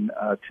Roseman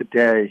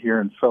today here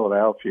in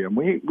Philadelphia, and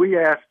we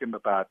asked him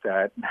about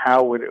that and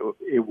how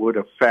it would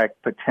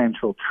affect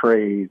potential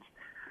trades.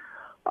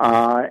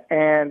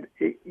 And,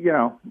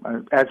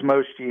 as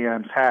most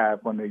GMs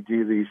have when they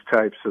do these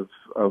types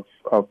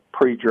of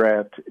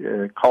pre-draft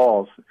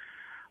calls,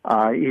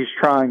 he's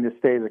trying to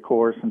stay the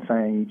course and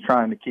he's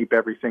trying to keep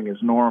everything as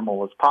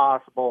normal as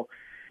possible.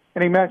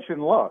 And he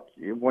mentioned, look,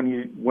 when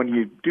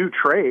you do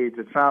trades,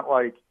 it's not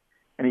like,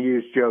 and he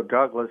used Joe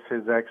Douglas,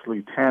 his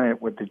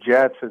ex-lieutenant with the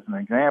Jets, as an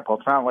example.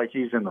 It's not like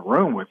he's in the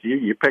room with you.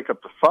 You pick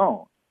up the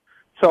phone.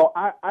 So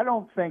I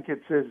don't think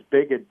it's as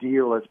big a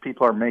deal as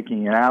people are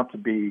making it out to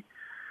be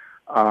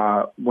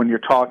when you're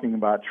talking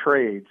about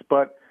trades.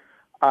 But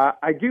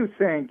I do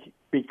think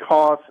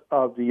because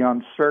of the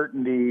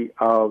uncertainty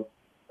of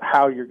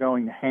how you're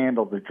going to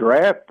handle the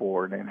draft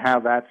board and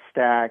how that's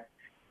stacked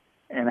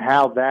and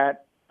how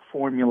that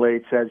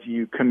formulates as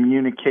you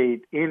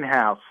communicate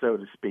in-house, so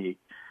to speak.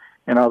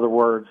 In other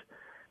words,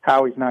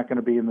 Howie's not going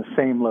to be in the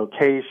same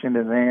location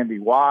as Andy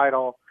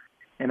Weidel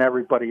and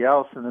everybody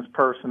else in his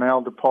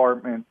personnel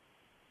department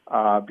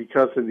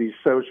because of these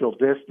social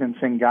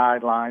distancing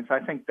guidelines. I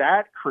think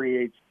that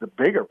creates the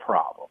bigger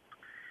problem.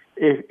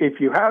 If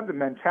you have the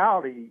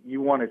mentality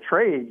you want to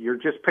trade, you're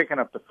just picking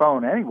up the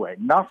phone anyway.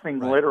 Nothing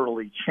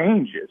literally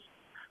changes.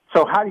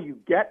 So how do you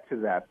get to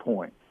that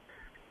point?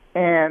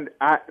 And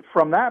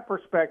from that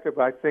perspective,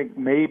 I think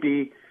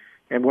maybe,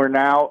 and we're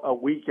now a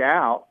week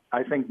out,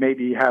 I think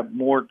maybe you have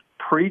more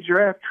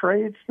pre-draft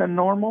trades than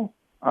normal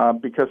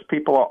because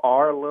people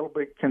are a little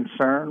bit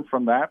concerned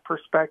from that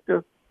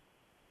perspective.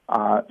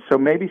 So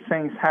maybe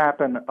things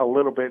happen a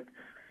little bit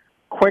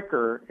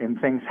quicker and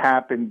things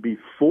happen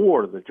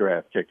before the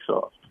draft kicks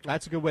off.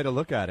 That's a good way to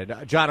look at it.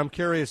 John, I'm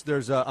curious,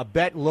 there's a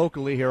bet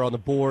locally here on the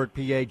board,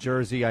 PA,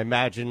 Jersey, I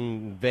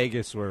imagine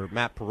Vegas, where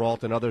Matt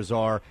Peralta and others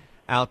are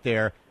out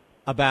there,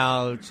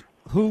 about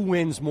who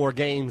wins more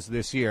games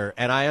this year.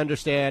 And I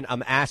understand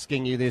I'm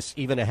asking you this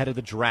even ahead of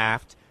the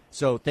draft,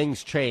 so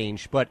things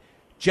change. But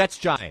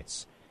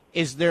Jets-Giants,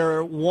 is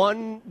there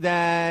one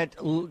that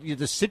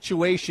the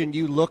situation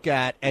you look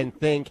at and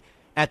think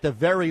at the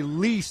very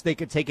least they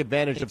could take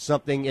advantage of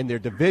something in their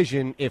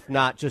division, if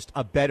not just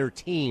a better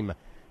team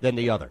than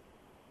the other?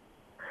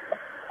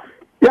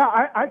 Yeah,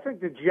 I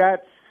think the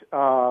Jets,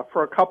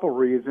 for a couple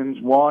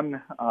reasons.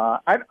 One,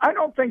 I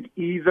don't think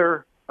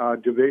either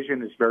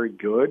division is very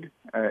good,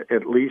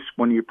 at least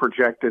when you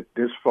project it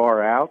this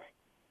far out.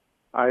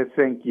 I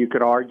think you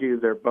could argue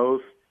they're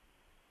both,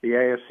 the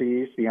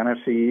AFC East, the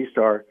NFC East,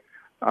 are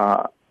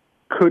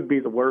could be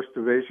the worst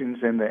divisions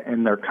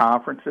in their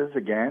conferences.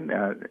 Again,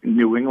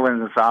 New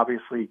England is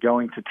obviously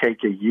going to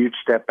take a huge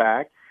step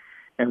back.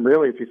 And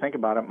really, if you think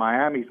about it,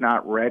 Miami's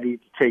not ready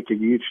to take a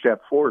huge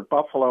step forward.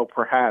 Buffalo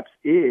perhaps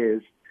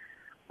is,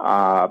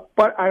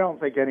 but I don't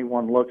think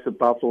anyone looks at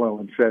Buffalo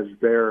and says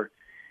they're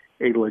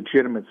a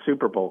legitimate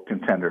Super Bowl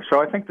contender.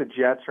 So I think the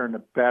Jets are in a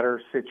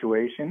better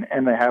situation,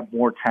 and they have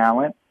more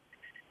talent,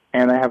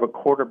 and they have a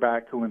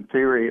quarterback who, in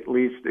theory, at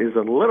least is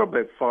a little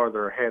bit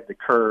farther ahead the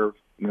curve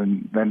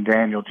than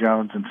Daniel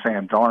Jones and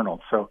Sam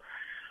Darnold. So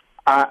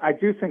I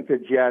do think the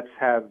Jets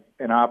have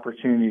an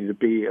opportunity to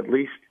be at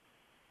least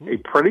a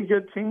pretty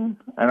good team,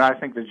 and I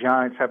think the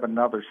Giants have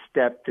another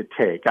step to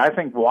take. I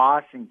think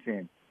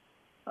Washington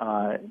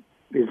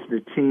is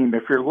the team.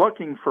 If you're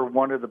looking for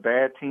one of the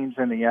bad teams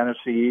in the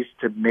NFC East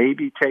to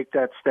maybe take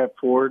that step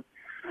forward,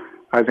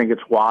 I think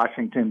it's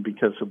Washington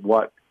because of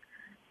what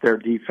their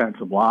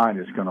defensive line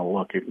is going to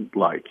look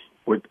like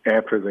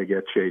after they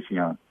get Chase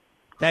Young.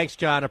 Thanks,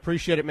 John.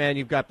 Appreciate it, man.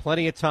 You've got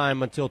plenty of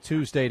time until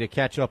Tuesday to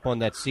catch up on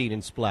that Scene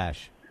and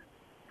Splash.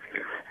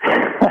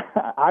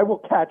 I will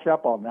catch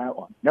up on that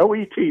one. No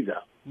ET, though.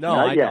 No,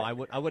 I know.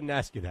 I wouldn't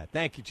ask you that.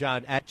 Thank you,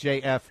 John. At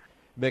JF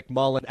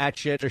McMullen, at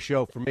Shander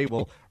Show for me.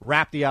 We'll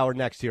wrap the hour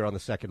next here on the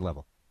Second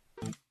Level.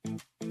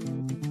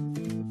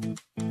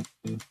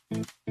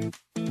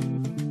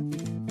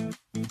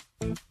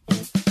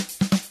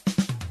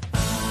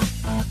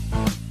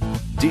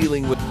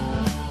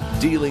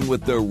 Dealing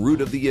with the root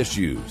of the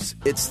issues.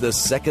 It's the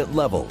Second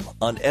Level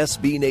on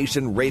SB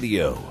Nation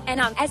Radio.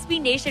 And on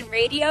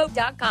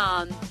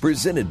SBNationRadio.com.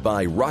 Presented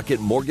by Rocket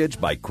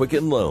Mortgage by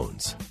Quicken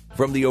Loans.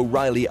 From the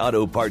O'Reilly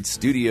Auto Parts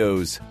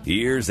Studios,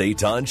 here's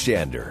Eitan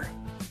Shander.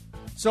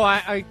 So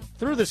I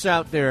threw this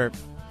out there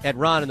at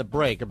Ron in the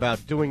break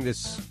about doing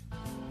this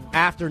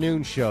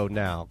afternoon show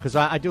now, because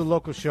I do a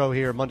local show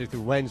here Monday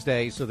through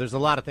Wednesday, so there's a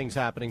lot of things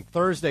happening.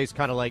 Thursday's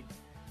kind of like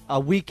a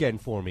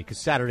weekend for me because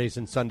Saturdays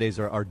and Sundays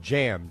are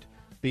jammed.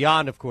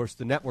 Beyond, of course,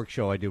 the network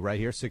show I do right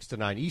here, 6 to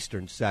 9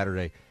 Eastern,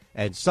 Saturday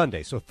and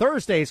Sunday. So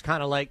Thursday is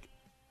kind of like,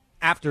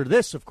 after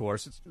this, of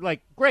course, it's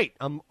like, great,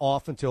 I'm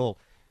off until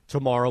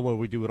tomorrow when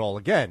we do it all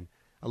again,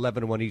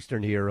 11 to 1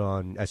 Eastern here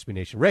on SB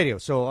Nation Radio.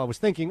 So I was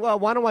thinking, well,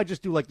 why don't I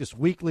just do like this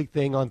weekly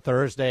thing on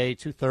Thursday,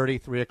 2:30,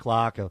 3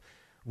 o'clock,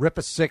 rip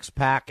a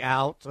six-pack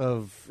out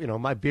of,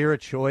 my beer of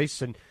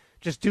choice and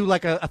just do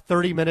like a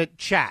 30-minute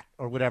chat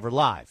or whatever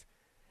live.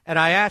 And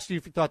I asked you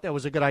if you thought that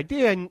was a good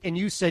idea, and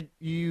you said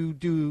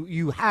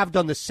you have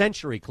done the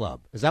Century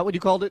Club. Is that what you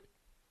called it?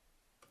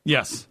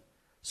 Yes.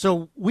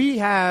 So we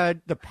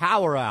had the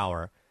Power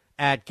Hour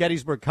at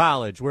Gettysburg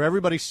College where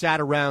everybody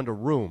sat around a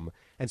room,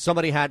 and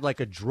somebody had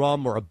like a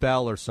drum or a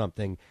bell or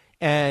something,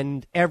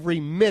 and every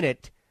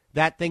minute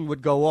that thing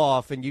would go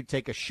off, and you'd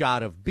take a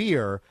shot of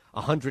beer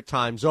 100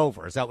 times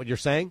over. Is that what you're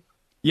saying?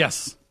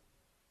 Yes.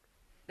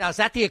 Now, is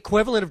that the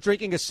equivalent of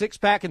drinking a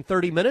six-pack in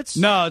 30 minutes?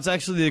 No, it's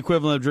actually the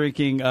equivalent of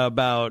drinking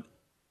about,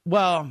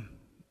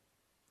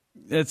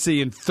 let's see,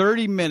 in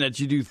 30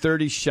 minutes you do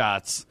 30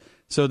 shots,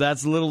 so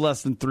that's a little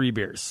less than 3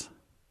 beers.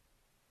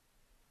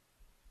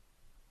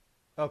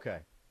 Okay.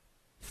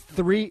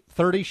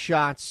 30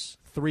 shots,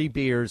 3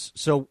 beers.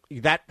 So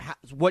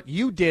what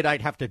you did,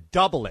 I'd have to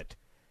double it.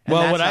 And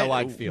that's how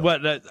I'd feel.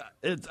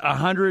 It's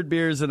 100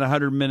 beers in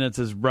 100 minutes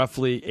is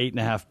roughly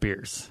 8.5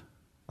 beers.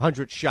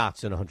 100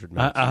 shots in 100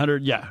 minutes.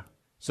 100, yeah.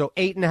 So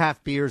 8.5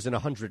 beers in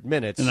 100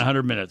 minutes. In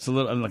 100 minutes,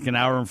 like an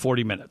hour and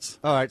 40 minutes.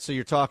 All right, so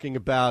you're talking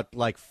about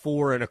like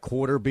 4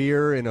 1/4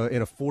 beer in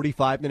a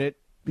 45-minute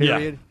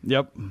period? Yeah.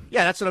 Yep.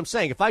 Yeah, that's what I'm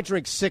saying. If I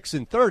drink 6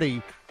 in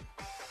 30,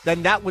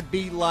 then that would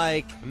be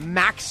like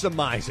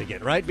maximizing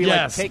it, right?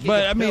 Yes, like taking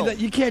but a pill.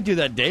 you can't do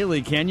that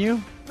daily, can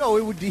you? No,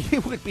 it would be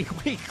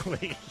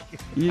weekly.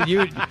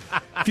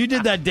 If you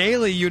did that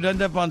daily, you'd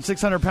end up on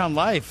 600-pound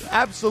life.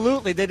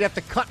 Absolutely. They'd have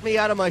to cut me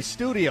out of my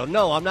studio.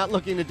 No, I'm not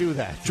looking to do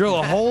that. Drill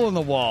a hole in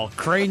the wall,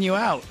 crane you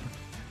out.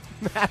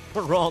 Matt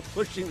Perrault,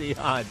 Pushing the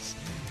Odds,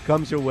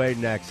 comes your way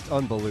next.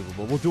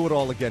 Unbelievable. We'll do it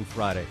all again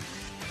Friday.